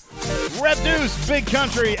 9000, Rep Deuce, Big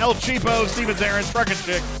Country, El Cheapo, Stevens Aaron, Truckin'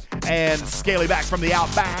 Chick, and Scaly Back from the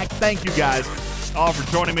Outback. Thank you guys all for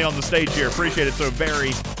joining me on the stage here. Appreciate it so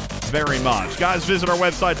very, very much. Guys, visit our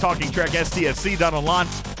website, TalkingTrekSTFC.online,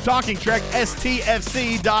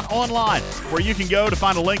 TalkingTrekSTFC.online, where you can go to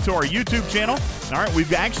find a link to our YouTube channel. All right,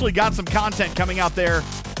 we've actually got some content coming out there.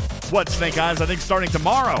 What, Snake Eyes? I think starting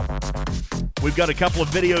tomorrow. We've got a couple of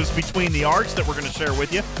videos between the arcs that we're going to share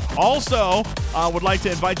with you. Also, would like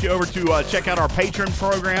to invite you over to check out our Patreon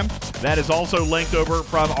program. That is also linked over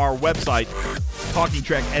from our website,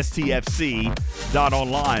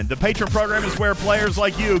 TalkingTrekSTFC.online. The Patreon program is where players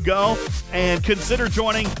like you go and consider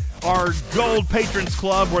joining our Gold Patrons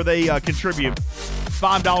Club, where they contribute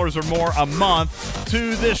 $5 or more a month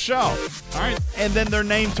to this show. All right, and then their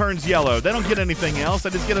name turns yellow. They don't get anything else.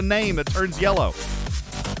 They just get a name that turns yellow.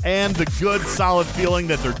 And the good, solid feeling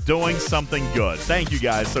that they're doing something good. Thank you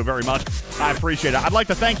guys so very much. I appreciate it. I'd like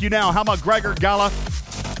to thank you now. How about Gregor Gala?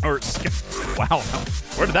 Wow,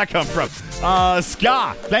 where did that come from?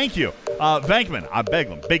 Ska, thank you. Vankman, I beg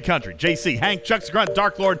them. Big Country, JC, Hank, Chuck's Grunt,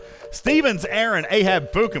 Dark Lord, Stevens, Aaron,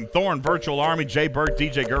 Ahab, Fukum, Thorn, Virtual Army, Jay Bird,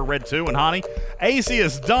 DJ Gur, Red 2, and Honey,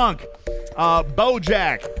 Acius, Dunk,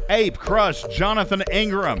 Bojack, Ape, Crush, Jonathan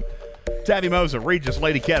Ingram, Tabby Mosa, Regis,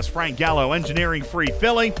 Lady Kess, Frank Gallo, Engineering Free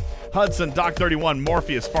Philly, Hudson, Doc 31,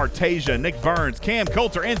 Morpheus, Fartasia, Nick Burns, Cam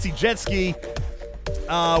Coulter, NC Jetski,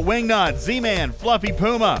 Wingnut, Z-Man, Fluffy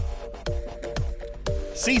Puma,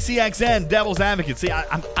 CCXN, Devil's Advocate. See,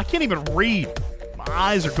 I can't even read. My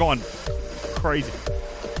eyes are going crazy.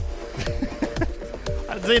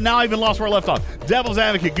 Now I even lost where I left off. Devil's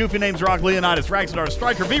Advocate, Goofy Names Rock, Leonidas, Raxadar,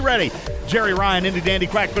 Striker, Be Ready, Jerry Ryan, Indy Dandy,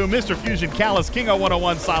 Quack Fu, Mr. Fusion, Callus, King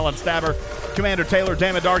 0101, Silent Stabber, Commander Taylor,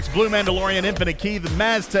 Damn Darks, Blue Mandalorian, Infinite Key, The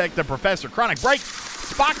Maztec, The Professor, Chronic Break,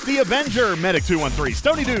 Spock the Avenger, Medic 213,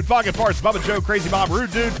 Stony Dude, Fog and Farts, Bubba Joe, Crazy Bob,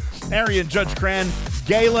 Rude Dude, Arian, Judge Kren,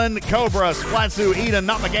 Galen, Cobra, Splatsu, Eden,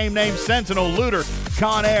 Not My Game Name, Sentinel, Looter,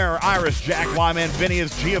 Con Air, Irish, Jack, Wyman,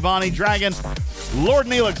 Phineas, Giovanni, Dragon, Lord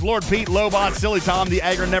Neelix, Lord Pete, Lobot, Silly Tom, The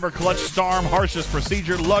Agar Never Clutch, Storm, Harshest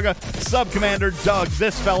Procedure, Lugga, Sub-Commander, Doug,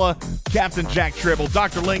 This Fella, Captain Jack Tribble,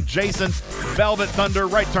 Dr. Link, Jason, Velvet Thunder,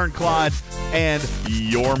 Right Turn Clyde, and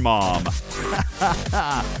your mom.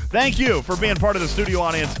 Thank you for being part of the studio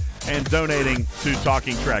audience and donating to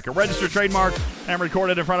Talking Trek. A registered trademark and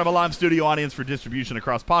recorded in front of a live studio audience for distribution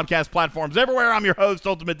across podcast platforms everywhere. I'm your host,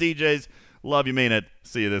 Ultimate DJs. Love you, mean it.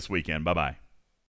 See you this weekend. Bye-bye.